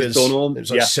 stick figures. It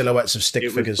was like silhouettes of stick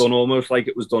figures. It was done almost like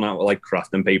it was done out of like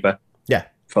crafting paper. Yeah,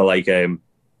 for like a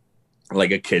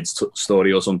kid's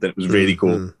story or something. It was really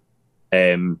cool.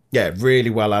 Yeah, really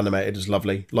well animated. It was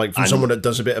lovely. Like from someone that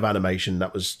does a bit of animation,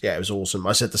 it was awesome.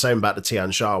 I said the same about the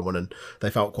Tian Sha one, and they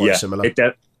felt quite similar.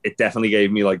 It definitely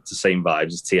gave me like the same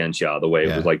vibes as Tian Sha, the way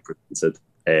it was like presented.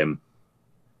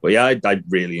 But yeah, I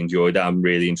really enjoyed it. I'm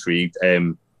really intrigued.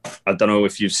 I don't know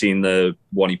if you've seen the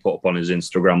one he put up on his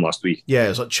Instagram last week. Yeah, it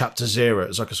was like Chapter 0. It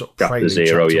was like a sort of Chapter prelude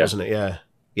 0, chapter, wasn't it?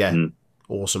 Yeah,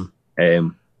 awesome.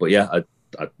 But yeah,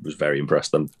 I was very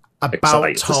impressed.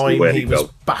 About time he was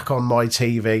back on my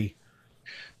TV.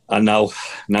 And now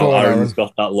Aaron's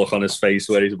got that look on his face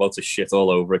where he's about to shit all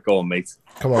over it. Go on, mate.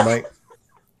 Come on, mate.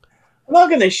 I'm not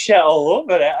going to shit all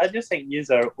over it. I just think yous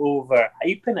are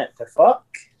overhyping it to fuck.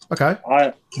 Okay.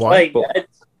 Why? Like,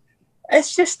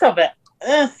 it's just a bit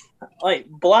like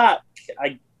Black.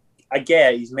 I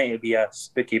get he's meant to be a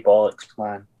spooky bollocks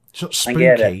man. It's not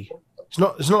spooky. It's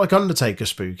not like Undertaker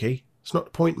spooky. It's not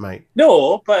the point, mate.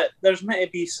 No, but there's meant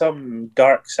to be some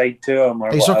dark side to him,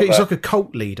 or he's whatever. like a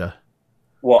cult leader.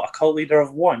 What, a cult leader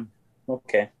of one?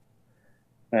 Okay,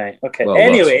 right. Okay. Well,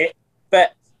 anyway,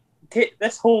 but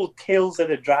this whole Tales of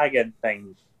the Dragon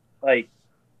thing, like,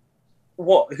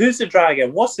 what? Who's the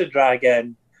dragon? What's the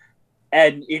dragon?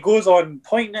 And he goes on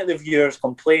pointing at the viewers,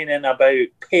 complaining about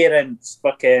parents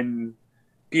fucking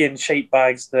being shite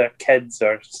bags to their kids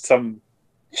or some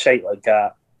shite like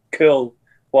that. Cool.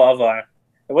 Whatever.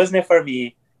 It wasn't for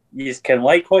me. You can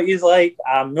like what you like.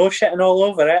 I'm no shitting all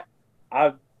over it.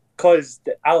 Because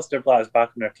Aleister Black's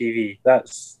back on our TV.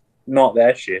 That's not the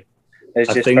issue.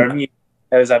 It's just for me,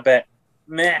 it was a bit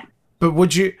meh. But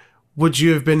would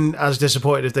you have been as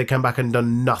disappointed if they came back and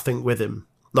done nothing with him?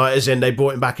 Like, as in, they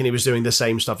brought him back and he was doing the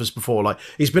same stuff as before. Like,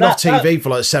 he's been off TV for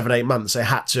like 7-8 months. They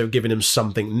had to have given him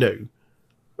something new.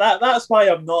 That's why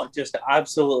I'm not just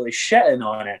absolutely shitting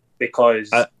on it,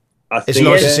 because it's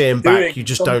nice to see him back. You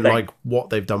just don't like what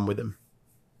they've done with him.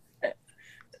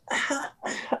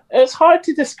 It's hard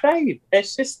to describe.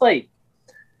 It's just like,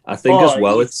 I think as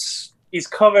well, he's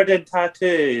covered in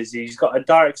tattoos. He's got a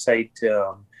dark side to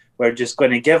him. We're just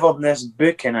going to give him this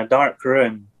book in a dark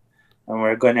room, and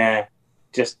we're going to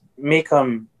just make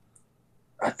him.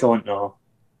 I don't know.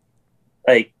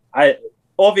 Like,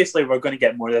 obviously we're going to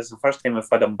get more. This is the first time we've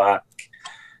had him back.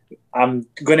 I'm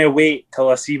going to wait till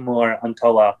I see more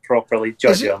until I properly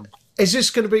judge him. Is this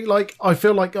going to be like, I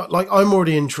feel like I'm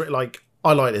already intrigued, like,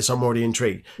 I like this, I'm already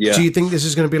intrigued. Yeah. Do you think this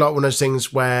is going to be like one of those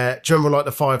things where, do you remember like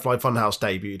the Firefly Funhouse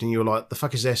debuted and you were like, the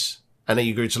fuck is this? And then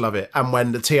you grew to love it. And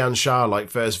when the Tian Sha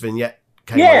like first vignette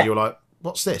came out, you were like,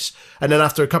 what's this? And then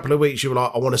after a couple of weeks, you were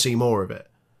like, I want to see more of it.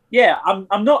 Yeah,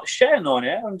 I'm not shitting on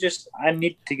it. I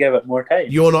need to give it more time.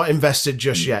 You're not invested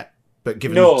just yet, but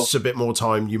given us a bit more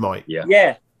time, you might.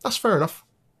 Yeah. That's fair enough.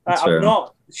 I'm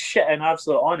not shitting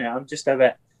absolute on it. I'm just a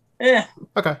bit,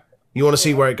 Okay. You want to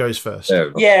see where it goes first?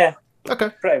 Yeah. Okay.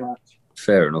 Pretty much.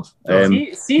 Fair enough.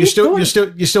 You're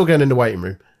still getting in the waiting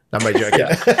room. That made joke.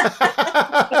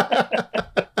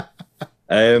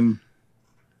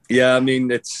 Yeah, I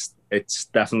mean, it's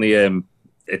definitely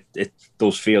it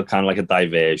does feel kind of like a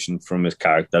diversion from his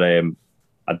character.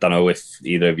 I don't know if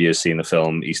either of you have seen the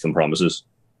film Eastern Promises.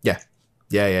 Yeah.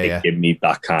 It gave me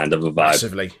that kind of a vibe.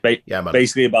 Massively. Man.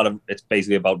 It's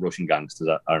basically about Russian gangsters,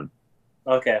 Aaron.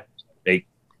 Okay. It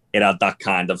had that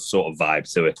kind of sort of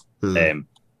vibe to it.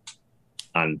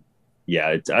 And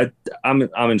yeah, I'm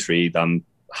intrigued. I'm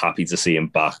happy to see him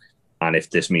back. And if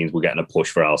this means we're getting a push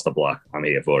for Aleister Black, I'm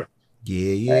here for it.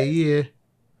 Yeah.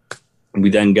 We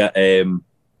then get the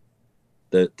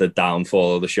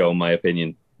downfall of the show, in my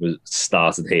opinion, was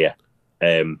started here,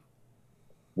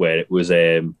 where it was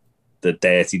the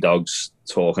Dirty Dogs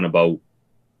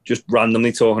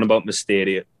randomly talking about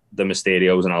the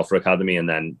Mysterios and Alpha Academy, and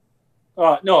then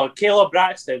no, Caleb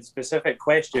Braxton's specific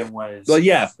question was, well,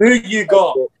 yeah, who you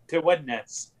got to win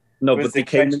this? No, was but they the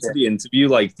came into question. the interview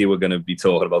like they were going to be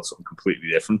talking about something completely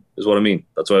different, is what I mean.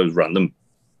 That's why it was random.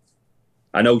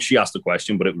 I know she asked the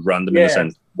question, but it was random in the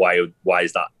sense, why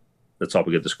is that the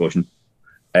topic of discussion?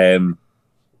 And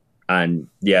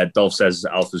yeah, Dolph says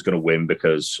Alpha's going to win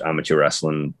because amateur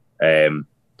wrestling.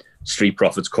 Street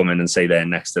Profits come in and say they're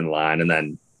next in line, and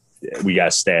then we get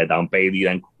a stare down. Bailey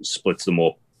then splits them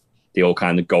up. They all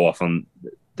kind of go off on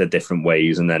the different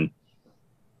ways, and then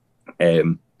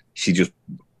she just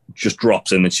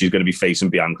drops in that she's going to be facing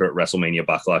Bianca at WrestleMania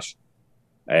Backlash.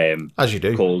 As you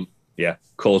do.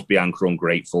 Calls Bianca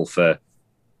ungrateful for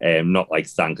not like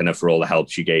thanking her for all the help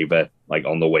she gave her like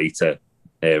on the way to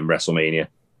WrestleMania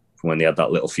from when they had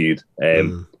that little feud.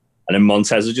 And then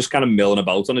Montez is just kind of milling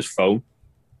about on his phone.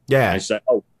 Yeah. And she's like,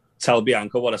 "Oh, tell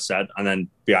Bianca what I said." And then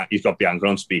he's got Bianca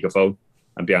on speakerphone,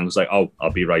 and Bianca's like, "Oh,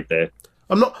 I'll be right there."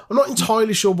 I'm not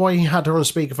entirely sure why he had her on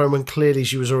speakerphone when clearly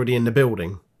she was already in the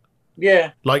building.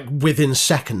 Yeah. Like within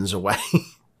seconds away.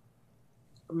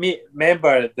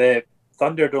 Remember, the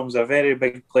Thunderdome's a very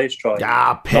big place, Troy.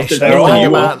 Ah, pish. They're They're all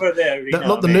all over there.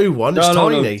 not the new one. It's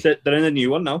tiny. No, they're in the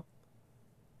new one now.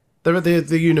 They're at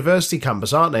the university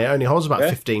campus, aren't they? It only holds about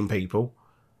 15 people.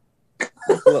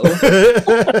 They're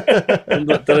in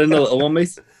the little one,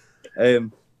 mate.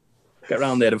 Get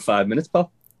around there in 5 minutes,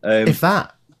 pal. If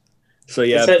that. So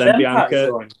yeah, Is it then the Impact Bianca.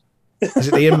 Zone? Is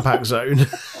it the impact zone?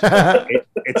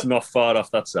 It's not far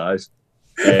off that size.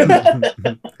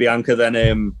 Bianca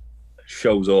then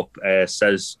shows up,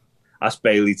 asks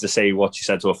Bailey to say what she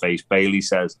said to her face. Bailey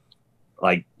says,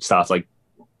 starts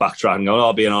backtracking, going,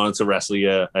 "Oh, be an honor to wrestle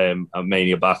you at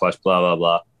Mania Backlash, blah, blah,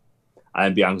 blah."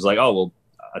 And Bianca's like, "Oh, well,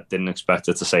 I didn't expect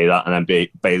her to say that." And then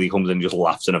Bailey comes in and just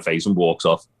laughs in her face and walks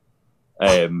off.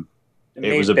 It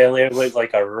made Bailey look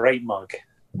like a right mug.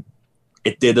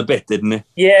 It did a bit, didn't it?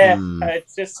 Yeah, it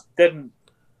just didn't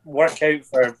work out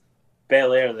for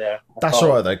Belair there. That's all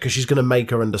right, though, because she's going to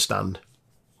make her understand.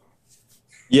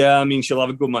 Yeah, I mean, she'll have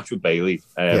a good match with Bailey.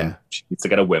 She needs to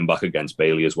get a win back against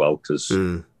Bailey as well, because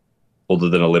other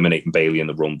than eliminating Bailey in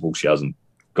the Rumble, she hasn't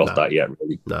got that yet,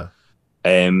 really. No.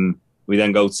 We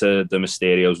then go to the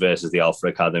Mysterios versus the Alpha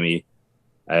Academy.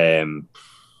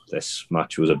 This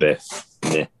match was a bit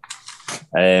meh.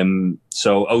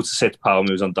 So Otis hits power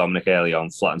moves on Dominic early on,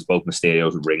 flattens both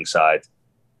Mysterios at ringside,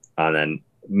 and then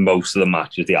most of the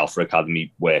match is the Alpha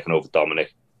Academy working over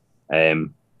Dominic.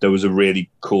 There was a really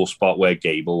cool spot where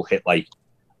Gable hit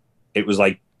it was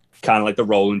kind of like the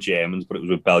rolling Germans, but it was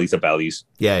with belly to bellies.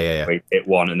 Yeah. Where he hit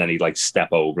one and then he'd step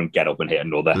over and get up and hit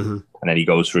another, and then he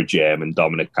goes for a German.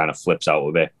 Dominic kind of flips out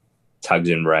of it, tags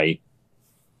in Ray.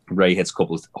 Ray hits a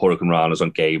couple of Hurricane Ranas on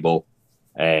Gable.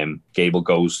 Gable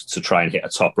goes to try and hit a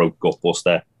top rope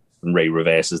gutbuster, and Ray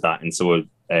reverses that into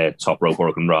a top rope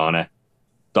Hurricane Rana.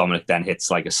 Dominic then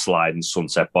hits a sliding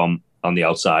sunset bomb on the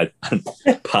outside, and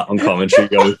Pat on commentary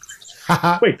goes,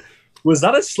 "Wait, was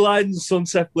that a sliding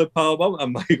sunset flip powerbomb?"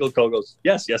 And Michael Cole goes,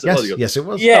 yes, it was. He goes, Yes, it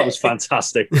was. Yeah. That was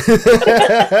fantastic.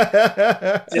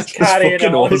 Just carrying fucking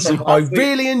it on. awesome. I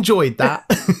really enjoyed that.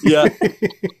 Yeah,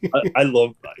 I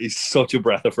love that. He's such a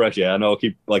breath of fresh air. I know I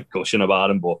keep gushing about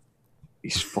him, but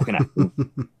he's fucking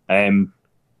excellent.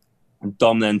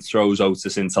 Dom then throws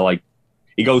Otis into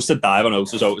he goes to dive on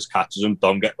Otis. Otis catches him.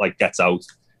 Dom gets out,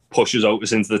 pushes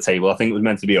Otis into the table. I think it was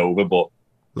meant to be over, but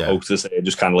Otis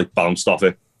just kind of bounced off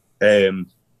it.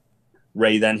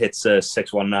 Ray then hits a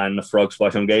 619 and a frog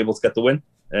splash on Gable to get the win.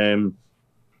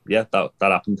 That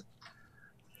happened.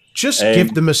 Just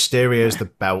give the Mysterios the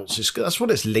belts. That's what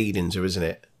it's leading to, isn't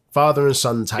it? Father and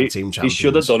son tag team champions. He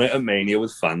should have done it at Mania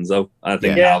with fans, though. I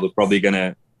think now they're probably going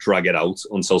to drag it out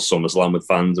until SummerSlam with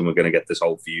fans, and we're going to get this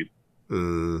whole feud.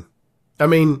 I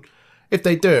mean, if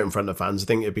they do it in front of fans, I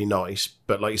think it'd be nice.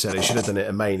 But like you said, they should have done it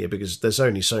at Mania, because there's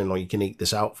only so long you can eat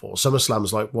this out for.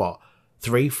 SummerSlam's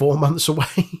 3-4 months away?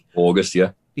 August,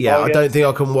 yeah. Yeah, I don't think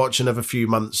I can watch another few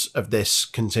months of this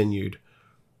continued.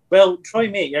 Well, Troy,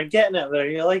 mate, you're getting it there.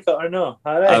 You like it or no?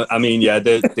 All right. I mean, yeah,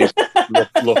 they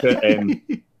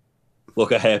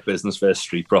look at Hurt Business versus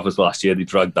Street Profits last year. They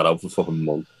dragged that out for fucking a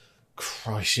month.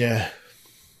 Christ, yeah.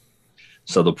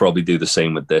 So they'll probably do the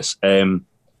same with this. Then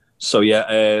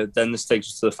this takes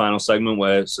us to the final segment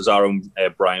where Cesaro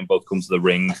and Brian both come to the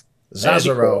ring.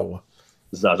 Cesaro.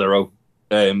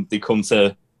 They come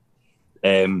to...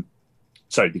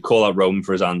 they call out Roman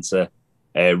for his answer.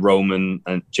 Roman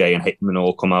and Jay and Hickman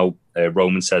all come out.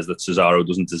 Roman says that Cesaro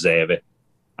doesn't deserve it,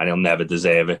 and he'll never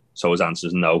deserve it. So his answer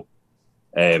is no.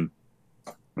 And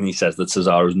he says that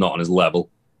Cesaro's not on his level.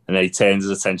 And then he turns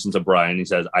his attention to Brian. He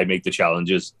says, "I make the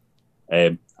challenges.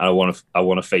 And I want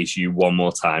to face you one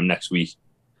more time next week."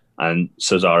 And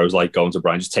Cesaro's going to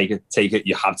Brian, "Just take it.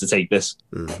 You have to take this."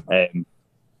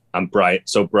 And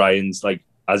Brian's like,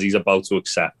 as he's about to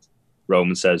accept,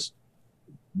 Roman says,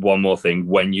 one more thing.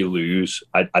 When you lose,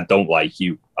 I don't like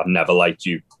you. I've never liked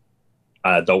you.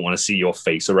 And I don't want to see your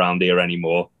face around here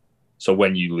anymore. So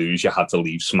when you lose, you have to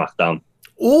leave SmackDown.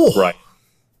 Oh,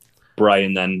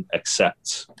 Brian then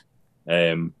accepts.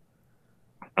 And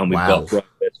we've Wow. got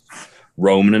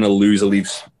Roman in a loser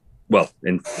leaves. Well,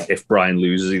 if Brian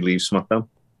loses, he leaves SmackDown.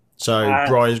 so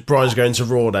Brian's going to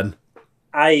Raw then.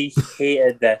 I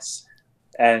hated this,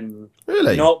 and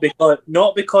Really? not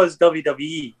because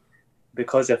WWE,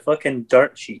 because of fucking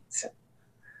dirt sheets.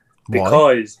 Why?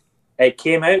 Because it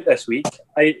came out this week.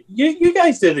 You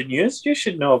guys do the news. You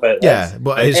should know about this. Yeah,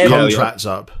 but his Yeah, contract's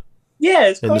up. Yeah,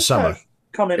 it's In the summer.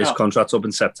 coming His up. contract's up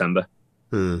in September.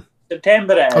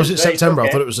 September. It is, Oh, was it right, September? I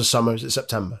okay. thought it was the summer. Is it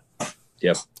September?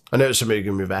 Yep. I know it's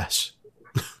something with S.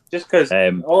 Just because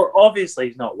obviously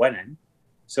he's not winning,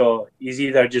 so he's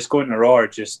either just going to Raw or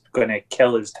just going to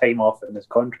kill his time off in his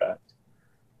contract.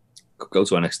 Go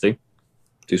to NXT.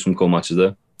 Do some cool matches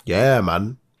there. Yeah,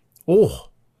 man. Oh,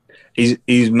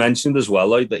 He's mentioned as well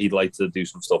like that he'd like to do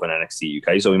some stuff in NXT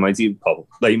UK, so he might even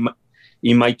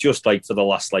he might just like for the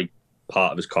last like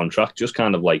part of his contract, just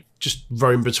kind of like just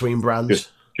roam between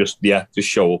brands. just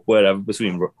show up wherever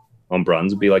between on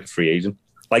brands and be like a free agent,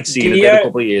 like Cena did Dear- a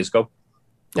couple of years ago.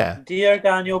 Yeah. Dear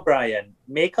Daniel Bryan,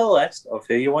 make a list of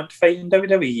who you want to fight in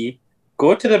WWE,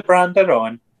 go to the brand they're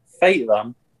on, fight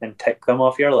them, and tick them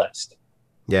off your list.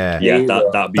 Yeah. Yeah, Yeah.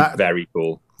 that'd be That- very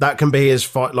cool. That can be his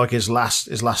fight, like his last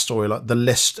story, like the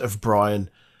list of Brian,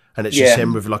 and it's just Yeah.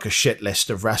 him with like a shit list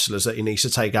of wrestlers that he needs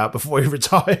to take out before he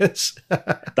retires.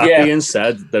 That Yeah. being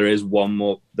said, there is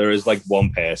like one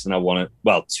person I want to,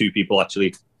 well, two people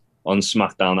actually on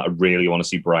SmackDown that I really want to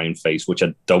see Brian face, which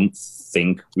I don't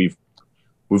think we've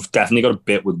definitely got a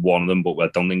bit with one of them, but I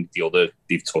don't think the other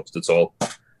they've touched at all.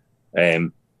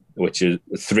 Which is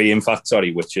three, in fact,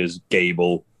 which is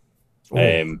Gable,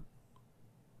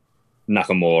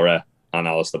 Nakamura, and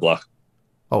Aleister Black.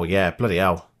 Oh yeah, bloody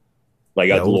hell. Like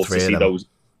Yeah, I'd all love to three of see them.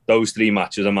 those three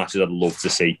matches are matches I'd love to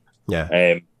see.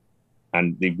 Yeah.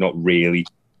 And they've not really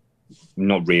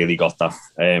got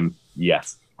that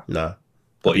yet. No.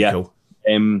 But That'd be yeah, cool.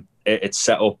 it's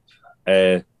set up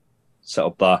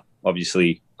that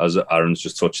obviously, as Aaron's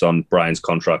just touched on, Brian's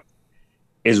contract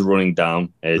is running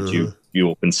down due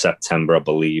up in September, I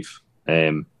believe,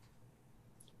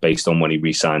 based on when he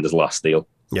re-signed his last deal.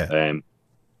 Yeah.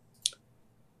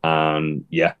 And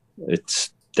yeah, it's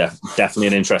definitely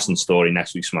an interesting story.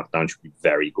 Next week's SmackDown should be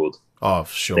very good. Oh,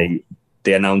 for sure.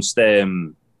 They announced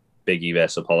Big E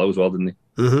vs Apollo as well, didn't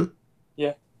they? Mm-hmm.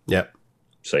 Yeah. Yeah.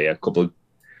 So yeah, couple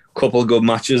of good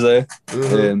matches there.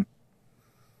 Mhm.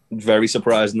 Very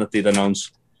surprising that they'd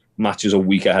announce matches a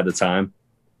week ahead of time.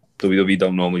 WWE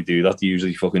don't normally do that. They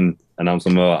usually fucking announce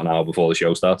them an hour before the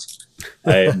show starts.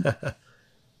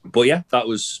 But yeah, that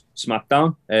was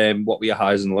SmackDown. What were your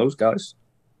highs and lows, guys?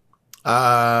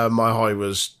 My high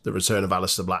was the return of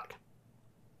Aleister Black.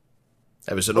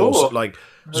 It was an awesome, it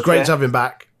was great to have him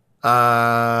back.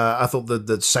 I thought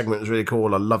the segment was really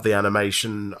cool. I love the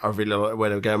animation. I really like where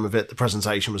they were going with it. The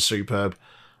presentation was superb.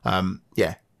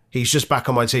 Yeah, he's just back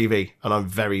on my TV, and I'm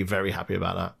very, very happy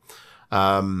about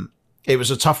that. It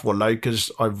was a tough one though,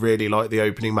 because I really liked the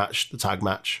opening match, the tag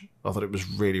match. I thought it was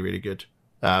really, really good.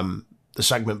 The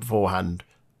segment beforehand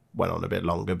went on a bit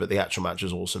longer, but the actual match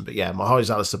was awesome. But yeah, my high is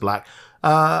Aleister Black.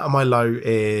 And my low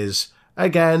is,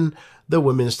 again, the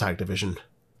women's tag division.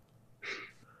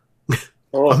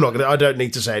 I don't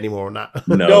need to say any more on that.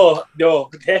 No. No,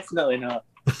 definitely not.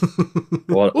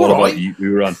 What All about right. you,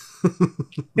 Ron?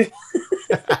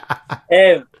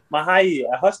 My high, it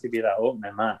has to be that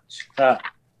opening match. That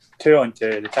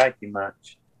 2-on-2, the tag team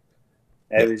match.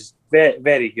 It was very,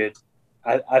 very good.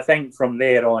 I think from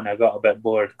there on, I got a bit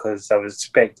bored because I was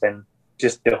expecting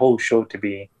just the whole show to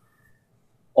be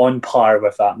on par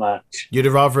with that match. You'd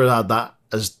have rather had that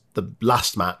as the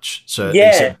last match, so at Yeah.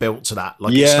 least it built to that.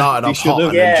 Like it Yeah, started they off should hot have.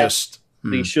 and then Yeah. just...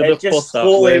 They should It have just put that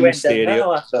slowly where went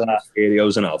downhill after that.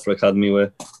 Mysterio's and Alpha Academy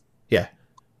were.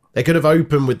 They could have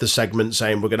opened with the segment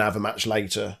saying we're going to have a match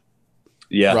later,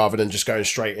 Yeah. rather than just going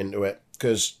straight into it.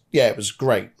 Because, yeah, it was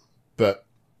great, but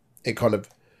it kind of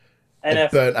And it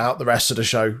if burnt out the rest of the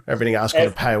show. Everything else kind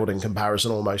of paled in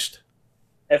comparison almost.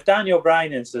 Daniel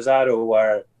Bryan and Cesaro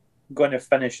were going to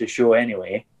finish the show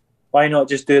anyway, why not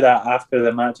just do that after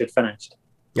the match had finished?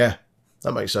 Yeah,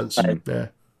 that makes sense. Right. Yeah.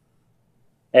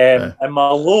 And my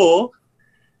low,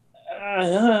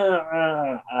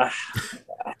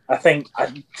 I think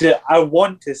I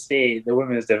want to say the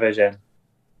women's division.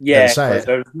 Yeah, Then say because it.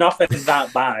 there's nothing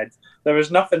that bad. There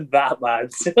was nothing that bad.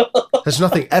 There's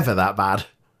nothing ever that bad.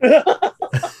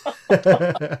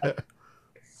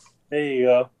 There you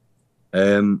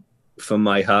go. For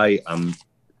my high, I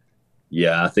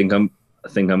think I'm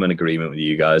in agreement with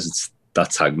you guys.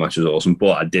 That tag match was awesome,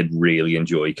 but I did really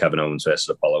enjoy Kevin Owens versus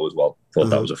Apollo as well. Thought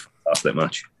that was a fantastic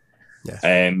match.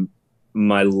 Yeah.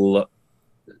 My low,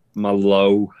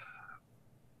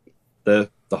 the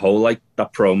whole like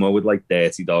that promo with like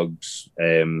Dirty Dogs,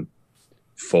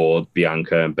 Ford,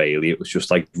 Bianca, and Bailey. It was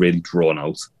just like really drawn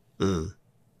out, and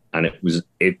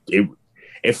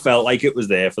it felt like it was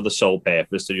there for the sole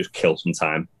purpose to just kill some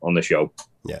time on the show.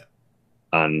 Yeah,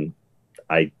 and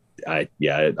I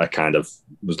kind of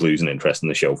was losing interest in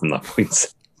the show from that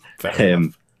point.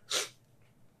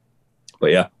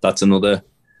 But yeah, that's another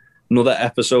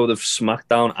episode of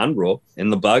SmackDown and Raw in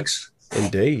the bags.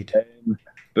 Indeed.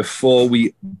 Before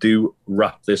we do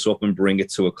wrap this up and bring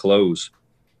it to a close,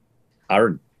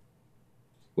 Aaron,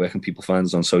 where can people find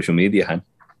us on social media, Hen?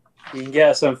 You can get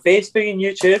us on Facebook and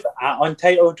YouTube at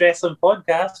Untitled Wrestling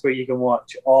Podcast, where you can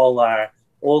watch all our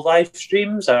old live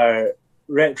streams, our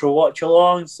retro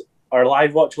watch-alongs, our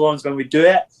live watch-alongs when we do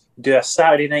it. We do a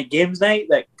Saturday night games night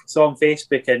that's on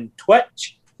Facebook and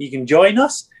Twitch. You can join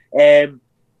us.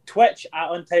 Twitch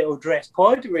at Untitled Dress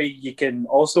Pod, where you can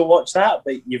also watch that,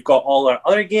 but you've got all our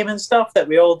other gaming stuff that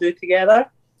we all do together.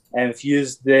 And if you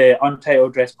use the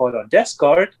Untitled Dress Pod on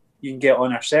Discord, you can get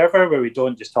on our server where we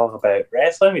don't just talk about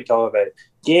wrestling, we talk about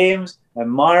games and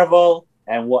Marvel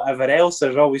and whatever else.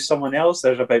 There's always someone else.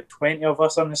 There's about 20 of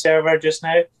us on the server just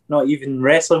now. Not even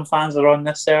wrestling fans are on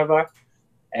this server.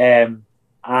 And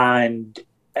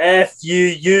if you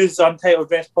use Untitled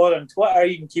Dress Pod on Twitter,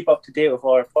 you can keep up to date with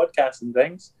all our podcasts and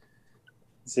things.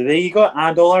 So there you go,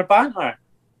 and all our banter.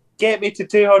 Get me to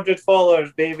 200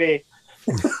 followers, baby.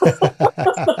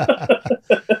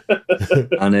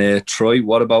 And Troy,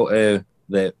 what about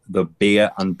the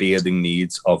beer and bearding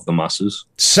needs of the masses?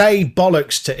 Say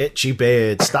bollocks to itchy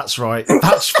beards. That's right.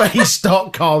 That's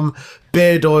face.com.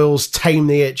 Beard oils tame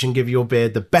the itch and give your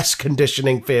beard the best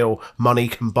conditioning feel money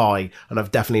can buy. And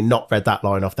I've definitely not read that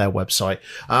line off their website.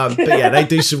 But yeah, they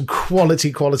do some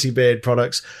quality beard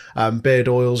products, beard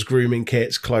oils, grooming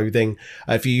kits, clothing.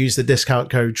 If you use the discount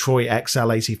code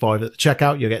TroyXL85 at the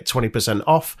checkout, you'll get 20%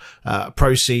 off.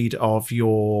 Proceed of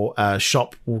your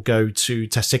shop will go to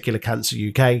Testicular Cancer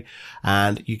UK,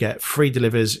 and you get free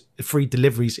deliveries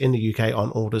in the UK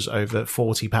on orders over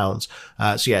 £40.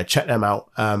 So yeah, check them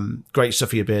out. Great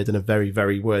stuff for your beard and a very,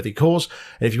 very worthy cause.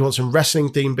 And if you want some wrestling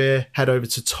themed beer, head over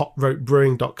to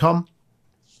topropebrewing.com.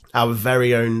 Our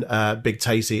very own Big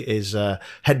Tasty is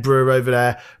head brewer over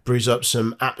there, brews up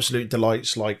some absolute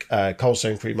delights like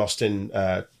Coldstone Cream Austin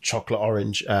Chocolate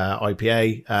Orange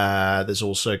IPA. There's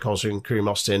also Coldstone Cream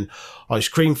Austin Ice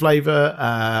Cream Flavour,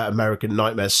 American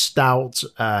Nightmare Stout,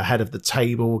 Head of the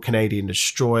Table, Canadian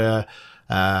Destroyer,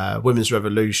 Women's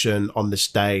Revolution, On This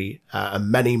Day,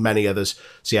 and many, many others.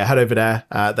 So yeah, head over there.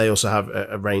 They also have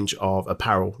a range of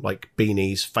apparel like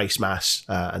beanies, face masks,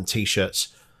 and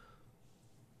t-shirts.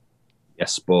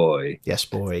 Yes, boy. Yes,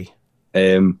 boy.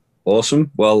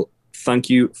 Awesome. Well, thank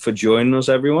you for joining us,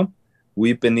 everyone.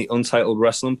 We've been the Untitled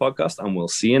Wrestling Podcast, and we'll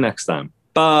see you next time.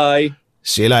 Bye.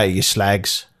 See you later, you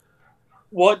slags.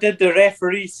 What did the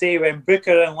referee say when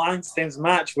Booker and Langston's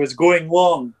match was going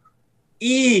long?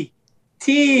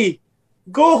 E.T.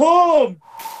 Go home!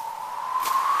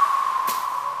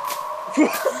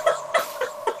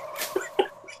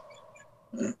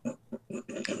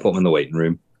 Put him in the waiting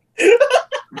room. You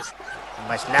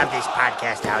must love this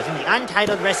podcast housing, the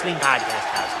Untitled Wrestling Podcast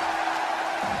housing.